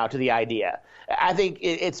close now to the idea. I think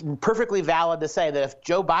it's perfectly valid to say that if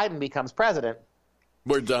Joe Biden becomes president,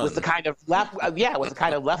 we're done with the kind of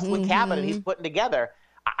left-wing cabinet he's putting together.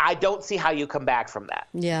 I don't see how you come back from that.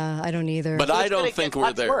 Yeah, I don't either. But I don't think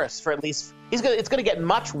we're there. Worse for at least it's going to get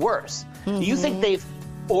much worse. Mm-hmm. You think they've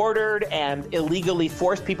ordered and illegally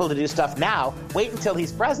forced people to do stuff now? Wait until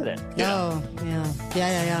he's president. Oh,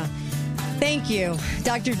 yeah. Thank you,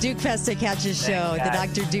 Dr. Duke Pestacatch's show, the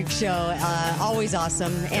Dr. Duke Show. Always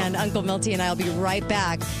awesome. And Uncle Milty and I will be right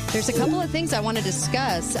back. There's a couple of things I want to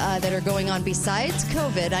discuss that are going on besides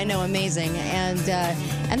COVID. I know, amazing. And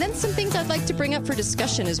then some things I'd like to bring up for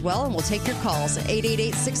discussion as well. And we'll take your calls.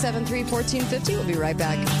 888-673-1450. We'll be right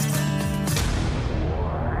back.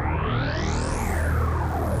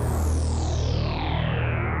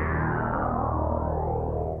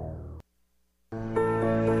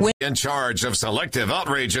 In charge of selective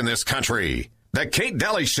outrage in this country. The Kate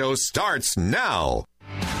Daly Show starts now.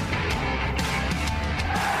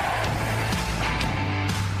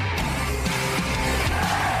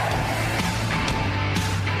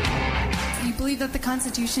 You believe that the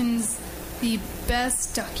Constitution's the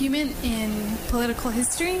best document in political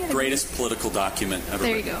history? Greatest political document ever.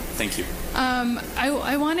 There you go. Thank you.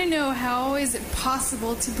 I want to know, how is it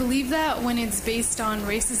possible to believe that when it's based on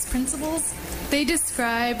racist principles? They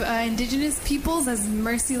describe indigenous peoples as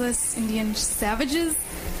merciless Indian savages.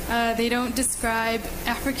 They don't describe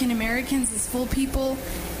African Americans as full people,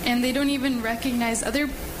 and they don't even recognize other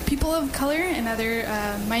people of color and other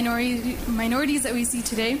minorities that we see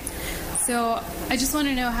today. So I just want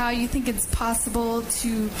to know how you think it's possible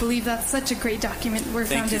to believe that's such a great document we're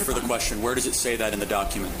founded upon. Thank you for the question. Where does it say that in the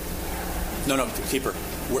document? No, keeper.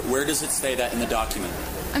 Where does it say that in the document?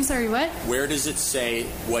 I'm sorry, what? Where does it say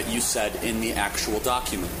what you said in the actual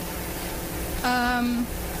document? I'm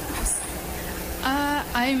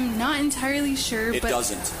not entirely sure. It but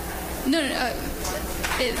doesn't. No.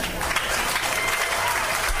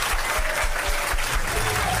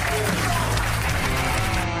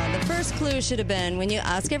 The first clue should have been when you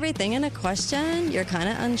ask everything in a question, you're kind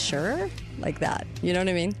of unsure, like that. You know what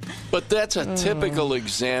I mean? But that's a typical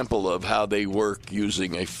example of how they work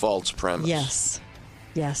using a false premise.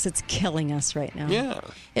 Yes, it's killing us right now. Yeah.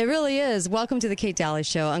 It really is. Welcome to the Kate Daly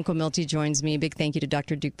Show. Uncle Milty joins me. Big thank you to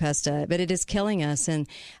Dr. Duke Pesta. But it is killing us. And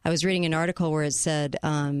I was reading an article where it said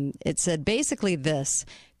basically this: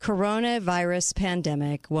 coronavirus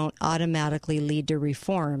pandemic won't automatically lead to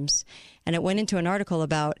reforms. And it went into an article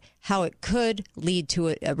about how it could lead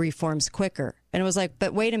to reforms quicker. And it was like,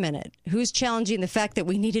 but wait a minute. Who's challenging the fact that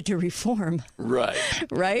we needed to reform? Right.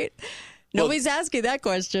 Right? Nobody's asking that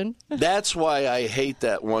question. That's why I hate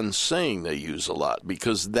that one saying they use a lot,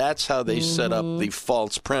 because that's how they set up the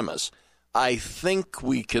false premise. I think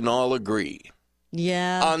we can all agree.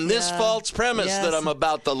 Yeah. On this false premise that I'm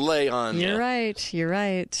about to lay on you. You're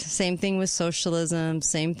right. Same thing with socialism.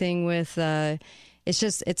 Same thing with,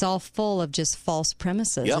 it's all full of just false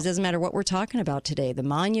premises. Yep. It doesn't matter what we're talking about today. The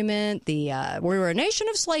monument, we were a nation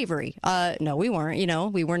of slavery. No, we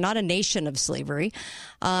weren't. We were not a nation of slavery.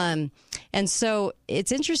 And so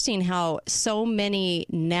it's interesting how so many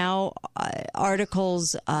now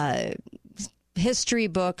articles, history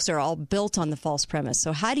books are all built on the false premise.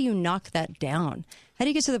 So how do you knock that down? How do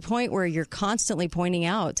you get to the point where you're constantly pointing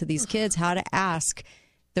out to these kids how to ask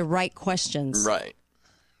the right questions? Right.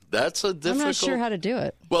 That's a difficult... I'm not sure how to do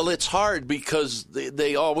it. Well, it's hard because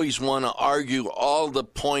they always want to argue all the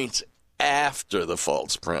points after the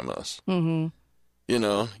false premise. Mm-hmm.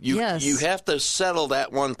 You have to settle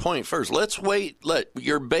that one point first. Let's wait.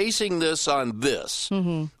 You're basing this on this.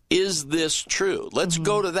 Mm-hmm. Is this true? Let's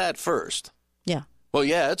go to that first. Yeah. Well,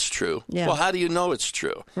 yeah, it's true. Yeah. Well, how do you know it's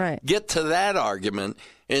true? Right. Get to that argument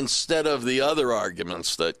instead of the other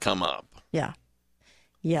arguments that come up. Yeah.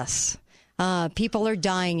 Yes. People are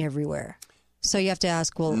dying everywhere. So you have to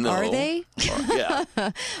ask, well, No. are they? Yeah.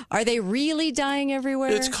 Are they really dying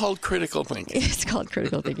everywhere? It's called critical thinking. It's called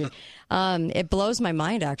critical thinking. It blows my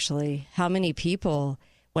mind, actually, how many people,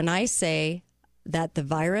 when I say that the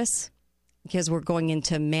virus, because we're going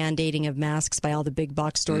into mandating of masks by all the big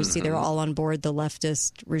box stores, see, they're all on board the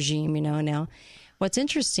leftist regime, now. What's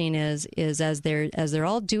interesting is as they're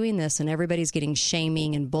all doing this and everybody's getting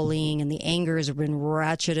shaming and bullying and the anger has been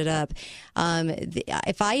ratcheted up.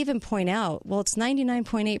 If I even point out, well, it's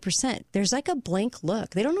 99.8%, there's like a blank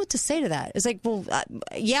look. They don't know what to say to that. It's like, well,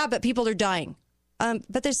 yeah, but people are dying.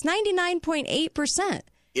 But there's 99.8%.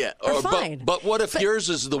 Yeah. Fine. But what if yours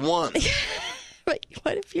is the one? But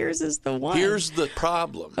what if yours is the one? Here's the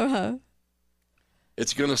problem. Uh-huh.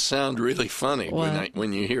 It's going to sound really funny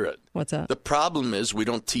when you hear it. What's that? The problem is we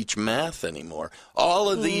don't teach math anymore. All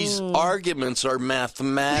of these arguments are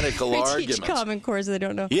mathematical arguments. Teach Common Core, so they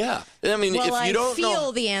don't know. Yeah. I mean, well, if you don't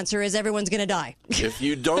know... the answer is everyone's going to die. If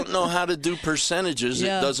you don't know how to do percentages,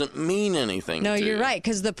 Yeah. it doesn't mean anything No, to you're you. right,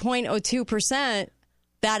 because the 0.02%,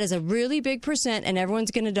 that is a really big percent, and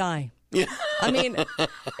everyone's going to die. Yeah. I mean,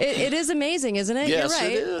 it is amazing, isn't it? Yes, You're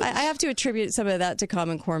right. it is. I have to attribute some of that to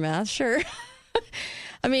Common Core math, sure.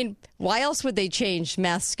 I mean, why else would they change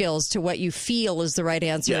math skills to what you feel is the right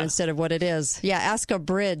answer instead of what it is? Yeah, ask a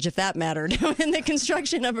bridge if that mattered in the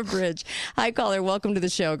construction of a bridge. Hi, caller. Welcome to the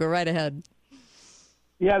show. Go right ahead.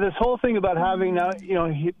 Yeah, this whole thing about having now,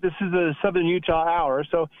 this is the Southern Utah Hour,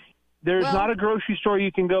 so there's not a grocery store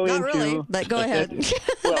you can go into. Not really, but go ahead.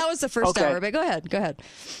 That was the first hour, but go ahead. Go ahead.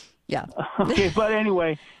 Yeah. Okay, but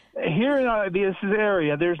anyway, here in this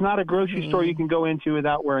area, there's not a grocery store you can go into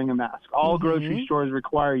without wearing a mask. All grocery stores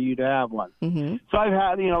require you to have one. So I've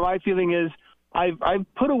had, my feeling is I've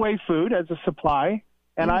put away food as a supply,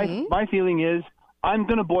 and my feeling is I'm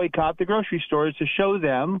going to boycott the grocery stores to show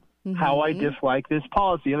them how I dislike this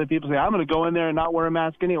policy. Other people say, I'm going to go in there and not wear a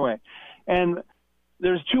mask anyway. And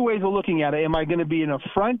there's two ways of looking at it. Am I going to be an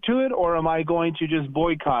affront to it, or am I going to just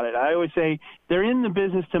boycott it? I always say they're in the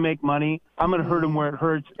business to make money. I'm going to hurt them where it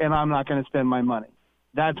hurts, and I'm not going to spend my money.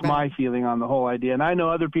 That's my feeling on the whole idea. And I know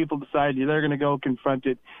other people decide they're going to go confront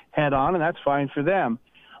it head on, and that's fine for them.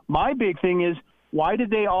 My big thing is, why did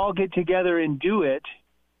they all get together and do it?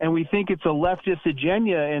 And we think it's a leftist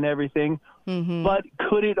agenda and everything, but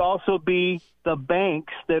could it also be the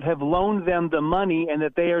banks that have loaned them the money and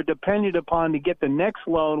that they are dependent upon to get the next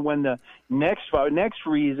loan when the next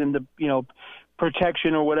reason, the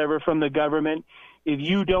protection or whatever from the government? If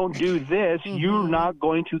you don't do this, you're not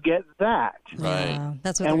going to get that. Right. Yeah,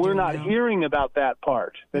 that's what and they're we're doing not now. hearing about that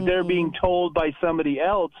part, that they're being told by somebody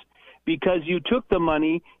else, because you took the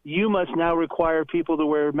money, you must now require people to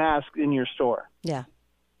wear masks in your store. Yeah.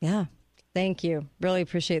 Yeah. Thank you. Really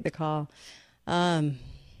appreciate the call. Yep.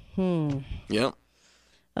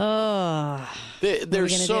 Oh.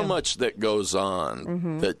 There's so much that goes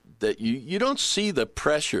on that you don't see the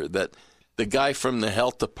pressure that the guy from the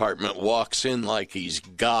health department walks in like he's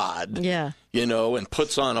God. Yeah. And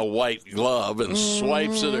puts on a white glove and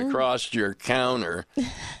swipes it across your counter.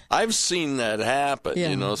 I've seen that happen.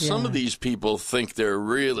 Yeah, Some of these people think they're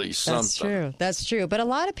really something. That's true. That's true. But a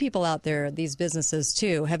lot of people out there, these businesses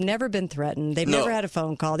too, have never been threatened. They've never had a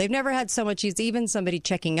phone call. They've never had so much, even somebody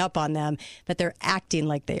checking up on them, that they're acting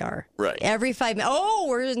like they are. Right. Every 5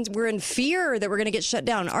 minutes, we're in fear that we're going to get shut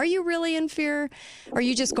down. Are you really in fear? Or are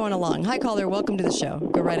you just going along? Hi, caller. Welcome to the show.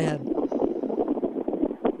 Go right ahead.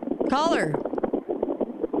 Caller.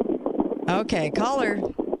 Okay, caller.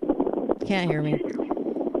 Can't hear me.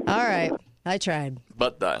 All right. I tried.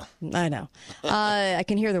 Butt dial. I know. I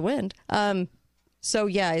can hear the wind. So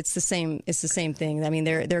yeah, it's the same. It's the same thing. I mean,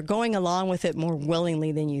 they're going along with it more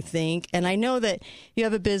willingly than you think. And I know that you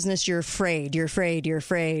have a business. You're afraid.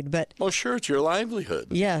 But well, sure, it's your livelihood.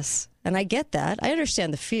 Yes, and I get that. I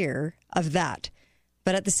understand the fear of that.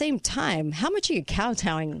 But at the same time, how much are you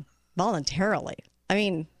kowtowing voluntarily? I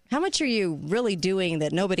mean, how much are you really doing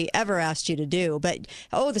that nobody ever asked you to do? But,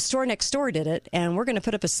 the store next door did it, and we're going to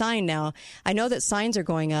put up a sign now. I know that signs are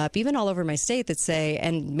going up, even all over my state, that say,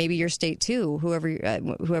 and maybe your state too,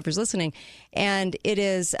 whoever's listening, and it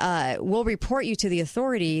is, we'll report you to the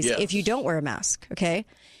authorities if you don't wear a mask, okay?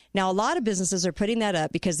 Now, a lot of businesses are putting that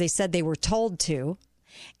up because they said they were told to,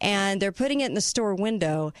 and they're putting it in the store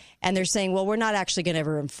window, and they're saying, well, we're not actually going to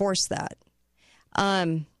ever enforce that.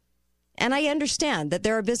 And I understand that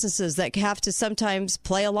there are businesses that have to sometimes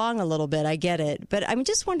play along a little bit. I get it. But I'm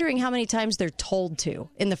just wondering how many times they're told to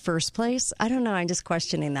in the first place. I don't know. I'm just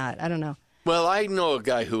questioning that. I don't know. Well, I know a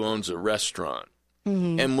guy who owns a restaurant.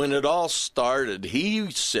 Mm-hmm. And when it all started,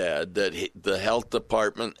 he said that the health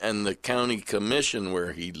department and the county commission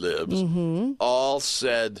where he lives all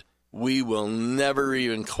said, we will never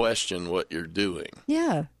even question what you're doing.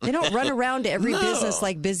 Yeah. They don't run around to every business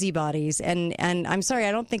like busybodies. And I'm sorry,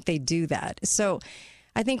 I don't think they do that. So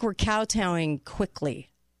I think we're kowtowing quickly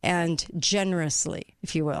and generously,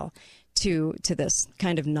 if you will, to this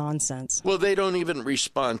kind of nonsense. Well, they don't even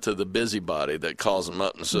respond to the busybody that calls them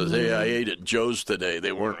up and says, hey, I ate at Joe's today.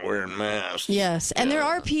 They weren't wearing masks. Yes. And there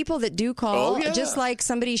are people that do call, just like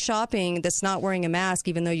somebody shopping that's not wearing a mask,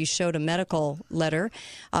 even though you showed a medical letter,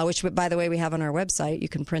 which, by the way, we have on our website. You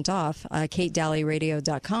can print off,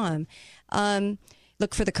 KateDalleyRadio.com.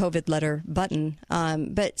 Look for the COVID letter button.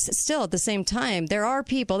 But still, at the same time, there are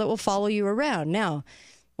people that will follow you around. Now,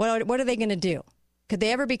 what are they going to do? Could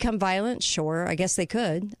they ever become violent? Sure, I guess they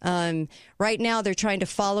could. Right now, they're trying to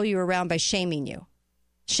follow you around by shaming you,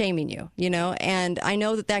 you know, and I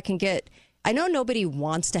know that can get, I know nobody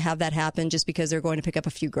wants to have that happen just because they're going to pick up a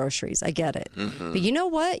few groceries. I get it. Mm-hmm. But you know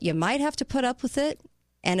what? You might have to put up with it,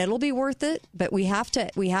 and it'll be worth it. But we have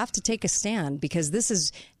to take a stand because this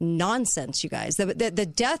is nonsense, you guys.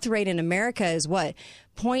 The death rate in America is what?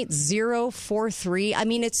 0.043. I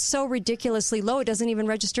mean, it's so ridiculously low. It doesn't even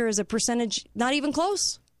register as a percentage, not even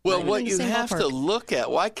close. Well, what you have to look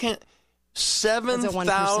at, why can't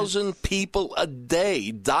 7,000 people a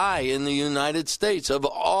day die in the United States of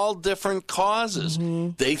all different causes?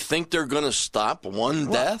 Mm-hmm. They think they're going to stop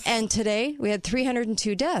one death? And today we had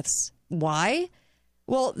 302 deaths. Why?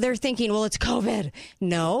 Well, they're thinking, it's COVID.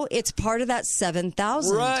 No, it's part of that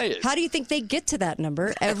 7,000. Right. How do you think they get to that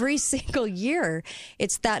number? Every single year,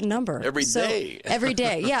 it's that number. Every day. Every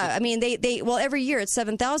day. Yeah. I mean, every year it's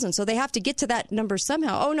 7,000. So they have to get to that number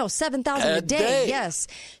somehow. Oh, no, 7,000 a day. Yes.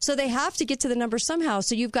 So they have to get to the number somehow.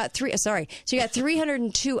 So you've got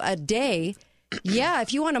 302 a day. Yeah,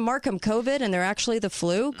 if you want to mark them COVID and they're actually the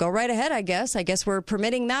flu, go right ahead, I guess. I guess we're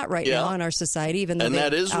permitting that right now in our society, even though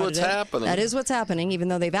that is what's happening. That is what's happening, even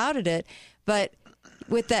though they've outed it. But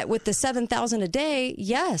with the 7,000 a day,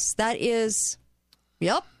 yes, that is,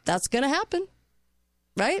 that's going to happen,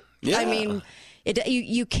 right? Yeah. I mean,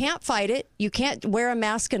 you can't fight it. You can't wear a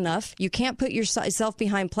mask enough. You can't put yourself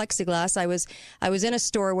behind plexiglass. I was in a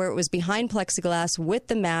store where it was behind plexiglass with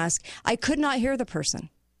the mask. I could not hear the person.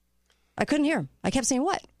 I couldn't hear him. I kept saying,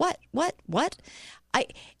 what?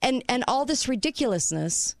 And all this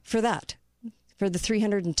ridiculousness for the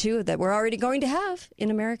 302 that we're already going to have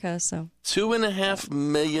in America. So 2.5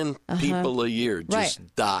 million people a year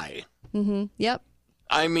just die. Mm-hmm. Yep.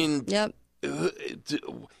 I mean,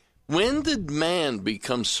 when did man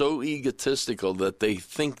become so egotistical that they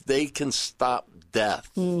think they can stop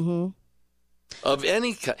death of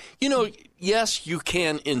any kind? You know, yes, you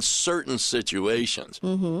can in certain situations,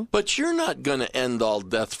 but you're not going to end all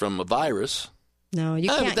death from a virus. No, you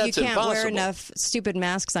can't. That's you can't impossible. wear enough stupid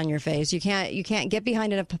masks on your face. You can't get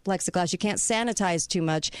behind enough plexiglass. You can't sanitize too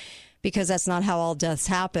much because that's not how all deaths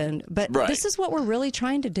happen. But this is what we're really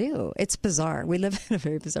trying to do. It's bizarre. We live in a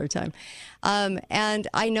very bizarre time. And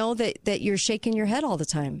I know that you're shaking your head all the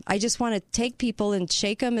time. I just want to take people and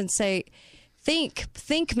shake them and say, think,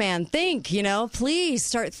 man, think, please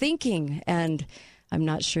start thinking. And I'm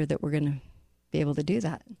not sure that we're going to be able to do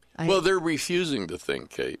that. Well, they're refusing to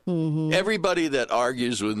think, Kate. Mm-hmm. Everybody that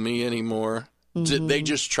argues with me anymore, they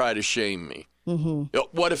just try to shame me. Mm-hmm.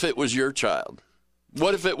 What if it was your child?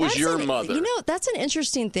 What if it was your mother? That's an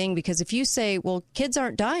interesting thing because if you say, well, kids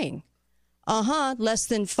aren't dying. Less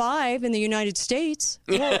than 5 in the United States.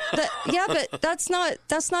 Well, but that's not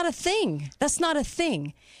a thing. That's not a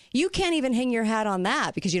thing. You can't even hang your hat on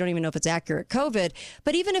that because you don't even know if it's accurate COVID.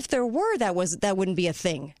 But even if there were, that wouldn't be a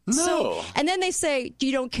thing. No. So, and then they say,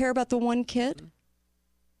 you don't care about the one kid?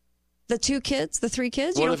 the 2 kids, the 3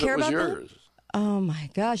 kids? What You don't if care it was about yours? that? Oh, my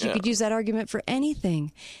gosh. You Yeah. could use that argument for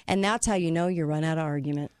anything. And that's how you know you run out of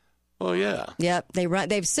argument. Well, yeah. Yep.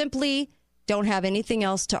 They've simply don't have anything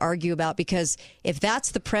else to argue about, because if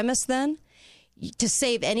that's the premise, then to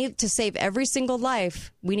save every single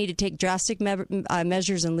life, we need to take drastic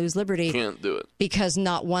measures and lose liberty. Can't do it. Because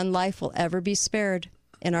not one life will ever be spared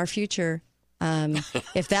in our future.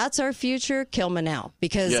 If that's our future, kill me now.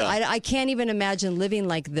 Because Yeah. I can't even imagine living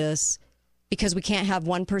like this, because we can't have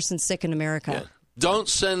one person sick in America. Yeah. Don't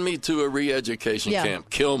send me to a re-education Yeah. camp.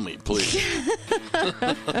 Kill me, please.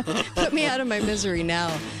 Put me out of my misery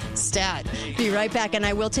now. Stat. Be right back. And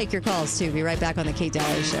I will take your calls, too. Be right back on the Kate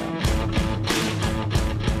Daly Show.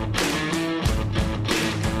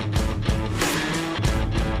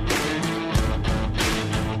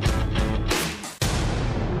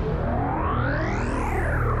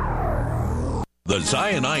 The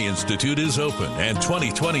Zion Eye Institute is open, and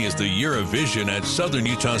 2020 is the year of vision at Southern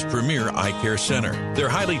Utah's premier eye care center. Their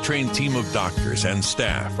highly trained team of doctors and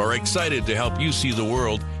staff are excited to help you see the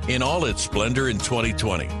world in all its splendor in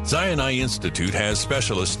 2020. Zion Eye Institute has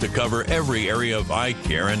specialists to cover every area of eye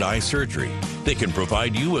care and eye surgery. They can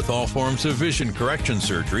provide you with all forms of vision correction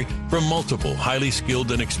surgery from multiple highly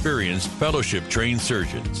skilled and experienced fellowship-trained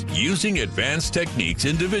surgeons. Using advanced techniques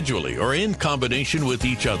individually or in combination with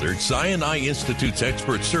each other, Zion Eye Institute's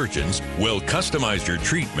expert surgeons will customize your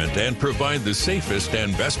treatment and provide the safest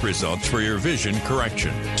and best results for your vision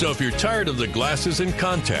correction. So if you're tired of the glasses and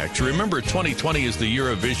contacts, remember 2020 is the year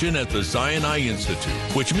of vision at the Zion Eye Institute,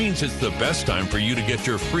 which means it's the best time for you to get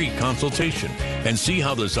your free consultation and see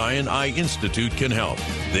how the Zion Eye Institute can help.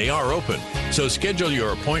 They are open, so schedule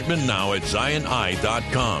your appointment now at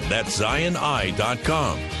ZionEye.com. That's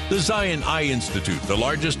ZionEye.com. The Zion Eye Institute, the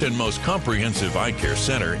largest and most comprehensive eye care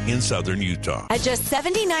center in southern Utah. At just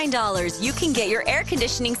 $79, you can get your air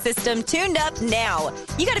conditioning system tuned up now.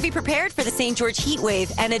 You got to be prepared for the St. George heat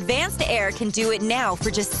wave, and Advanced Air can do it now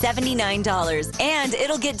for just $79. And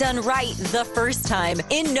it'll get done right the first time,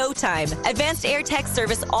 in no time. Advanced Air Tech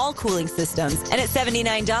service all cooling systems, and at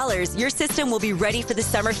 $79, your system will be ready for the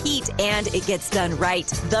summer heat, and it gets done right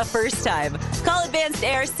the first time. Call Advanced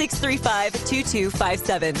Air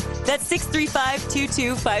 635-2257. That's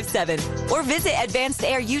 635-2257. Or visit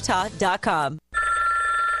AdvancedAirUtah.com.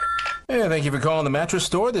 Hey, thank you for calling the mattress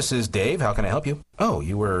store. This is Dave. How can I help you? Oh,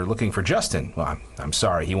 you were looking for Justin. Well, I'm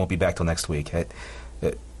sorry. He won't be back till next week.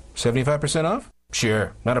 75% off?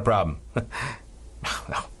 Sure, not a problem.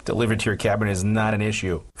 Delivered to your cabinet is not an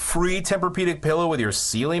issue. Free Tempur-Pedic pillow with your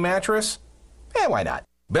Sealy mattress? Why not?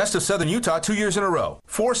 Best of Southern Utah 2 years in a row.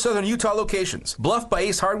 4 Southern Utah locations. Bluff by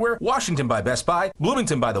Ace Hardware, Washington by Best Buy,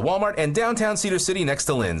 Bloomington by the Walmart, and downtown Cedar City next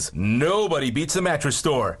to Lynn's. Nobody beats the mattress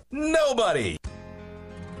store. Nobody!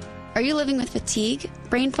 Are you living with fatigue,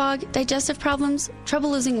 brain fog, digestive problems,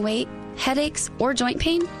 trouble losing weight, headaches, or joint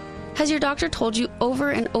pain? Has your doctor told you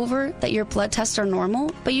over and over that your blood tests are normal,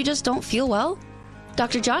 but you just don't feel well?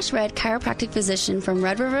 Dr. Josh Red, chiropractic physician from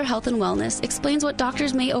Red River Health and Wellness, explains what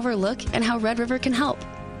doctors may overlook and how Red River can help.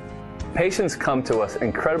 Patients come to us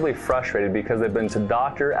incredibly frustrated because they've been to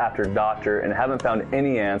doctor after doctor and haven't found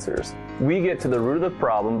any answers. We get to the root of the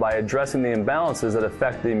problem by addressing the imbalances that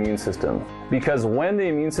affect the immune system. Because when the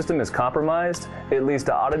immune system is compromised, it leads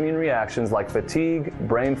to autoimmune reactions like fatigue,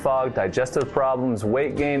 brain fog, digestive problems,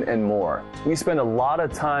 weight gain, and more. We spend a lot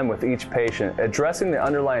of time with each patient addressing the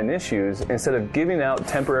underlying issues instead of giving out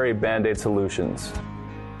temporary Band-Aid solutions.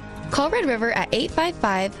 Call Red River at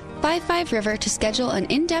 855-55-RIVER to schedule an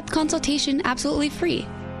in-depth consultation absolutely free.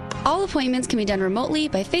 All appointments can be done remotely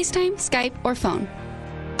by FaceTime, Skype, or phone.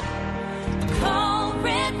 Call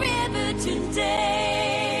Red River today.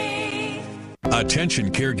 Attention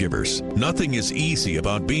caregivers. Nothing is easy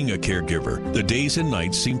about being a caregiver. The days and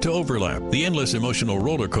nights seem to overlap. The endless emotional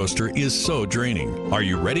roller coaster is so draining. Are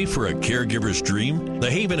you ready for a caregiver's dream? The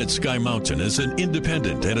Haven at Sky Mountain is an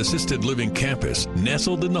independent and assisted living campus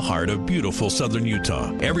nestled in the heart of beautiful southern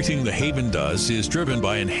Utah. Everything the Haven does is driven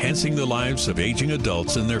by enhancing the lives of aging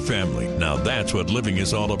adults and their family. Now that's what living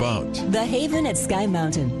is all about. The Haven at Sky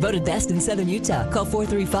Mountain, voted best in southern Utah. Call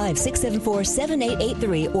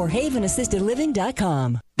 435-674-7883 or havenassistedliving.com.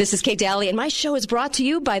 This is Kate Daly, and my show is brought to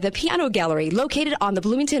you by the Piano Gallery, located on the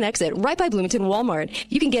Bloomington exit, right by Bloomington Walmart.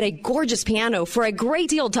 You can get a gorgeous piano for a great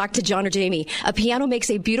deal. Talk to John or Jamie. A piano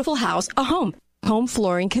makes a beautiful house a home. Home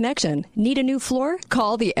Flooring Connection. Need a new floor?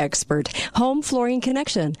 Call the expert. Home Flooring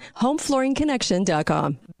Connection.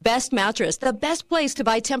 HomeFlooringConnection.com. Best Mattress, the best place to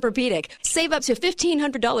buy Tempur-Pedic. Save up to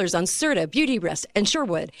 $1,500 on Serta, Beautyrest, and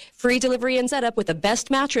Sherwood. Free delivery and setup with the Best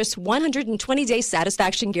Mattress 120-day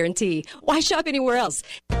satisfaction guarantee. Why shop anywhere else?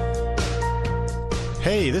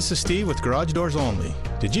 Hey, this is Steve with Garage Doors Only.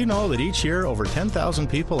 Did you know that each year over 10,000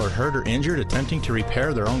 people are hurt or injured attempting to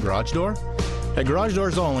repair their own garage door? At Garage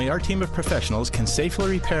Doors Only, our team of professionals can safely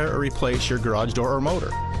repair or replace your garage door or motor.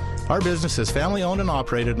 Our business is family owned and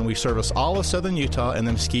operated, and we service all of southern Utah and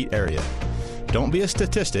the Mesquite area. Don't be a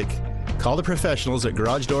statistic. Call the professionals at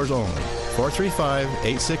Garage Doors Only,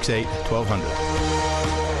 435-868-1200.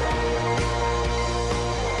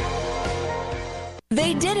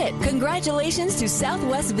 They did it! Congratulations to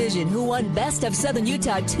Southwest Vision, who won Best of Southern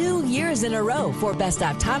Utah 2 years in a row for Best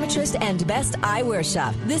Optometrist and Best Eyewear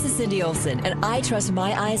Shop. This is Cindy Olson, and I trust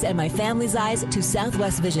my eyes and my family's eyes to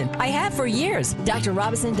Southwest Vision. I have for years. Dr.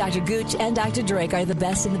 Robinson, Dr. Gooch, and Dr. Drake are the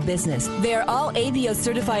best in the business. They are all ABO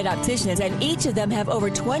certified opticians, and each of them have over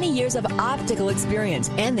 20 years of optical experience,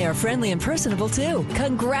 and they are friendly and personable too.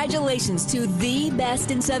 Congratulations to the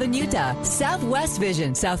best in Southern Utah, Southwest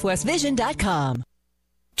Vision, southwestvision.com.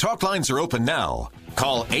 Talk lines are open now.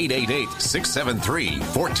 Call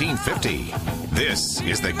 888-673-1450. This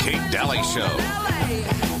is the Kate Daly Show.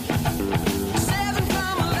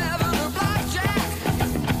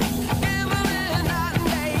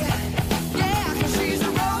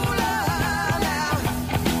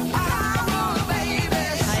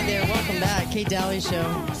 Hi there, welcome back. Kate Daly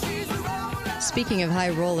Show. Speaking of high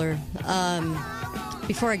roller,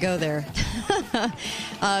 before I go there,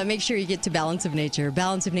 make sure you get to Balance of Nature.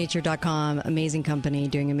 Balanceofnature.com, amazing company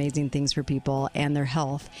doing amazing things for people and their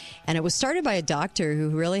health. And it was started by a doctor who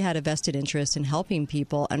really had a vested interest in helping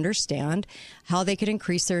people understand how they could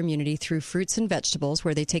increase their immunity through fruits and vegetables,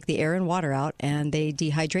 where they take the air and water out and they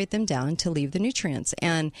dehydrate them down to leave the nutrients.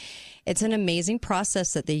 And it's an amazing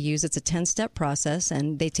process that they use. It's a 10-step process,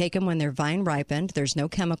 and they take them when they're vine ripened. There's no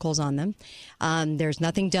chemicals on them. There's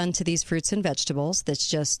nothing done to these fruits and vegetables. That's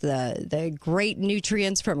just the great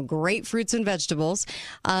nutrients from great fruits and vegetables.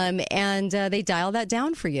 And they dial that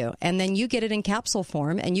down for you. And then you get it in capsule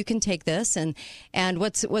form, and you can take this. And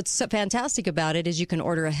what's so fantastic about it is you can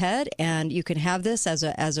order ahead, and you can have this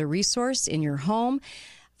as a resource in your home.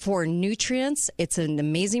 For nutrients, it's an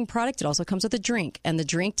amazing product. It also comes with a drink, and the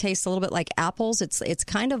drink tastes a little bit like apples. It's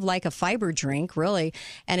kind of like a fiber drink, really,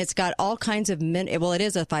 and it's got all kinds of it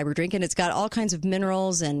is a fiber drink, and it's got all kinds of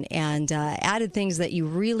minerals and added things that you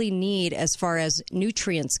really need as far as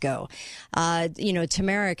nutrients go.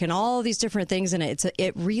 Turmeric and all these different things in it.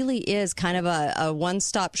 It really is kind of a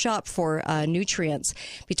one-stop shop for nutrients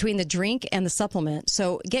between the drink and the supplement.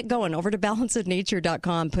 So get going over to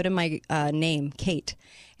balanceofnature.com. Put in my name, Kate.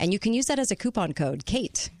 And you can use that as a coupon code,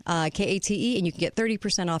 Kate, K-A-T-E, and you can get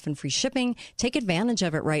 30% off and free shipping. Take advantage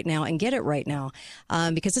of it right now and get it right now,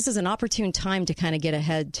 because this is an opportune time to kind of get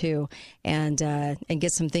ahead too, and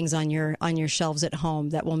get some things on your shelves at home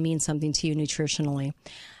that will mean something to you nutritionally.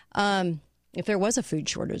 If there was a food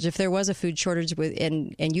shortage,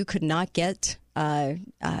 and you could not get the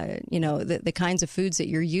kinds of foods that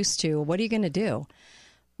you're used to, what are you going to do?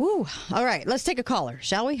 Woo! All right, let's take a caller,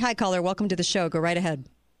 shall we? Hi, caller. Welcome to the show. Go right ahead.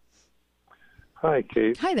 Hi,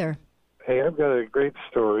 Kate. Hi there. Hey, I've got a great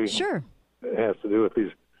story. Sure. It has to do with these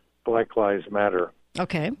Black Lives Matter.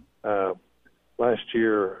 Okay. Last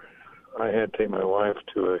year, I had to take my wife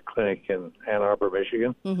to a clinic in Ann Arbor,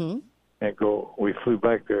 Michigan, and we flew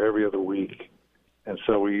back there every other week, and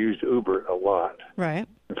so we used Uber a lot. Right.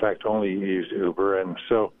 In fact, only used Uber, and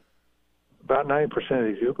so about 90% of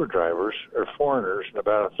these Uber drivers are foreigners, and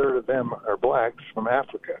about a third of them are blacks from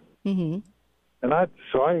Africa. Mm-hmm. And I'm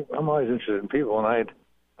always interested in people, and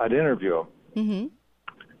I'd interview them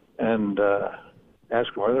and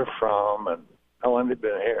ask them where they're from and how long they've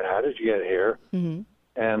been here, and how did you get here,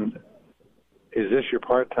 and is this your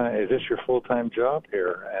full-time job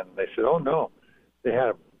here? And they said, oh no, they had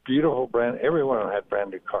a beautiful every one of them had brand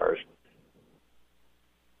new cars.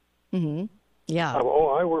 Yeah. I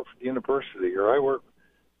work for the university,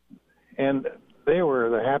 and they were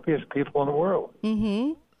the happiest people in the world.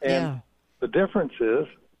 And the difference is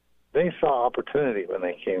they saw opportunity when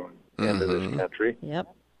they came into this country. Yep.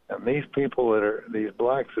 And these people these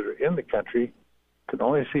blacks that are in the country could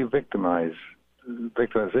only see victimization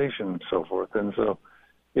and so forth. And so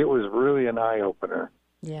it was really an eye-opener.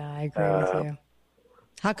 Yeah, I agree with you.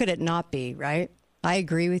 How could it not be, right? I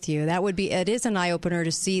agree with you. It is an eye-opener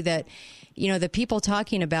to see that, the people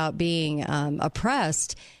talking about being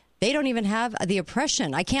oppressed, they don't even have the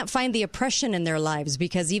oppression. I can't find the oppression in their lives,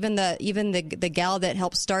 because even the gal that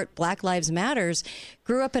helped start Black Lives Matters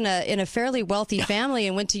grew up in a fairly wealthy family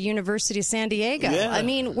and went to University of San Diego. Yeah. I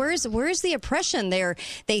mean, where's the oppression they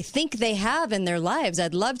think they have in their lives?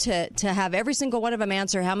 I'd love to have every single one of them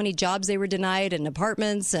answer how many jobs they were denied and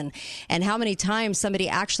apartments and how many times somebody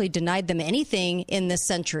actually denied them anything in this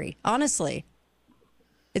century. Honestly.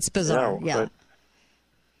 It's bizarre. Yeah.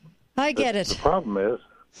 I get it. The problem is,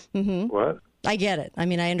 what? I get it. I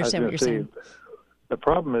mean, I understand what you're saying. The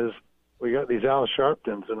problem is we got these Al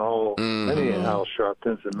Sharptons and many Al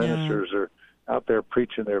Sharptons and ministers are out there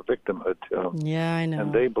preaching their victimhood to them. Yeah, I know.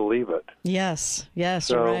 And they believe it. Yes,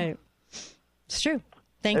 you're right. It's true.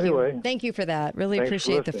 Thank you for that. Really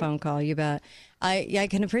appreciate the phone call. You bet. I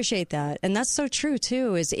can appreciate that. And that's so true,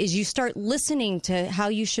 too, is you start listening to how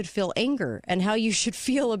you should feel anger and how you should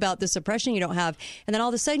feel about this oppression you don't have. And then all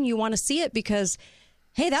of a sudden you want to see it because,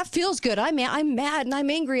 hey, that feels good. I'm mad and I'm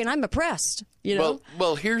angry and I'm oppressed. You know?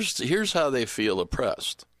 Well, here's how they feel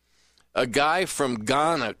oppressed. A guy from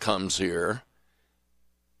Ghana comes here,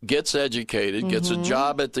 gets educated, gets a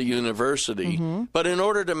job at the university, but in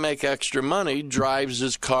order to make extra money, drives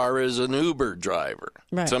his car as an Uber driver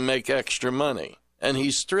to make extra money. And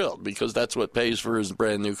he's thrilled because that's what pays for his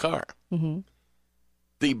brand new car.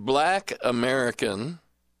 The black American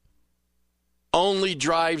only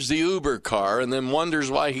drives the Uber car and then wonders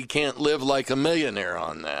why he can't live like a millionaire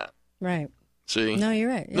on that. Right. See? No, you're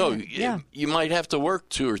right. You might have to work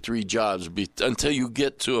 2 or 3 jobs until you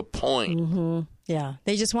get to a point. Yeah,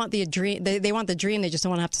 they just want the dream. They want the dream. They just don't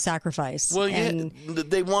want to have to sacrifice. Well,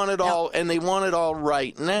 they want it all, and they want it all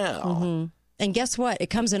right now. And guess what? It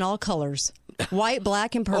comes in all colors: white,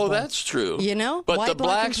 black, and purple. Oh, that's true. You know, but white, the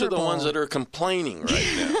blacks black, are the ones that are complaining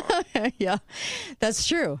right now. Yeah, that's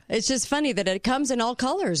true. It's just funny that it comes in all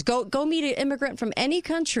colors. Go meet an immigrant from any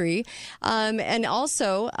country, and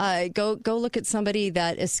also go look at somebody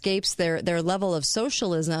that escapes their level of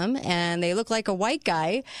socialism, and they look like a white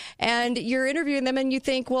guy, and you're interviewing them, and you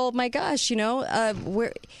think, well, my gosh, you know,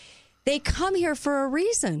 they come here for a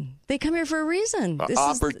reason. This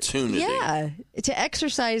opportunity. To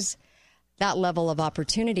exercise that level of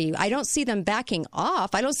opportunity. I don't see them backing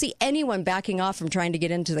off. I don't see anyone backing off from trying to get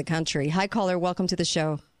into the country. Hi, caller. Welcome to the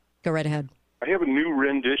show. Go right ahead. I have a new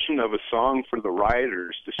rendition of a song for the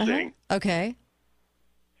rioters to sing. Okay.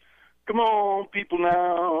 Come on, people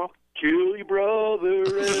now. Kill your brother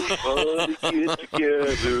and buddy, get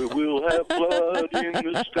together. We'll have blood in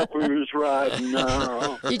the scuppers right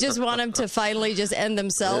now. You just want them to finally just end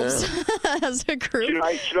themselves as a group. Should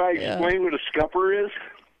I explain what a scupper is?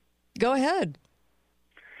 Go ahead.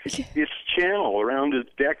 It's channel around the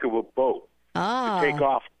deck of a boat to take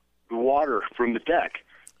off the water from the deck.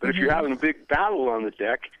 But if you're having a big battle on the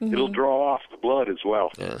deck, it'll draw off the blood as well.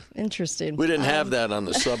 Yeah. Interesting. We didn't have that on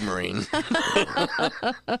the submarine.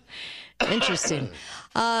 Interesting.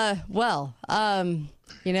 You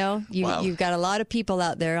know, you've got a lot of people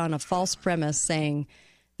out there on a false premise saying,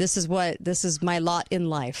 this is my lot in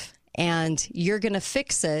life. And you're going to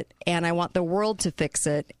fix it, and I want the world to fix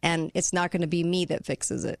it, and it's not going to be me that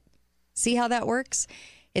fixes it. See how that works?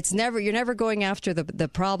 You're never going after the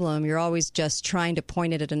problem. You're always just trying to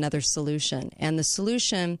point it at another solution. And the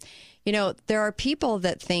solution, you know, there are people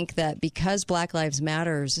that think that because Black Lives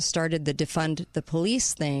Matter started the defund the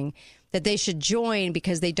police thing, that they should join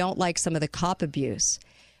because they don't like some of the cop abuse.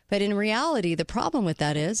 But in reality, the problem with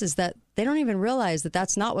that is that they don't even realize that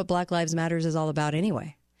that's not what Black Lives Matter is all about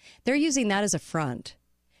anyway. They're using that as a front.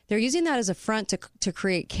 They're using that as a front to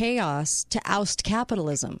create chaos, to oust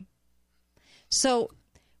capitalism. So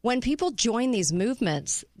when people join these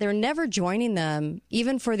movements, they're never joining them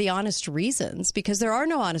even for the honest reasons, because there are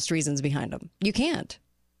no honest reasons behind them. You can't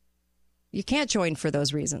join for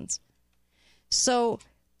those reasons. So,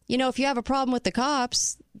 you know, if you have a problem with the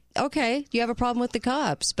cops, okay, you have a problem with the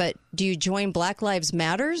cops, but do you join Black Lives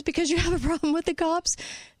Matters because you have a problem with the cops?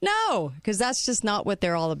 No, because that's just not what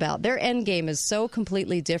they're all about. Their end game is so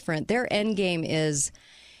completely different. Their end game is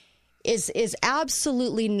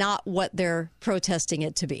absolutely not what they're protesting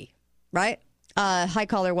it to be, right? Hi,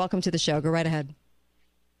 caller. Welcome to the show. Go right ahead.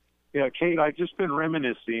 Yeah, Kate, I've just been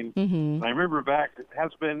reminiscing. I remember back,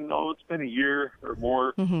 it's been a year or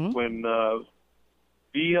more when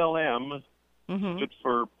BLM stood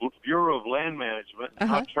for Bureau of Land Management,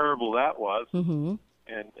 how terrible that was, and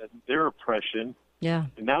their oppression. Yeah.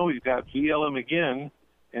 And now we've got BLM again,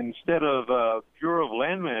 and instead of Bureau of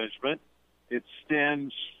Land Management, it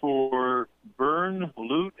stands for burn,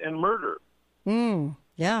 loot, and murder.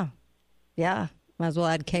 Yeah. Might as well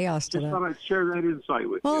add chaos to that. Just thought I'd share that insight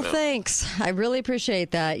with you. Well, thanks. I really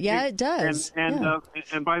appreciate that. Yeah, it does.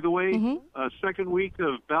 And by the way, second week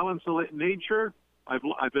of Balance of Nature, I've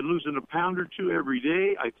been losing a pound or two every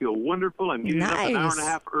day. I feel wonderful. I'm getting up an hour and a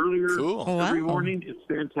half earlier every morning. It's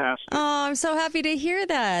fantastic. Oh, I'm so happy to hear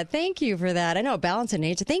that. Thank you for that. I know Balance of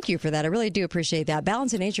Nature. Thank you for that. I really do appreciate that.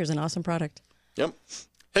 Balance of Nature is an awesome product. Yep.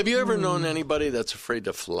 Have you ever known anybody that's afraid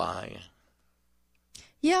to fly?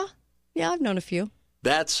 Yeah, I've known a few.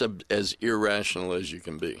 That's as irrational as you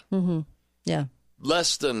can be. Mm-hmm. Yeah.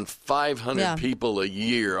 Less than 500 people a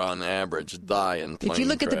year on average die in plane crashes. If you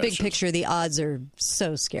look at the big picture, the odds are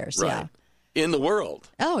so scarce. Right. Yeah. In the world.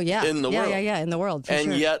 Oh, yeah. In the world. Yeah, in the world. For and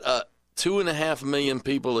sure. yet 2.5 million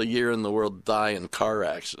people a year in the world die in car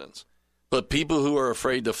accidents. But people who are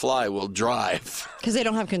afraid to fly will drive. Because they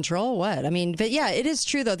don't have control? What? I mean, but yeah, it is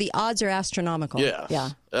true, though. The odds are astronomical. Yeah. Yeah.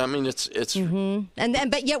 I mean, it's Mm-hmm.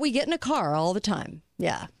 But yet we get in a I all the time.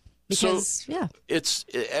 Yeah. Because, it's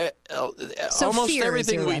So almost fear is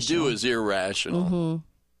everything we do irrational. is irrational.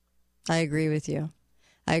 Mm-hmm. I agree with you.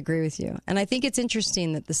 And I think it's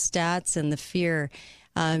interesting that the stats and the fear,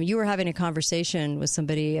 you were having a conversation with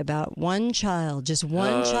somebody about one child, just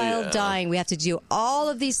one child dying. We have to do all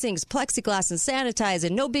of these things, plexiglass and sanitize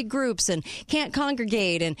and no big groups and can't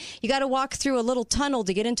congregate. And you got to walk through a little tunnel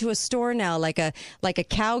to get into a store now, like a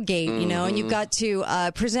cow gate, you know, and you've got to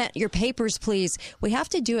present your papers, please. We have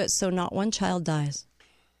to do it so not one child dies.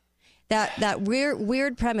 That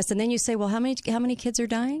weird premise. And then you say, well, how many kids are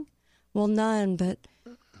dying? Well, none, but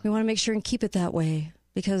we want to make sure and keep it that way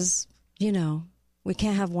because, you know, we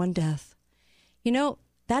can't have one death. You know,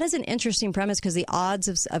 that is an interesting premise because the odds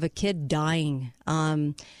of a kid dying,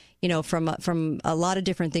 you know, from a lot of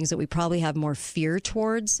different things that we probably have more fear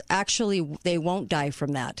towards, actually, they won't die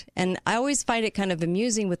from that. And I always find it kind of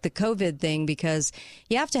amusing with the COVID thing because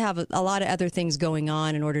you have to have a lot of other things going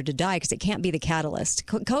on in order to die because it can't be the catalyst.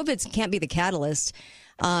 COVID can't be the catalyst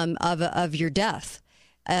of your death.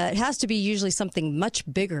 It has to be usually something much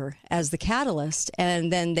bigger as the catalyst,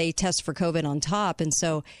 and then they test for COVID on top. And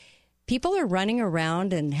so people are running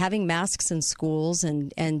around and having masks in schools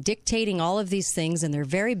and dictating all of these things, and they're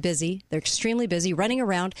very busy. They're extremely busy running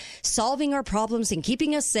around, solving our problems and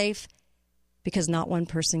keeping us safe because not one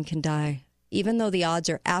person can die, even though the odds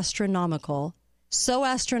are astronomical, so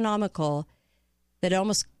astronomical that it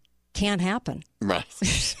almost can't happen.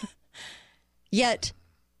 Right. Yet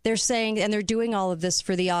they're saying, and they're doing all of this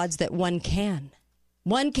for the odds that one can.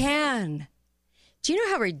 One can. Do you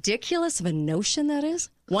know how ridiculous of a notion that is?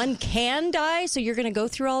 One can die, so you're going to go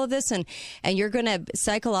through all of this and you're going to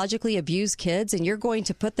psychologically abuse kids and you're going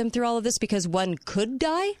to put them through all of this because one could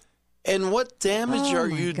die? And what damage are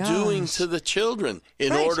you doing to the children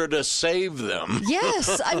in order to save them?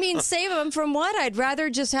 Yes. I mean, save them from what? I'd rather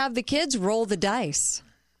just have the kids roll the dice,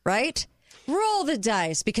 right? Roll the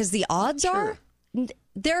dice because the odds are...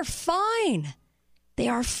 They're fine. They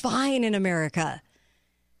are fine in America.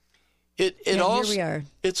 Here we are.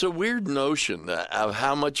 It's a weird notion of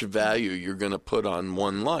how much value you're going to put on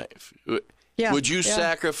one life. Yeah. Would you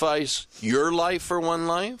sacrifice your life for one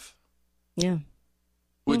life? Yeah.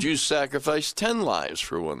 Would you sacrifice 10 lives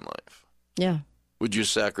for one life? Yeah. Would you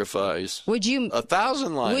sacrifice 1,000 lives for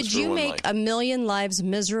one life? Would you make 1 million lives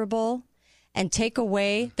miserable and take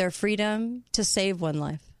away their freedom to save one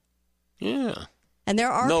life? Yeah. And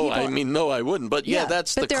there are people... No, I wouldn't. But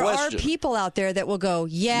that's the question. But there are people out there that will go,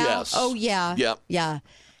 yes. Oh, yeah, yep. Yeah.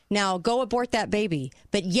 Now, go abort that baby.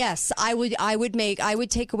 But yes, I would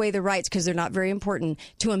take away the rights, because they're not very important,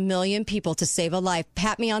 to 1 million people to save a life.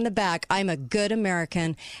 Pat me on the back. I'm a good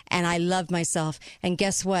American, and I love myself. And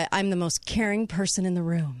guess what? I'm the most caring person in the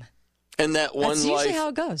room. And that one That's usually how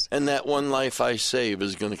it goes. And that one life I save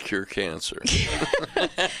is going to cure cancer.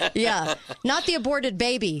 Yeah. Not the aborted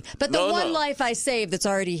baby, but the one life I save that's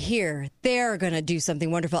already here. They're going to do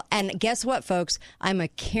something wonderful. And guess what, folks? I'm a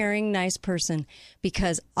caring, nice person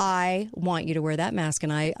because I want you to wear that mask,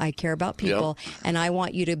 and I care about people, and I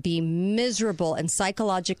want you to be miserable and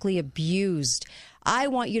psychologically abused. I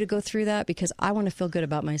want you to go through that because I want to feel good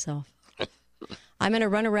about myself. I'm going to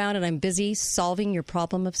run around and I'm busy solving your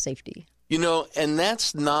problem of safety. You know, and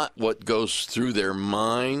that's not what goes through their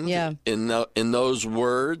mind in those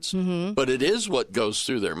words, but it is what goes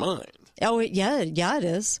through their mind. Oh, yeah, it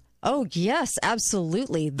is. Oh, yes,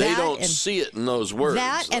 absolutely. They don't see it in those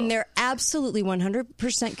words. And they're absolutely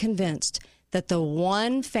 100% convinced that the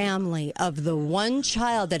one family of the one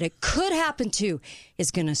child that it could happen to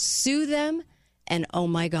is going to sue them. And oh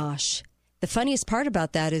my gosh, the funniest part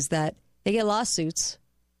about that is that they get lawsuits.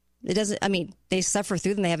 They suffer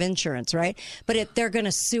through them. They have insurance, right? But they're going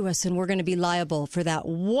to sue us, and we're going to be liable for that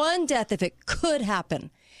one death if it could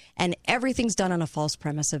happen. And everything's done on a false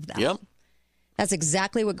premise of that. Yep. That's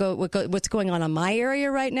exactly what's going on in my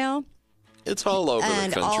area right now. It's all over the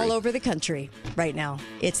country. And all over the country right now.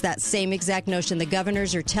 It's that same exact notion. The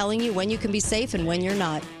governors are telling you when you can be safe and when you're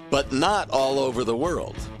not. But not all over the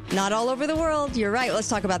world. Not all over the world. You're right. Let's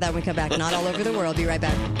talk about that when we come back. Not all over the world. Be right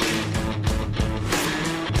back.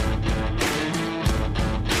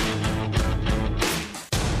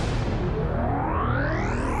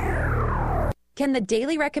 Can the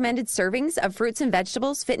daily recommended servings of fruits and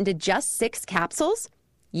vegetables fit into just 6 capsules?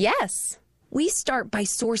 Yes. We start by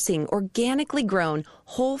sourcing organically grown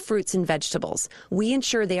whole fruits and vegetables. We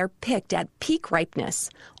ensure they are picked at peak ripeness.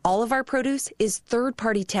 All of our produce is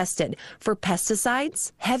third-party tested for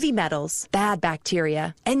pesticides, heavy metals, bad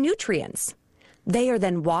bacteria, and nutrients. They are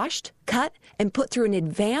then washed, cut, and put through an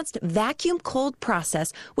advanced vacuum cold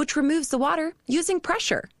process which removes the water using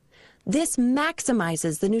pressure. This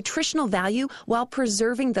maximizes the nutritional value while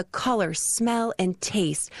preserving the color, smell, and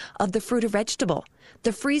taste of the fruit or vegetable.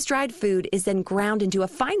 The freeze-dried food is then ground into a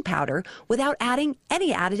fine powder without adding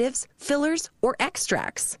any additives, fillers, or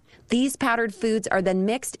extracts. These powdered foods are then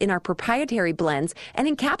mixed in our proprietary blends and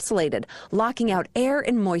encapsulated, locking out air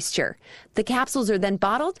and moisture. The capsules are then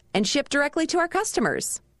bottled and shipped directly to our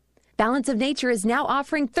customers. Balance of Nature is now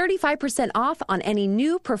offering 35% off on any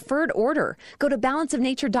new preferred order. Go to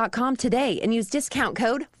balanceofnature.com today and use discount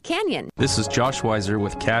code CANYON. This is Josh Weiser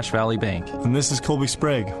with Cache Valley Bank. And this is Colby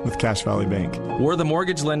Sprague with Cache Valley Bank. We're the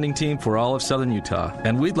mortgage lending team for all of Southern Utah,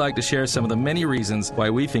 and we'd like to share some of the many reasons why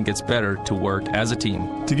we think it's better to work as a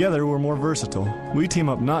team. Together, we're more versatile. We team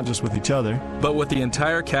up not just with each other, but with the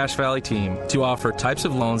entire Cache Valley team to offer types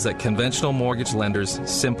of loans that conventional mortgage lenders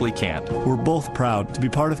simply can't. We're both proud to be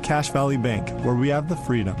part of Cache Valley Bank, where we have the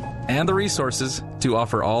freedom and the resources to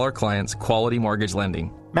offer all our clients quality mortgage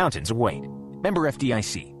lending. Mountains of Wade. Member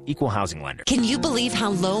FDIC. Equal housing lender. Can you believe how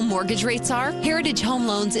low mortgage rates are? Heritage Home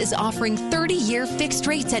Loans is offering 30-year fixed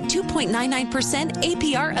rates at 2.99%,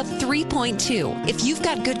 APR of 3.2. If you've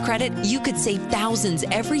got good credit, you could save thousands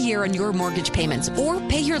every year on your mortgage payments or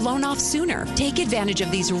pay your loan off sooner. Take advantage of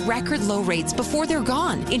these record low rates before they're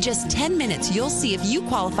gone. In just 10 minutes, you'll see if you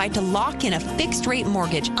qualify to lock in a fixed rate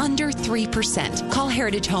mortgage under 3%. Call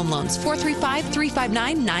Heritage Home Loans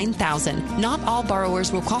 435-359-9000. Not all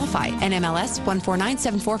borrowers will qualify. NMLS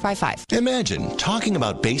 1497455. Imagine talking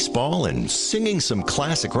about baseball and singing some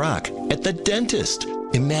classic rock at the dentist.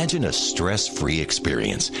 Imagine a stress-free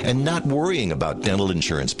experience and not worrying about dental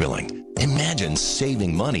insurance billing. Imagine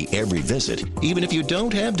saving money every visit, even if you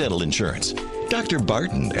don't have dental insurance. Dr.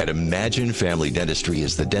 Barton at Imagine Family Dentistry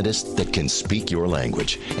is the dentist that can speak your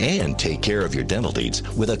language and take care of your dental needs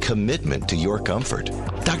with a commitment to your comfort.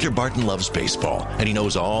 Dr. Barton loves baseball, and he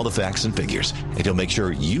knows all the facts and figures, and he'll make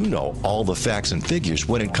sure you know all the facts and figures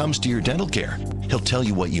when it comes to your dental care. He'll tell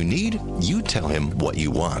you what you need, you tell him what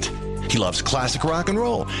you want. He loves classic rock and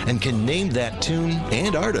roll and can name that tune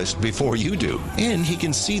and artist before you do. And he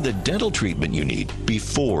can see the dental treatment you need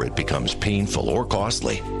before it becomes painful or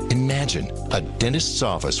costly. Imagine a dentist's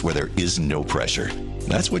office where there is no pressure.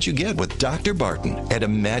 That's what you get with Dr. Barton at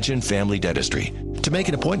Imagine Family Dentistry. To make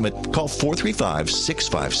an appointment, call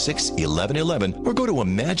 435-656-1111 or go to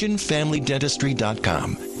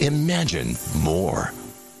ImagineFamilyDentistry.com. Imagine more.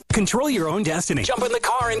 Control your own destiny. Jump in the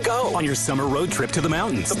car and go on your summer road trip to the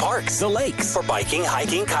mountains, the parks, the lakes, for biking,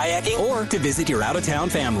 hiking, kayaking, or to visit your out-of-town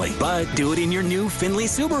family. But do it in your new Findlay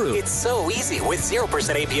Subaru. It's so easy with 0%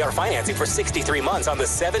 APR financing for 63 months on the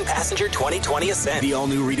 7-passenger 2020 Ascent. The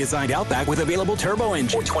all-new redesigned Outback with available turbo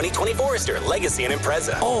engine. Or 2020 Forester, Legacy, and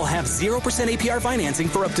Impreza. All have 0% APR financing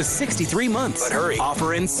for up to 63 months. But hurry,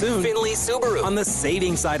 offer ends soon. Findlay Subaru on the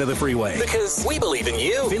saving side of the freeway. Because we believe in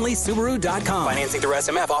you. FindlaySubaru.com. Financing through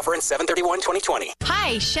SMF. Offer in 7/31/2020.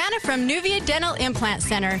 Hi, Shanna from Nuvia Dental Implant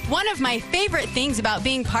Center. One of my favorite things about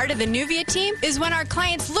being part of the Nuvia team is when our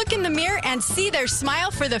clients look in the mirror and see their smile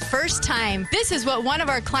for the first time. This is what one of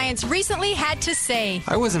our clients recently had to say.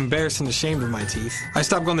 I was embarrassed and ashamed of my teeth. I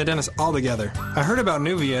stopped going to the dentist altogether. I heard about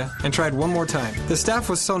Nuvia and tried one more time. The staff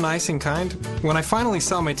was so nice and kind. When I finally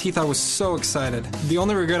saw my teeth, I was so excited. The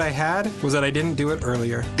only regret I had was that I didn't do it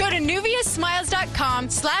earlier. Go to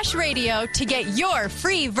nuviasmiles.com/radio to get your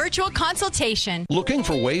free virtual consultation. Looking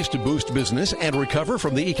for ways to boost business and recover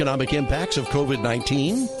from the economic impacts of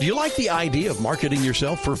COVID-19? Do you like the idea of marketing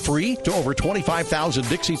yourself for free to over 25,000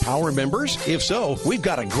 Dixie Power members? If so, we've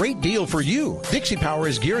got a great deal for you. Dixie Power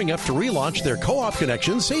is gearing up to relaunch their Co-op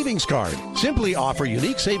Connection Savings Card. Simply offer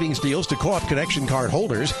unique savings deals to Co-op Connection card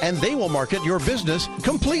holders, and they will market your business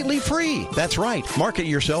completely free. That's right. Market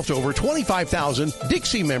yourself to over 25,000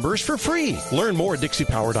 Dixie members for free. Learn more at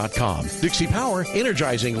DixiePower.com. Dixie Power,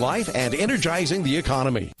 energizing life and energizing the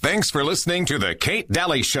economy. Thanks for listening to The Kate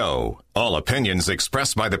Daly Show. All opinions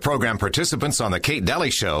expressed by the program participants on The Kate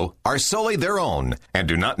Daly Show are solely their own and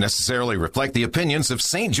do not necessarily reflect the opinions of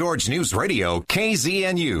St. George News Radio,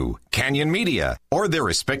 KZNU, Canyon Media, or their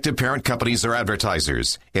respective parent companies or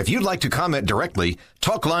advertisers. If you'd like to comment directly,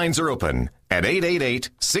 talk lines are open at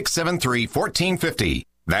 888-673-1450.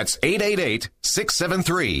 That's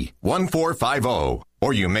 888-673-1450.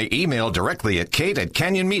 Or you may email directly at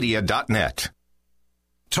kate@canyonmedia.net.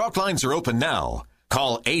 Talk lines are open now.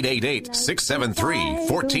 Call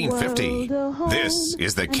 888-673-1450. This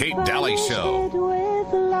is the Kate Daly Show.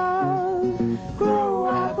 Grow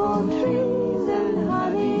apple trees and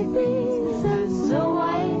honeybees and snow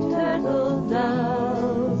white turtle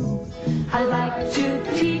doves. I like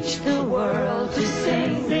to teach the world to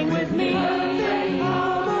sing. Sing with me. Perfect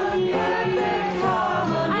harmony, perfect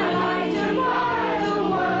harmony. I like to buy the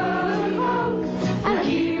world and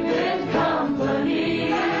keep it company.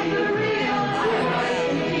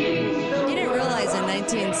 You didn't realize in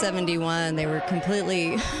 1971 they were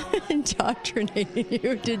completely indoctrinating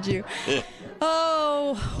you, did you?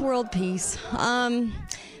 Oh, world peace.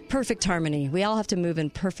 Perfect harmony. We all have to move in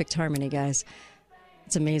perfect harmony, guys.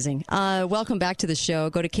 It's amazing. Welcome back to the show.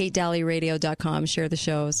 Go to KateDalyRadio.com, share the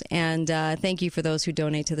shows. And thank you for those who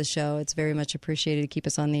donate to the show. It's very much appreciated to keep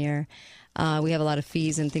us on the air. We have a lot of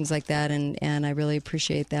fees and things like that, and I really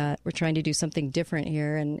appreciate that. We're trying to do something different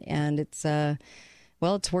here, and it's,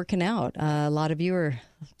 well, it's working out. A lot of you are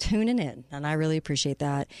tuning in, and I really appreciate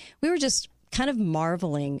that. We were just kind of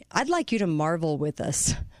marveling. I'd like you to marvel with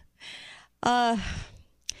us.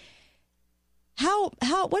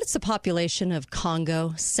 What is the population of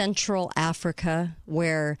Congo, Central Africa,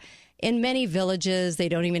 where in many villages they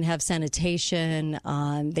don't even have sanitation,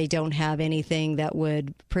 they don't have anything that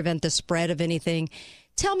would prevent the spread of anything.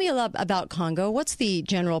 Tell me a lot about Congo. What's the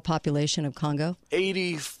general population of Congo?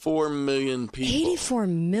 84 million people. 84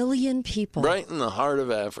 million people. Right in the heart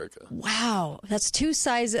of Africa. Wow. That's two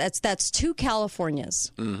sizes. That's two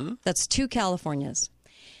Californias. Mm-hmm. That's two Californias.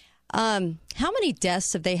 How many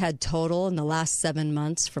deaths have they had total in the last 7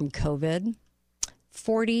 months from COVID?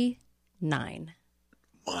 49.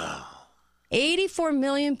 Wow. 84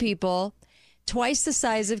 million people, twice the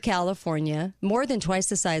size of California, more than twice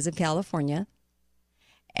the size of California.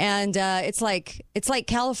 And it's like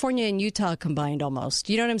California and Utah combined almost.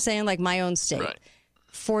 You know what I'm saying? Like my own state. Right.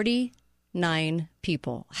 49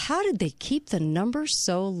 people. How did they keep the number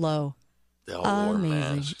so low? They all wore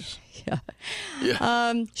masks. Yeah.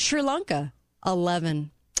 Sri Lanka, 11.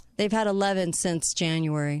 They've had 11 since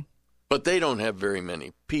January. But they don't have very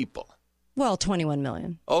many people. Well, 21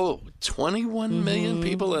 million. Oh, 21 million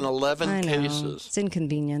people and 11 cases. It's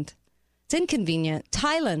inconvenient.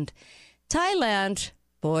 Thailand,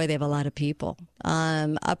 boy, they have a lot of people.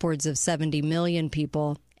 Upwards of 70 million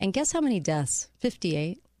people. And guess how many deaths?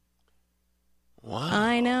 58. Wow.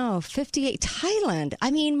 I know, 58. Thailand. I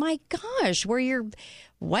mean, my gosh, where you're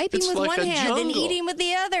wiping with like one hand and eating with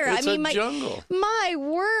the other. It's I mean, a jungle. My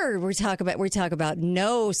word. We talk about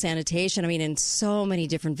no sanitation. I mean, in so many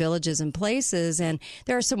different villages and places, and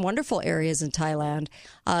there are some wonderful areas in Thailand.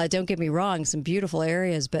 Don't get me wrong, some beautiful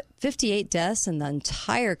areas, but 58 deaths in the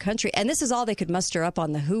entire country, and this is all they could muster up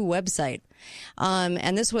on the WHO website.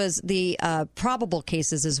 And this was the probable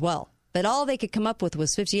cases as well. But all they could come up with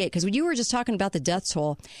was 58. Because you were just talking about the death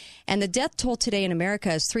toll. And the death toll today in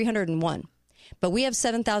America is 301. But we have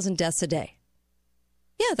 7,000 deaths a day.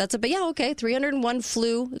 Yeah, okay. 301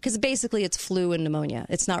 flu. Because basically it's flu and pneumonia.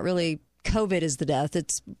 It's not really COVID is the death.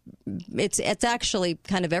 It's actually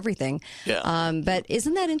kind of everything. Yeah. But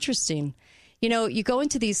isn't that interesting? You know, you go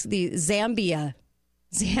into the Zambia,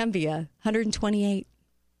 128.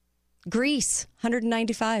 Greece,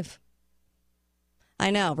 195. I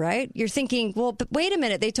know, right? You're thinking, well, but wait a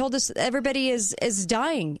minute. They told us everybody is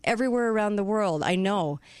dying everywhere around the world. I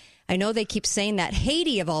know they keep saying that.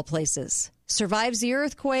 Haiti, of all places, survives the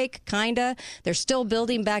earthquake, kinda. They're still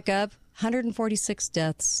building back up. 146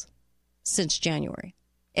 deaths since January.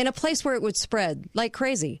 In a place where it would spread like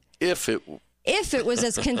crazy. If it was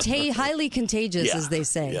as highly contagious as they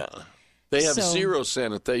say. Yeah. They have zero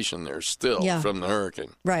sanitation there still from the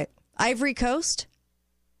hurricane. Right. Ivory Coast,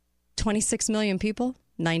 26 million people,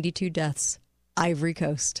 92 deaths. Ivory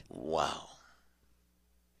Coast. Wow.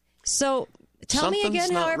 So tell me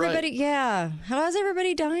again how everybody, how is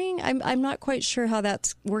everybody dying? I'm not quite sure how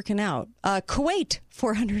that's working out. Kuwait,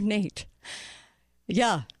 408.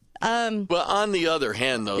 Yeah. Well, on the other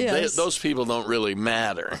hand, though, those people don't really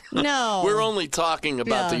matter. No. We're only talking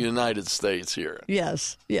about the United States here.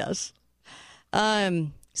 Yes.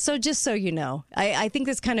 So just so you know, I think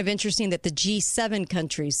it's kind of interesting that the G7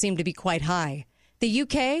 countries seem to be quite high. The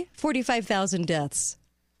UK, 45,000 deaths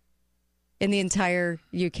in the entire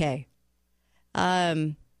UK.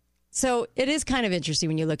 So it is kind of interesting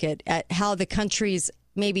when you look at how the countries'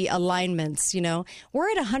 maybe alignments, you know. We're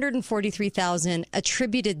at 143,000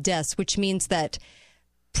 attributed deaths, which means that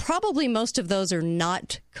probably most of those are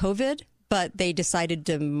not COVID, but they decided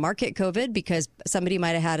to market COVID because somebody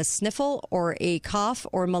might have had a sniffle or a cough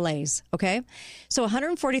or malaise, okay? So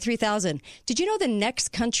 143,000. Did you know the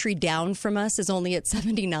next country down from us is only at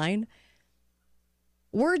 79?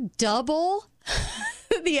 We're double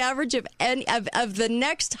the average of the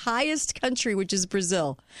next highest country, which is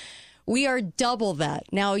Brazil. We are double that.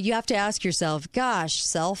 Now, you have to ask yourself, gosh,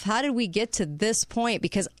 self, how did we get to this point?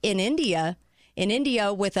 Because in India,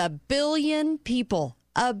 with 1 billion people,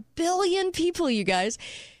 you guys,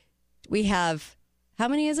 we have, how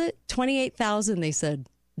many is it? 28,000, they said,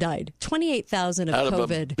 died. 28,000 of COVID. Out of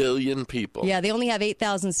 1 billion people. Yeah, they only have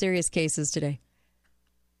 8,000 serious cases today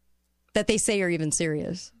that they say are even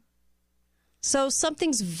serious. So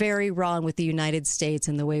something's very wrong with the United States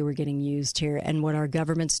and the way we're getting used here and what our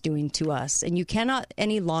government's doing to us. And you cannot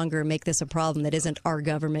any longer make this a problem that isn't our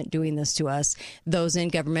government doing this to us, those in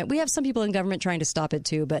government. We have some people in government trying to stop it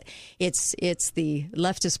too, but it's the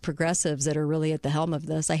leftist progressives that are really at the helm of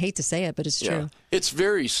this. I hate to say it, but it's true. It's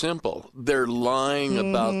very simple. They're lying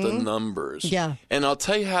about the numbers. Yeah. And I'll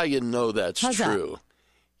tell you how you know that's true.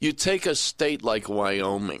 You take a state like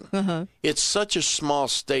Wyoming. It's such a small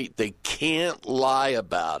state, they can't lie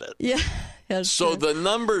about it. Yeah. So the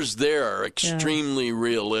numbers there are extremely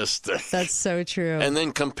realistic. That's so true. And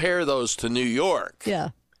then compare those to New York. Yeah.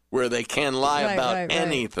 Where they can lie about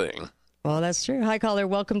anything. Well, that's true. Hi, caller.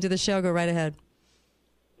 Welcome to the show. Go right ahead.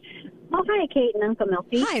 Oh, hi, Kate and Uncle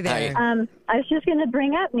Milty. Hi there. I was just going to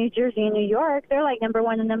bring up New Jersey and New York. They're like number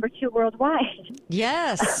 1 and number 2 worldwide.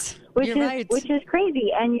 Yes, which is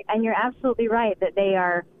crazy. And you're absolutely right that they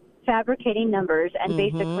are fabricating numbers and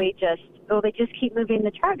basically they just keep moving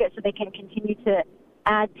the target so they can continue to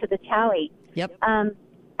add to the tally. Yep.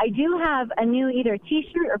 I do have a new either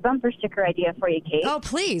T-shirt or bumper sticker idea for you, Kate. Oh,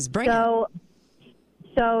 please bring it.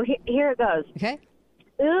 So here it goes. Okay.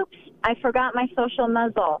 Oops, I forgot my social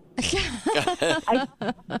muzzle.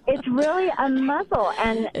 It's really a muzzle.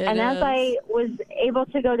 And as I was able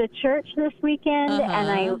to go to church this weekend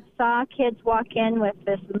and I saw kids walk in with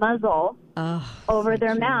this muzzle over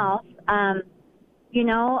their mouth,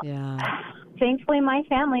 thankfully my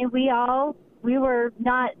family, we were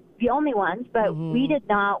not the only ones, but we did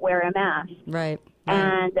not wear a mask. Right.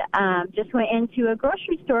 And just went into a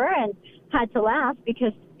grocery store and had to laugh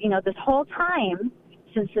because, this whole time,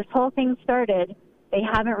 since this whole thing started, they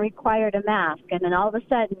haven't required a mask. And then all of a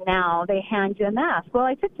sudden now they hand you a mask. Well,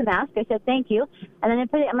 I took the mask. I said, thank you. And then I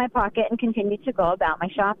put it in my pocket and continued to go about my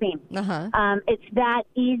shopping. It's that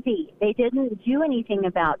easy. They didn't do anything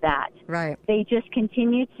about that. Right. They just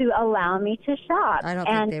continue to allow me to shop. I don't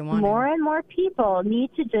think they want more and more people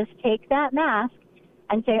need to just take that mask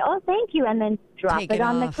and say, oh, thank you, and then drop it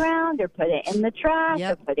on the ground or put it in the trash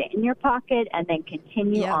or put it in your pocket and then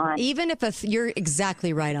continue on. Even if you're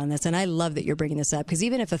exactly right on this, and I love that you're bringing this up, because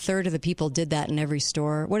even if a third of the people did that in every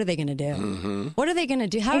store, what are they going to do? What are they going to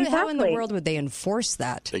do? How in the world would they enforce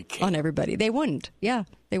that on everybody? They wouldn't. Yeah,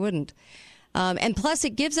 they wouldn't. And plus,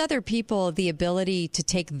 it gives other people the ability to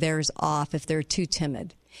take theirs off if they're too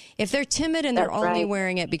timid. If they're timid and they're only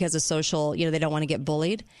wearing it because of social, they don't want to get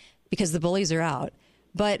bullied because the bullies are out.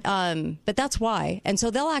 But that's why. And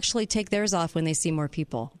so they'll actually take theirs off when they see more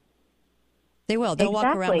people. They will. They'll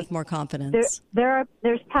walk around with more confidence.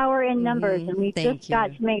 There's power in numbers, and we've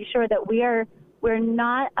got to make sure that we're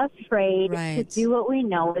not afraid to do what we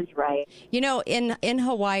know is right. In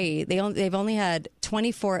Hawaii, they've only had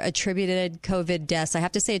 24 attributed COVID deaths. I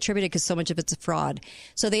have to say attributed because so much of it's a fraud.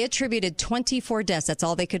 So they attributed 24 deaths. That's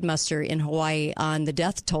all they could muster in Hawaii on the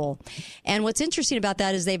death toll. And what's interesting about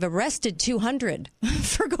that is they've arrested 200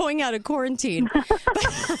 for going out of quarantine.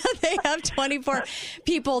 They have 24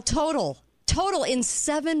 people total in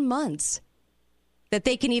 7 months that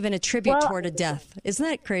they can even attribute toward a death. Isn't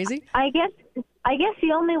that crazy? I guess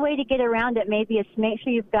the only way to get around it maybe is to make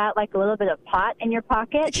sure you've got like a little bit of pot in your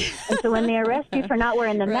pocket. And so when they arrest you for not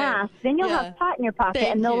wearing the mask, then you'll have pot in your pocket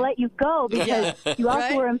and they'll let you go because you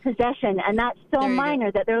also were in possession. And that's so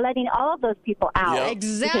minor that they're letting all of those people out.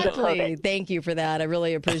 Exactly. Thank you for that. I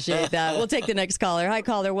really appreciate that. We'll take the next caller. Hi,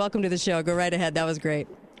 caller. Welcome to the show. Go right ahead. That was great.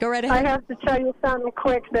 Go right ahead. I have to tell you something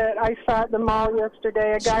quick that I saw at the mall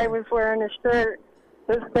yesterday. A guy was wearing a shirt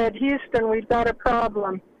that said, Houston, we've got a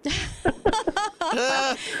problem.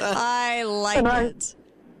 I like it.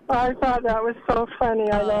 I thought that was so funny.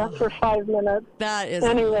 I laughed for 5 minutes. That is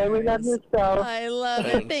anyway, we love your show. I love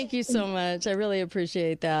it. Thank you so much. I really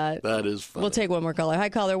appreciate that. That is funny. We'll take one more caller. Hi,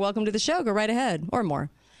 caller. Welcome to the show. Go right ahead. Or more.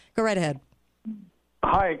 Go right ahead.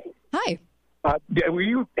 Hi. Hi. Have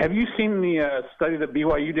you seen the study that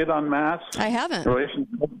BYU did on masks? I haven't.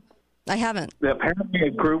 I haven't. Apparently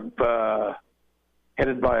a group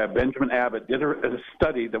headed by Benjamin Abbott did a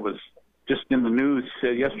study that was just in the news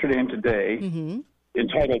yesterday and today,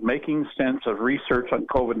 entitled "Making Sense of Research on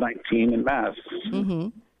COVID-19 and Masks,"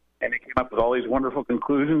 and it came up with all these wonderful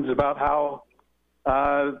conclusions about how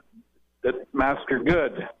that masks are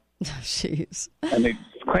good. Jeez. And they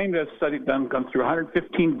claimed a study gone through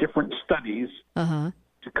 115 different studies to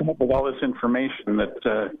come up with all this information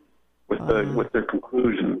that with their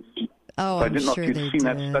conclusions. Oh, so I didn't know if you'd seen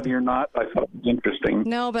that study or not. I thought it was interesting.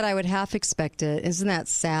 No, but I would half expect it. Isn't that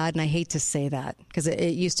sad? And I hate to say that because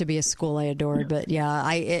it used to be a school I adored. But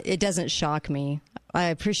yeah, it doesn't shock me. I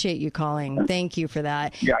appreciate you calling. Thank you for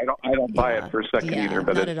that. Yeah, I don't buy it for a second either.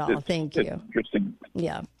 But not at all. Thank you. Interesting.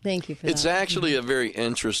 Yeah, thank you for that. It's actually a very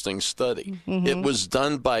interesting study. It was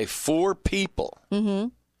done by 4 people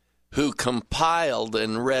who compiled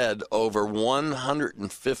and read over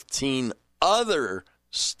 115 other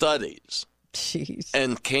studies. Jeez.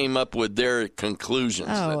 And came up with their conclusions.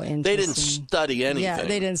 Oh, interesting. They didn't study anything. Yeah,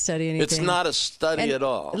 they didn't study anything. It's not a study at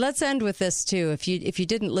all. Let's end with this too. If you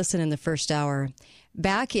didn't listen in the first hour,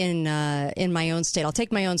 back in my own state, I'll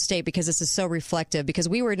take my own state because this is so reflective, because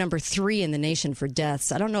we were number 3 in the nation for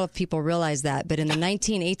deaths. I don't know if people realize that, but in the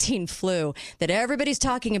 1918 flu that everybody's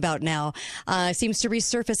talking about now, seems to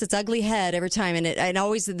resurface its ugly head every time, and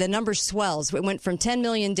always the number swells. It went from 10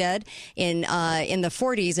 million dead in the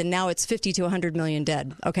 40s, and now it's 50 to 100 million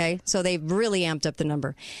dead. Okay, so they've really amped up the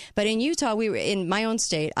number. But in Utah, we were in my own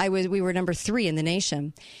state. We were number 3 in the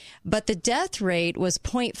nation, but the death rate was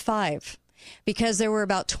 0.5. Because there were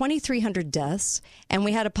about 2,300 deaths, and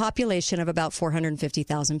we had a population of about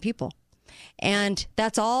 450,000 people. And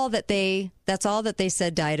that's all that they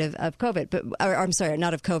said died of COVID. But I'm sorry,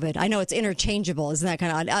 not of COVID. I know it's interchangeable. Isn't that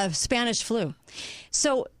kind of Spanish flu?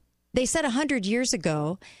 So they said 100 years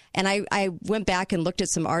ago, and I went back and looked at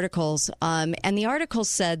some articles, and the articles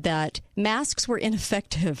said that masks were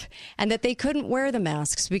ineffective and that they couldn't wear the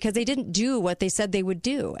masks because they didn't do what they said they would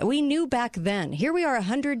do. We knew back then. Here we are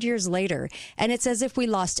 100 years later, and it's as if we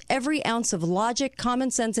lost every ounce of logic,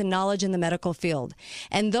 common sense, and knowledge in the medical field.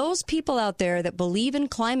 And those people out there that believe in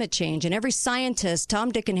climate change, and every scientist,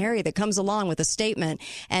 Tom, Dick, and Harry, that comes along with a statement,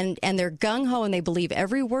 and they're gung-ho and they believe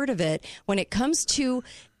every word of it, when it comes to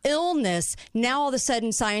illness, now all of a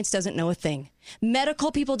sudden science doesn't know a thing.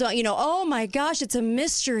 Medical people don't, oh my gosh, it's a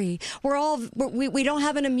mystery. We don't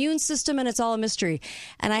have an immune system and it's all a mystery.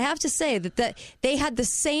 And I have to say that they had the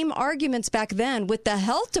same arguments back then with the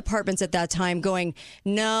health departments at that time going,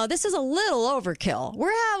 no, this is a little overkill.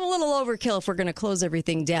 We're having a little overkill if we're going to close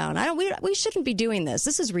everything down. We shouldn't be doing this.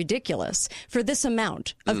 This is ridiculous for this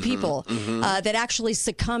amount of people that actually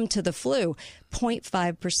succumb to the flu.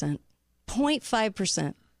 0.5%.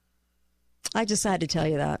 0.5%. I just had to tell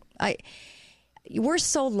you that. We're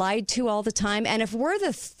so lied to all the time. And if we're the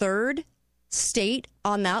 3rd state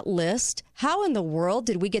on that list, how in the world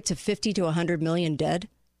did we get to 50 to 100 million dead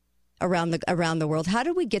around the world? How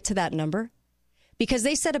did we get to that number? Because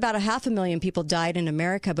they said about 500,000 people died in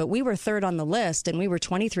America, but we were 3rd on the list and we were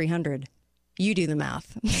 2,300. You do the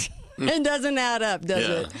math. It doesn't add up, does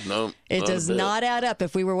it? No, it does not add up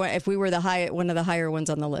if we were one of the higher ones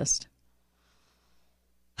on the list.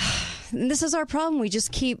 And this is our problem.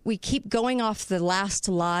 We keep going off the last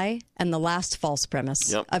lie and the last false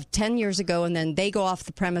premise of 10 years ago, and then they go off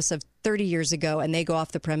the premise of 30 years ago, and they go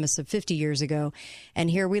off the premise of 50 years ago, and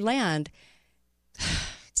here we land.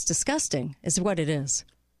 It's disgusting, is what it is.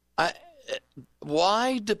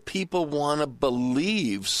 Why do people want to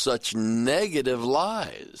believe such negative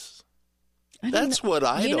lies? That's what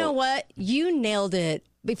I don't. You know what? You nailed it.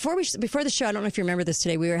 Before the show, I don't know if you remember this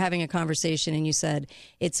today, we were having a conversation and you said,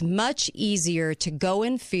 it's much easier to go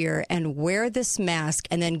in fear and wear this mask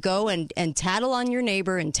and then go and tattle on your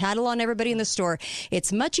neighbor and tattle on everybody in the store.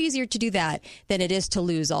 It's much easier to do that than it is to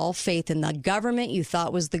lose all faith in the government you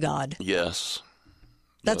thought was the God. Yes.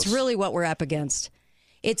 That's really what we're up against.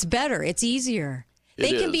 It's better. It's easier.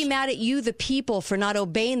 They can be mad at you, the people, for not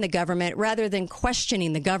obeying the government rather than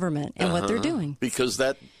questioning the government and what they're doing. Because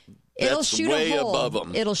That's way above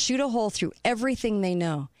them. It'll shoot a hole through everything they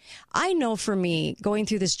know. I know for me, going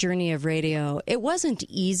through this journey of radio, it wasn't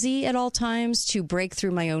easy at all times to break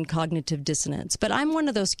through my own cognitive dissonance. But I'm one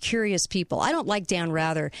of those curious people. I don't like Dan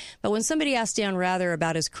Rather. But when somebody asked Dan Rather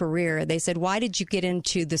about his career, they said, why did you get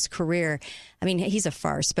into this career? I mean, he's a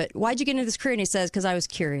farce, but why'd you get into this career? And he says, because I was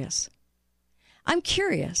curious. I'm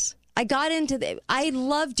curious. I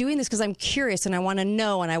love doing this because I'm curious and I want to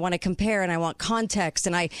know and I want to compare and I want context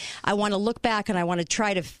and I want to look back and I want to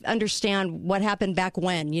try to understand what happened back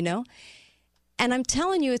when, And I'm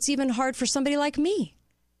telling you, it's even hard for somebody like me.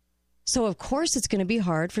 So, of course, it's going to be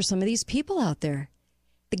hard for some of these people out there.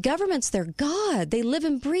 The government's their God. They live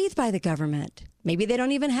and breathe by the government. Maybe they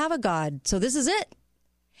don't even have a God. So this is it.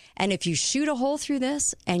 And if you shoot a hole through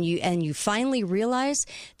this and you finally realize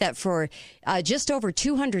that for just over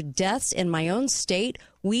 200 deaths in my own state,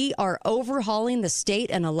 we are overhauling the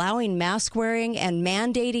state and allowing mask wearing and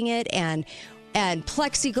mandating it and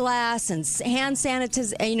plexiglass and hand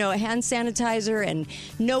sanitizer and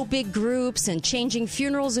no big groups and changing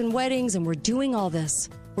funerals and weddings. And we're doing all this.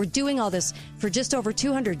 We're doing all this for just over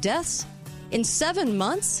 200 deaths in 7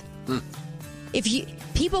 months.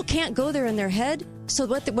 People can't go there in their head. So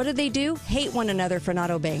what do they do? Hate one another for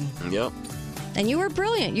not obeying. Yep. And you were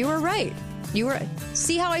brilliant. You were right.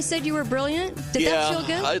 See how I said you were brilliant? Did that feel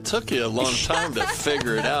good? It took you a long time to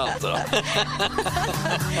figure it out, though.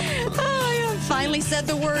 I finally said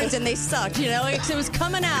the words, and they sucked. It was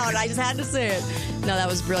coming out. I just had to say it. No, that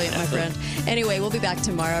was brilliant, my friend. Anyway, we'll be back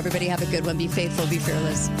tomorrow. Everybody have a good one. Be faithful. Be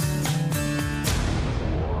fearless.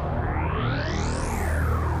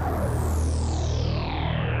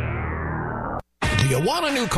 Do you want a new car?